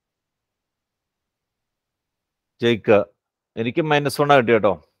 ജയിക്ക്. എനിക്ക് -1 കിട്ടി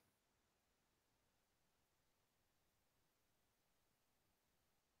കേട്ടോ.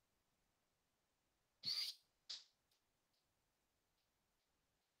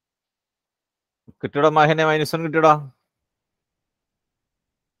 കിട്ടിയടാ മാഹിനെ, -1 കിട്ടിയടാ.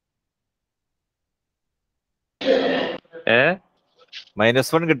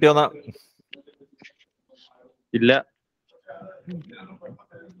 -1 കിട്ടിയോന്ന്? ഇല്ല.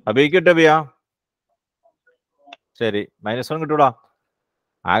 അബിക്ക് കിട്ടിയ ബിയാ? ശരി, -1 കിട്ടൂടാ.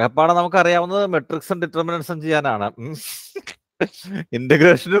 ആകെപ്പാടെ നമുക്ക് അറിയാവുന്നത് മെട്രിക്സും ഡിറ്റർമിനൻസും ചെയ്യാനാണ്.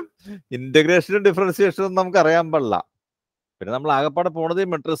 ഇന്റഗ്രേഷനും ഡിഫറൻസിയേഷനും നമുക്ക് അറിയാൻ പാടില്ല. പിന്നെ നമ്മൾ ആകെപ്പാടെ പോണത്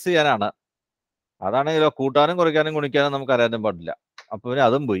മെട്രിക്സ് ചെയ്യാനാണ്. അതാണെങ്കിലോ കൂട്ടാനും കുറയ്ക്കാനും ഗുണിക്കാനും നമുക്ക് അറിയാനും പാടില്ല. അപ്പൊ പിന്നെ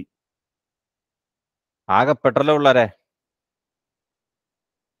അതും പോയി. ആകെപ്പെട്ടല്ലോ ഉള്ളരെ.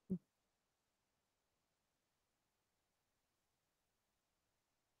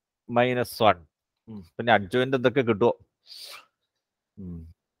 -1. പിന്നെ അഡ്ജോയിന്റ് എന്തൊക്കെ കിട്ടുമോ?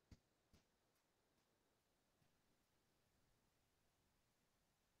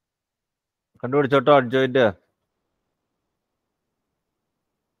 കണ്ടുപിടിച്ചോട്ടോ അഡ്ജോയിന്റ്.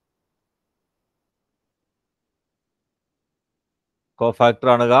 കോഫാക്ടർ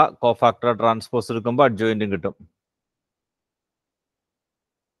ആണുക. കോഫാക്ടർ ട്രാൻസ്പോസ് എടുക്കുമ്പോൾ അഡ്ജോയിന്റും കിട്ടും.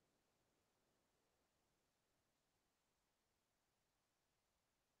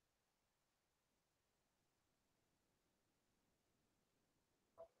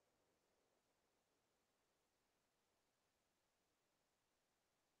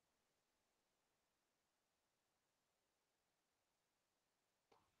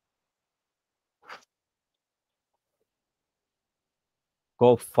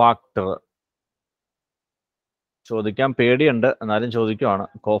 കോഫാക്ടർ ചോദിക്കാൻ പേടിയുണ്ട്, എന്നാലും ചോദിക്കുവാണ്.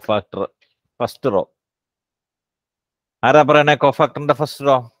 Cofactor first row. ആരാ പറയണേ കോഫാക്ടറിന്റെ ഫസ്റ്റ്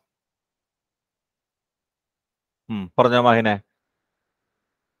റോ? പറഞ്ഞോ മാഹിനെ.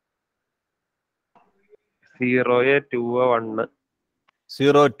 0, 2, 1.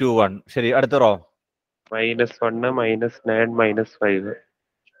 0, 2, 1. ശരി, അടുത്ത റോ. -1, -9, -5.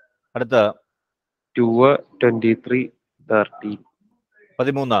 അടുത്ത 2, 23, 13.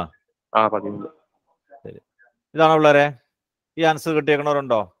 13. 13. ശരി, ഇതാണോ പിള്ളേരെ? ഈ ആൻസർ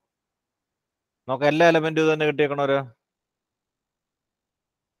കിട്ടിയേക്കണവരുണ്ടോ? നോക്കാം, എല്ലാ എലമെന്റും ഇത് തന്നെ കിട്ടിയേക്കണവര്.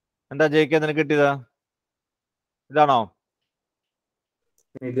 എന്താ ജയിക്കാൻ നിനക്ക് കിട്ടിയത്? ഇതാണോ?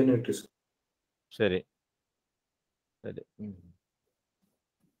 ശരി ശരി.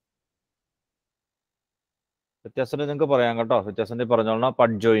 വ്യത്യാസം നിങ്ങൾക്ക് പറയാം കേട്ടോ. വ്യത്യാസം പറഞ്ഞോളണം.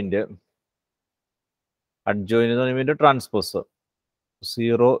 അഡ്ജോയിന്റ് എന്ന് പറയുമ്പോൾ ട്രാൻസ്പോസ്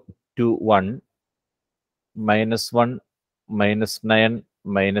 0, 2, 1, -1, -9,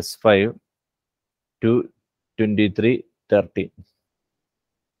 -5, 2, 23, 13.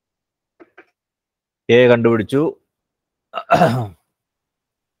 എ കണ്ടുപിടിച്ചു.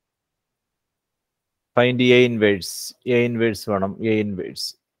 Find A inverse. A inverse വേണം. A inverse.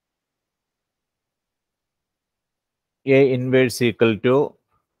 A inverse equal to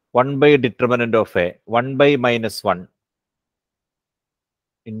 1 by determinant of A, 1 by -1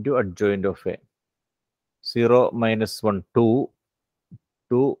 into adjoint of A. 0, -1, 2,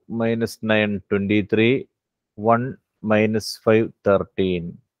 2, -9, 23, 1, -5, 13.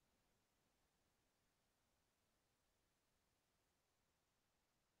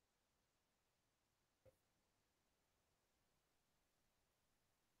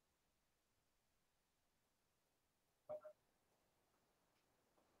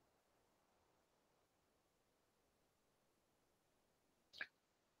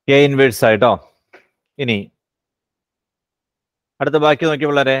 A inverse ആയിട്ടോ. ഇനി അടുത്ത ബാക്കി നോക്കി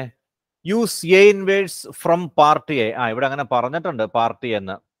പിള്ളേരെ. Use A inverse from part A. ഇവിടെ അങ്ങനെ പറഞ്ഞിട്ടുണ്ട് പാർട്ട്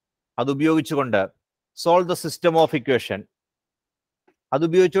എന്ന്. അത് ഉപയോഗിച്ചുകൊണ്ട് solve the system of equation. അത്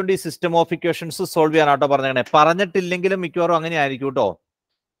ഉപയോഗിച്ചുകൊണ്ട് ഈ സിസ്റ്റം ഓഫ് ഇക്വേഷൻസ് സോൾവ് ചെയ്യാനാട്ടോ പറഞ്ഞേ. പറഞ്ഞിട്ടില്ലെങ്കിലും മിക്കവാറും അങ്ങനെ ആയിരിക്കും കേട്ടോ.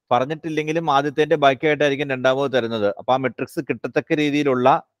 പറഞ്ഞിട്ടില്ലെങ്കിലും ആദ്യത്തെ ബാക്കിയായിട്ടായിരിക്കും രണ്ടാമത് തരുന്നത്. അപ്പൊ ആ മെട്രിക്സ് കിട്ടത്തക്ക രീതിയിലുള്ള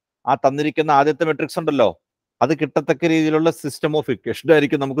ആ തന്നിരിക്കുന്ന ആദ്യത്തെ മെട്രിക്സ് ഉണ്ടല്ലോ, അത് കിട്ടത്തക്ക രീതിയിലുള്ള സിസ്റ്റം ഓഫ് ഇക്വേഷൻ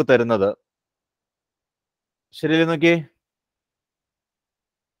ആയിരിക്കും നമുക്ക് തരുന്നത്. ശരിയല്ലേ? നോക്കിയേ,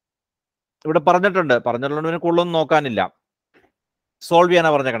 ഇവിടെ പറഞ്ഞിട്ടുണ്ട്. പറഞ്ഞിട്ടുള്ളതിനെ കൂടുതലൊന്നും നോക്കാനില്ല. സോൾവ്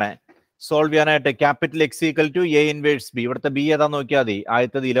ചെയ്യാനാ പറഞ്ഞേക്കണേ. സോൾവ് ചെയ്യാനായിട്ട് capital X equal to A inverse B. ഇവിടുത്തെ ബി ഏതാ നോക്കിയാൽ മതി.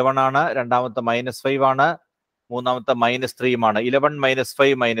 ആദ്യത്തത് 11 ആണ്, രണ്ടാമത്തെ -5 ആണ്, മൂന്നാമത്തെ -3 ആണ്. 11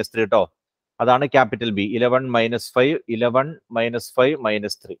 -5 -3 കേട്ടോ. അതാണ് capital B. 11 -5, 11 -5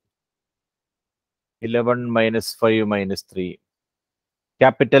 -3. 11 -5 -3.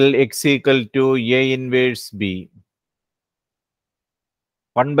 Capital X equal to A inverse B.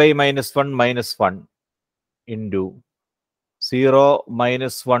 1 by -1 -1 into 0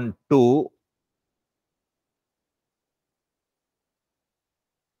 -1 2,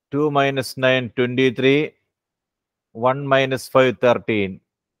 2 -9 23, 1 -5 13.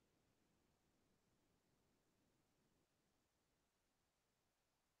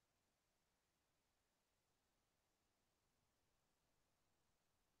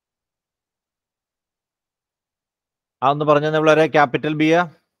 അതൊന്ന് പറഞ്ഞ വളരെ ക്യാപിറ്റൽ ബി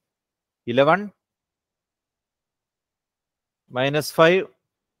 11 -5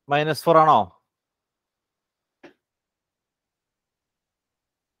 -4 ആണോ?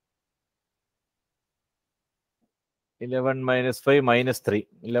 -5 -3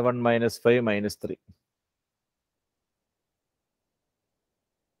 11 -5 -3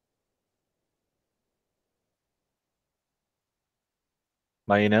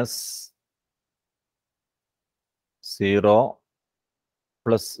 -0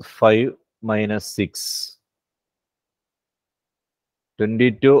 +5 -6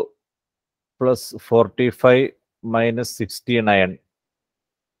 22 +45 -69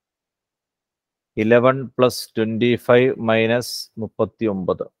 11 +25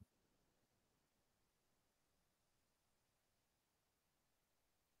 -39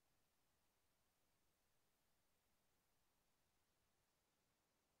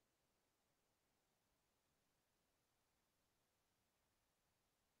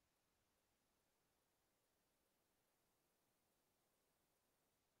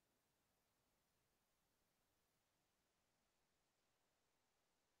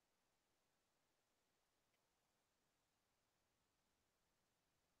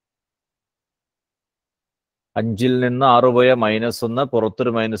 5ൽ നിന്ന് 6 പോയ -1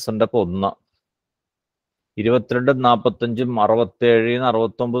 പുറത്തൊരു മൈനസ് ഉണ്ട്, അപ്പോൾ 1 22 45 67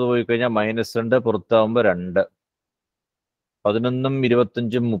 69 പോയി കഴിഞ്ഞാൽ -2 പുറത്താവുമ്പോൾ 2 11 25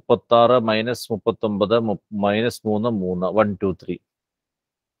 36 -39 -3 3 1 2 3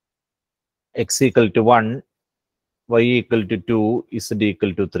 x equal to 1 y equal to 2 z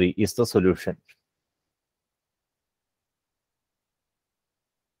equal to 3 is the solution.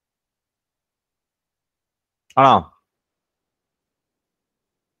 ആണോ?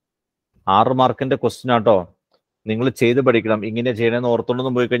 6 മാർക്കിന്റെ ക്വസ്റ്റ്യൻ ആട്ടോ. നിങ്ങൾ ചെയ്ത് പഠിക്കണം. ഇങ്ങനെ ചെയ്യണമെന്ന്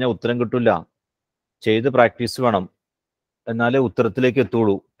ഓർത്തോണ്ടൊന്നും പോയി കഴിഞ്ഞാൽ ഉത്തരം കിട്ടില്ല. ചെയ്ത് പ്രാക്ടീസ് വേണം, എന്നാലേ ഉത്തരത്തിലേക്ക്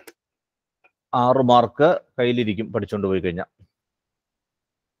എത്തുള്ളൂ. 6 മാർക്ക് കയ്യിലിരിക്കും പഠിച്ചുകൊണ്ട് പോയി കഴിഞ്ഞാൽ.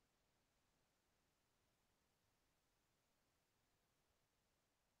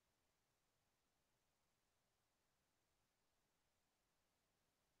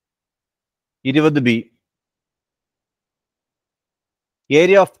 B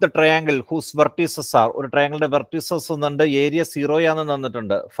area of the triangle whose vertices R. ഒരു ട്രയാങ്കിളിന്റെ വെർട്ടീസസ് എന്നുണ്ട്, ഏരിയ 0 ആണെന്ന്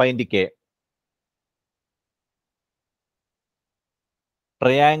തന്നിട്ടുണ്ട്. Find K.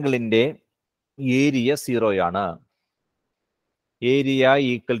 ട്രയാങ്കിളിന്റെ ഏരിയ 0 ആണ്. ഏരിയ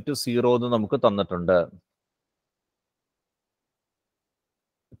ഈക്വൽ ടു 0 എന്ന് നമുക്ക് തന്നിട്ടുണ്ട്.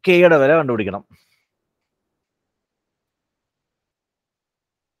 കെയുടെ വില കണ്ടുപിടിക്കണം.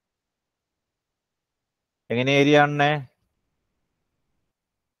 എങ്ങനെ ഏരിയ ആണേ?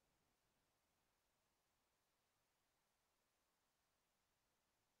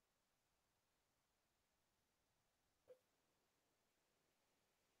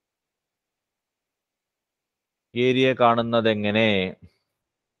 ഏരിയ കാണുന്നത്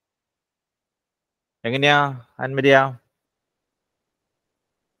എങ്ങനെയാ Annmaria?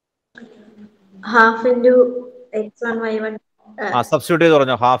 Half into x1 y1. Substitute ചെയ്ത്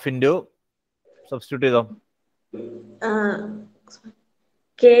പറഞ്ഞോ. ഹാഫ് ഇൻറ്റു സബ്സ്റ്റിറ്റ്യൂട്ട് ചെയ്തോ.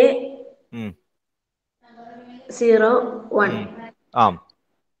 k 0 1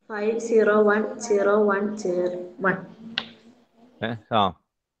 5 0 1 0 1 0 1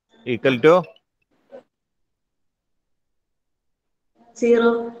 equal to 0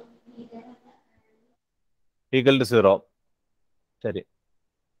 equal to 0. ശരി,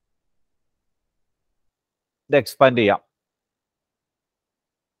 ഇത് എക്സ്പാൻഡ് ചെയ്യാം.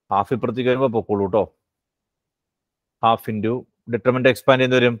 ഹാഫ് ഇപ്പുറത്തേക്ക് വരുമ്പോൾ പൊക്കോളൂ കേട്ടോ. ഹാഫ് ഇൻറ്റു ഡിറ്റർമിനന്റ് എക്സ്പാൻഡ്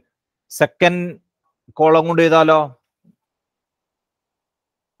ചെയ്യുന്ന വരും. സെക്കൻഡ് കോളം കൊണ്ട് ചെയ്താലോ?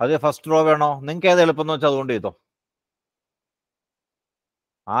 അത് ഫസ്റ്റ് റോ വേണോ? നിങ്ങൾക്ക് ഏതാ എളുപ്പം എന്ന് വെച്ചാൽ അതുകൊണ്ട് ചെയ്തോ.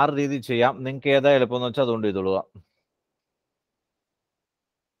 6 രീതി ചെയ്യാം. നിങ്ങൾക്ക് ഏതാ എളുപ്പം എന്ന് വെച്ചാൽ അതുകൊണ്ട് ചെയ്തോളുക.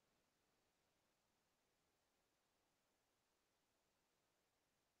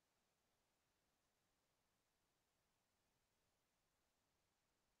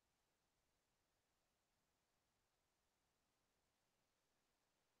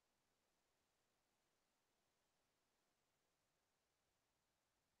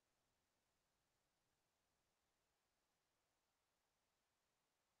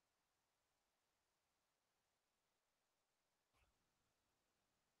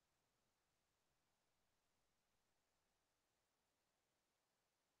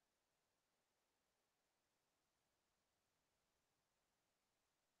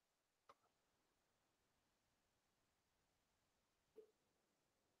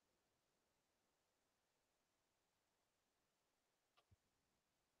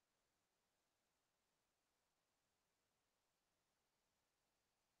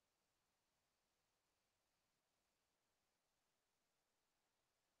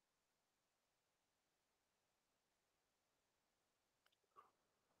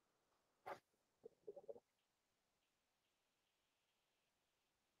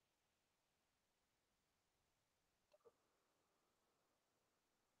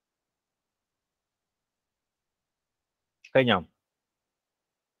 കഴിഞ്ഞോ?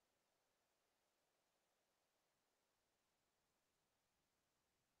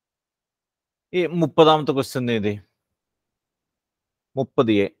 ഈ 30ാമത്തെ ക്വസ്റ്റ്യൻ എഴുതി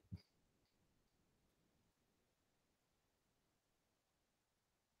 30A.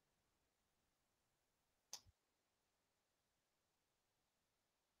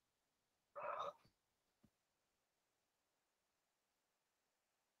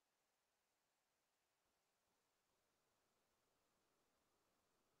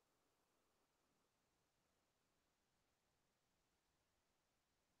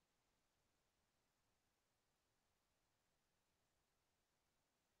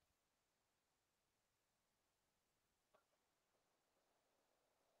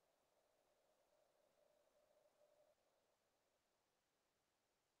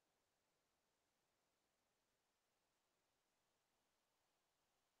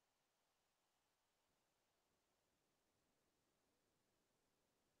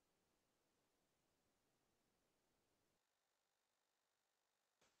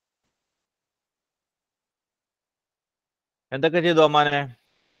 എന്തൊക്കെ ചെയ്തു അമ്മാനെ?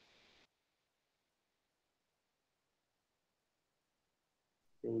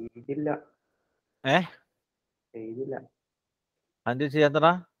 ചെയ്തില്ല. ഏ ചെയ്തില്ല. അഞ്ച്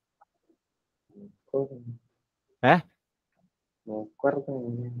ചെയ്യാത്തടാ? ഏ നോക്ക്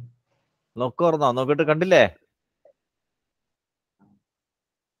പറഞ്ഞോ? നോക്കിട്ട് കണ്ടില്ലേ?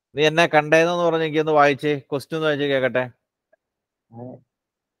 നീ എന്നെ കണ്ടേന്ന് പറഞ്ഞ എനിക്കൊന്ന് വായിച്ചേ, ക്വസ്റ്റ്യൻ ഒന്ന് വായിച്ച് കേക്കട്ടെ.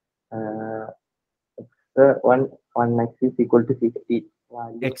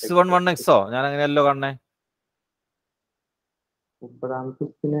 X1 1xോ? ഞാൻ അങ്ങനെയല്ലോ കാണണേ. 30ാമത്തെ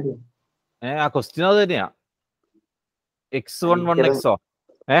ക്വസ്റ്റ്യനല്ലേ? ആ ക്വസ്റ്റ്യൻ അത് തന്നെയാ. X1 1xോ?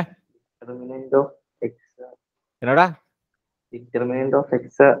 Determinant of X. എന്നടാ? ഡിറ്റർമിനന്റ് ഓഫ്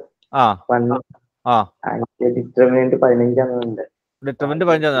എക്സ് ആ 1. ആ ഡിറ്റർമിനന്റ് 15 ഡിറ്റർമിനന്റ്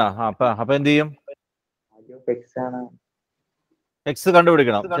 15. അപ്പൊ എന്ത് ചെയ്യും? എക്സ് ആണ്. എക്സ്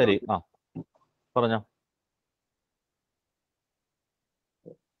കണ്ടുപിടിക്കണം. ശരി, ആ പറഞ്ഞോ.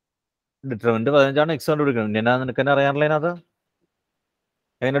 ഡിറ്റർമിനന്റ് 15 എക്സ് കണ്ടുപിടിക്കണം. എന്നാ നിനക്ക് തന്നെ അറിയാറില്ല അതിനകത്ത്?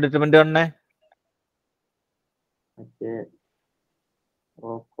 എങ്ങനെ ഡിറ്റർമിനന്റ് കാണണേ?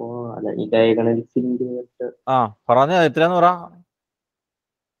 ആ പറഞ്ഞ എത്രയാന്ന് പറ.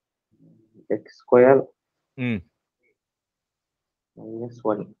 x²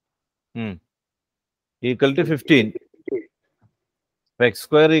 -1 equal to 15.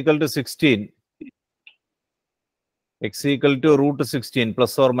 x² equal to 16. x equal to √16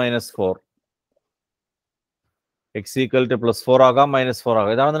 +or -4. x equal to +4 ആകാം -4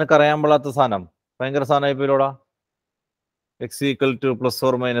 ആകാം. ഇതാണ് നിനക്ക് അറിയാൻ പാടാത്ത സാധനം. ഭയങ്കര സാധനമായി പോയില്ലോടാ. x equal to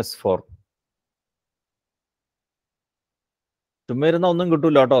 +or -4. ചുമ്മാ ഇരുന്ന ഒന്നും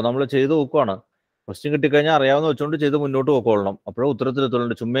കിട്ടൂല കേട്ടോ. നമ്മൾ ചെയ്ത് നോക്കുവാണ്. ക്വസ്റ്റ്യൻ കിട്ടിക്കഴിഞ്ഞാൽ അറിയാവുന്ന വെച്ചുകൊണ്ട് ചെയ്ത് മുന്നോട്ട് പോയിക്കൊള്ളണം. അപ്പോഴേ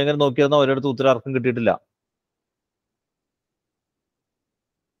ഉത്തരത്തിലെത്തുന്നുണ്ട്. ചുമ്മാ ഇങ്ങനെ നോക്കിയിരുന്ന ഒരിടത്ത് ഉത്തരം ആർക്കും കിട്ടിയിട്ടില്ല.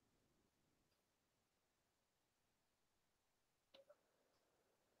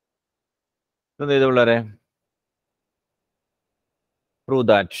 എന്ത് ചെയ്തു പിള്ളേരെ? Prove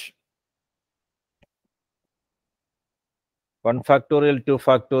that 1 factorial, 2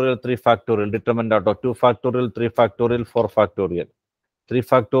 factorial, 3 factorial determinant ആട്ടോ. 2 factorial, 3 factorial, 4 factorial, 3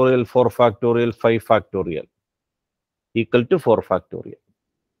 factorial, 4 factorial, 5 factorial equal to 4 factorial.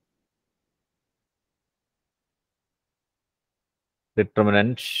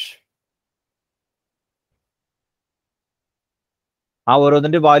 Determinant ആ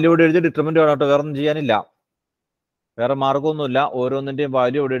ഓരോന്നിന്റെ വാല്യൂ ഇവിടെ എഴുതി ഡിറ്റർമിനന്റ് വേണം കേട്ടോ. വേറെ ഒന്നും ചെയ്യാനില്ല. വേറെ മാർഗമൊന്നുമില്ല. ഓരോന്നിന്റെയും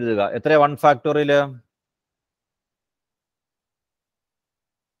വാല്യൂ ഇവിടെ എഴുതുക. എത്ര 1 ഫാക്ടോറിയൽ?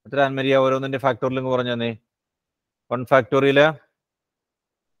 എത്ര ആൻമരിയ ഓരോന്നിന്റെ ഫാക്ടോറിയൽ എന്ന് പറഞ്ഞു തന്നെ? 1 factorial,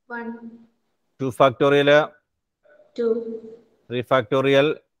 2 factorial, 3 factorial,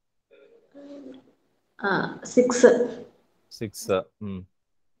 6.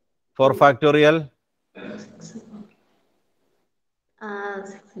 4 factorial,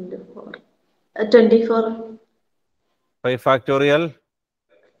 6 into 4 24. 5 factorial,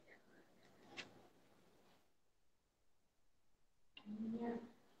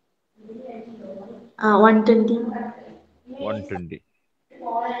 120. 120.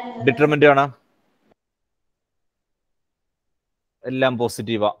 Determinant ആണ്. എല്ലാം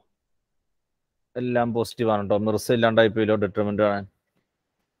പോസിറ്റീവാ. എല്ലാം പോസിറ്റീവാണ് കേട്ടോ. മിർസ ഇല്ലാണ്ടായി പോയില്ലോ ഡിറ്റർമിനന്റ് ആണ്.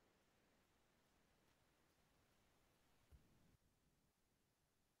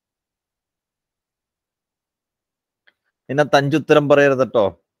 ഇന്നത്തെ 5 ഉത്തരം പറയരുത് കേട്ടോ.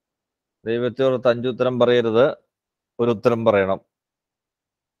 ദൈവത്തോട് 5 ഉത്തരം പറയരുത്. ഒരു ഉത്തരം പറയണം.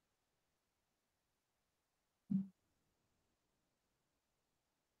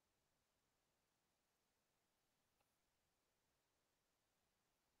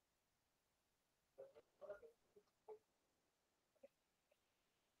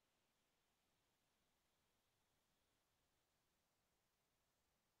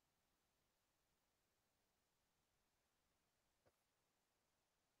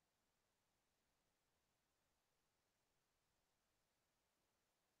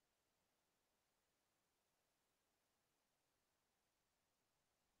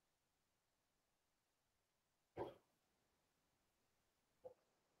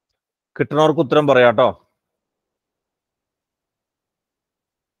 കിട്ടുന്നവർക്ക് ഉത്തരം പറയാട്ടോ.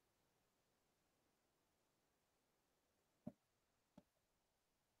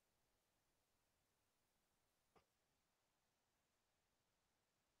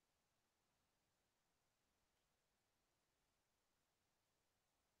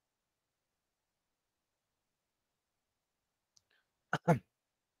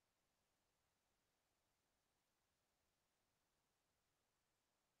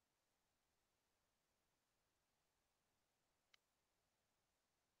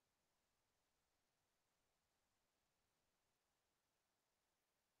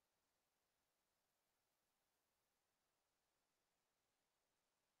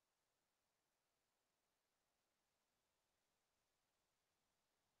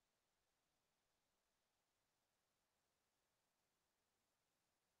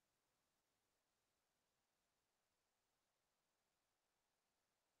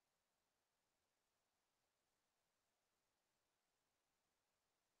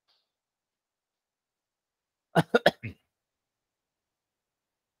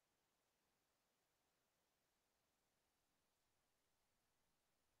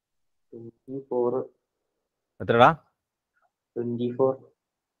 എത്രടാ?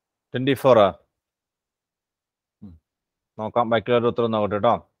 24. നോക്കാം, ബാക്കിയുള്ളവരുടെ ഉത്തരം നോക്കട്ടെ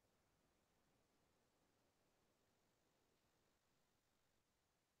കേട്ടോ.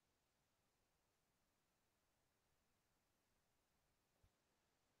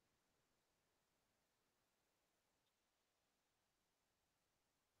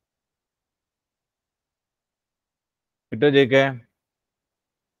 കിട്ടോ ജയിക്കേ?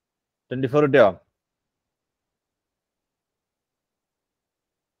 24 കിട്ടിയോ?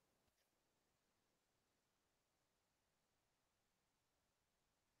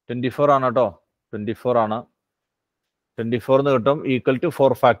 ആണ് കേട്ടോ. 24 ആണ്. 24 കിട്ടും ഈക്വൽ ടു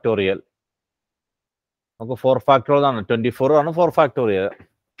 4 ഫാക്ടോറിയൽ. നമുക്ക് 4 ഫാക്ടോറിയൽ ആണ്. 24 ആണ് 4 ഫാക്ടോറിയൽ.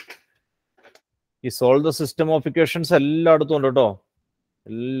 ഈ solve the system of equations എല്ലായിടത്തും ഉണ്ട് കേട്ടോ.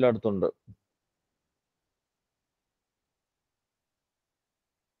 എല്ലായിടത്തും ഉണ്ട്.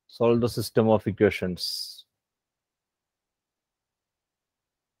 Solve the system of equations.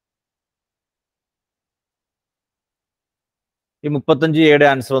 ഈ 35A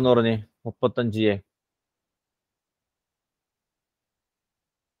ആൻസർ എന്ന് പറഞ്ഞേ. 35A.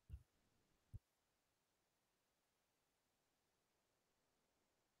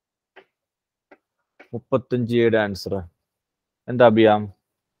 ആൻസർ എന്താ അഭിയാം?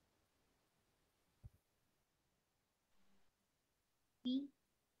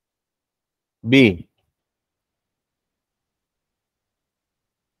 ബി.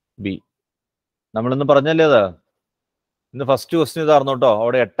 നമ്മളിന്ന് പറഞ്ഞല്ലേ അത്. ഇന്ന് ഫസ്റ്റ് ക്വസ്റ്റ്യൻ ഇതായിരുന്നു കേട്ടോ.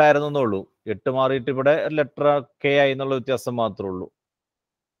 അവിടെ 8 ആയിരുന്നേ ഉള്ളൂ. 8 മാറിയിട്ട് ഇവിടെ ലെറ്റർ കെ ആയി എന്നുള്ള വ്യത്യാസം മാത്രമേ ഉള്ളൂ.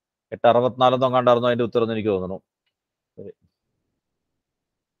 864 കണ്ടായിരുന്നു അതിന്റെ ഉത്തരം എന്ന് എനിക്ക് തോന്നുന്നു.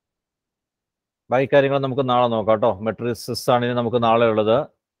 ബാക്കി കാര്യങ്ങൾ നമുക്ക് നാളെ നോക്കാം കേട്ടോ. മെട്രിക്സസ് ആണ് നമുക്ക് നാളെ ഉള്ളത്.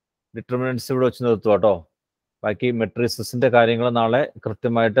 ഡിറ്റർമിനൻസ് ഇവിടെ വെച്ച് നിർത്തുക കേട്ടോ. ബാക്കി മെട്രിക്സസിന്റെ കാര്യങ്ങൾ നാളെ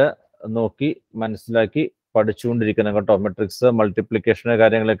കൃത്യമായിട്ട് നോക്കി മനസ്സിലാക്കി പഠിച്ചുകൊണ്ടിരിക്കണം കേട്ടോ. മെട്രിക്സ് മൾട്ടിപ്ലിക്കേഷൻ്റെ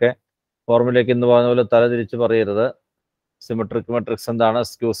കാര്യങ്ങളൊക്കെ ഫോർമുലയ്ക്ക് ഇന്ന് പറയുന്ന പോലെ തലതിരിച്ച് പറയരുത്. സിമെട്രിക് മെട്രിക്സ് എന്താണ്,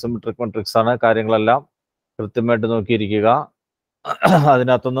 സ്ക്യൂ സിമെട്രിക് മെട്രിക്സ് ആണ്. കാര്യങ്ങളെല്ലാം കൃത്യമായിട്ട് നോക്കിയിരിക്കുക.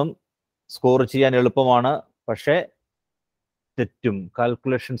 അതിനകത്തൊന്നും സ്കോർ ചെയ്യാൻ എളുപ്പമാണ്, പക്ഷേ തെറ്റും.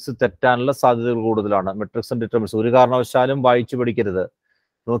 കാൽക്കുലേഷൻസ് തെറ്റാനുള്ള സാധ്യതകൾ കൂടുതലാണ്. മെട്രിക്സ് ആൻഡ് ഡിറ്റർമിനൻസ് ഒരു കാരണവശാലും വായിച്ചു പഠിക്കരുത്,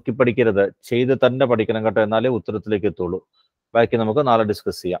 നോക്കി പഠിക്കരുത്, ചെയ്ത് തന്നെ പഠിക്കണം കേട്ടോ. എന്നാലേ ഉത്തരത്തിലേക്ക് എത്തുള്ളൂ. ബാക്കി നമുക്ക് നാളെ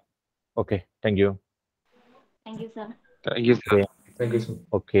ഡിസ്കസ് ചെയ്യാം. Okay, thank you. Thank you sir.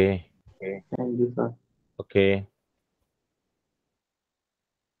 Okay. Thank you sir. Okay.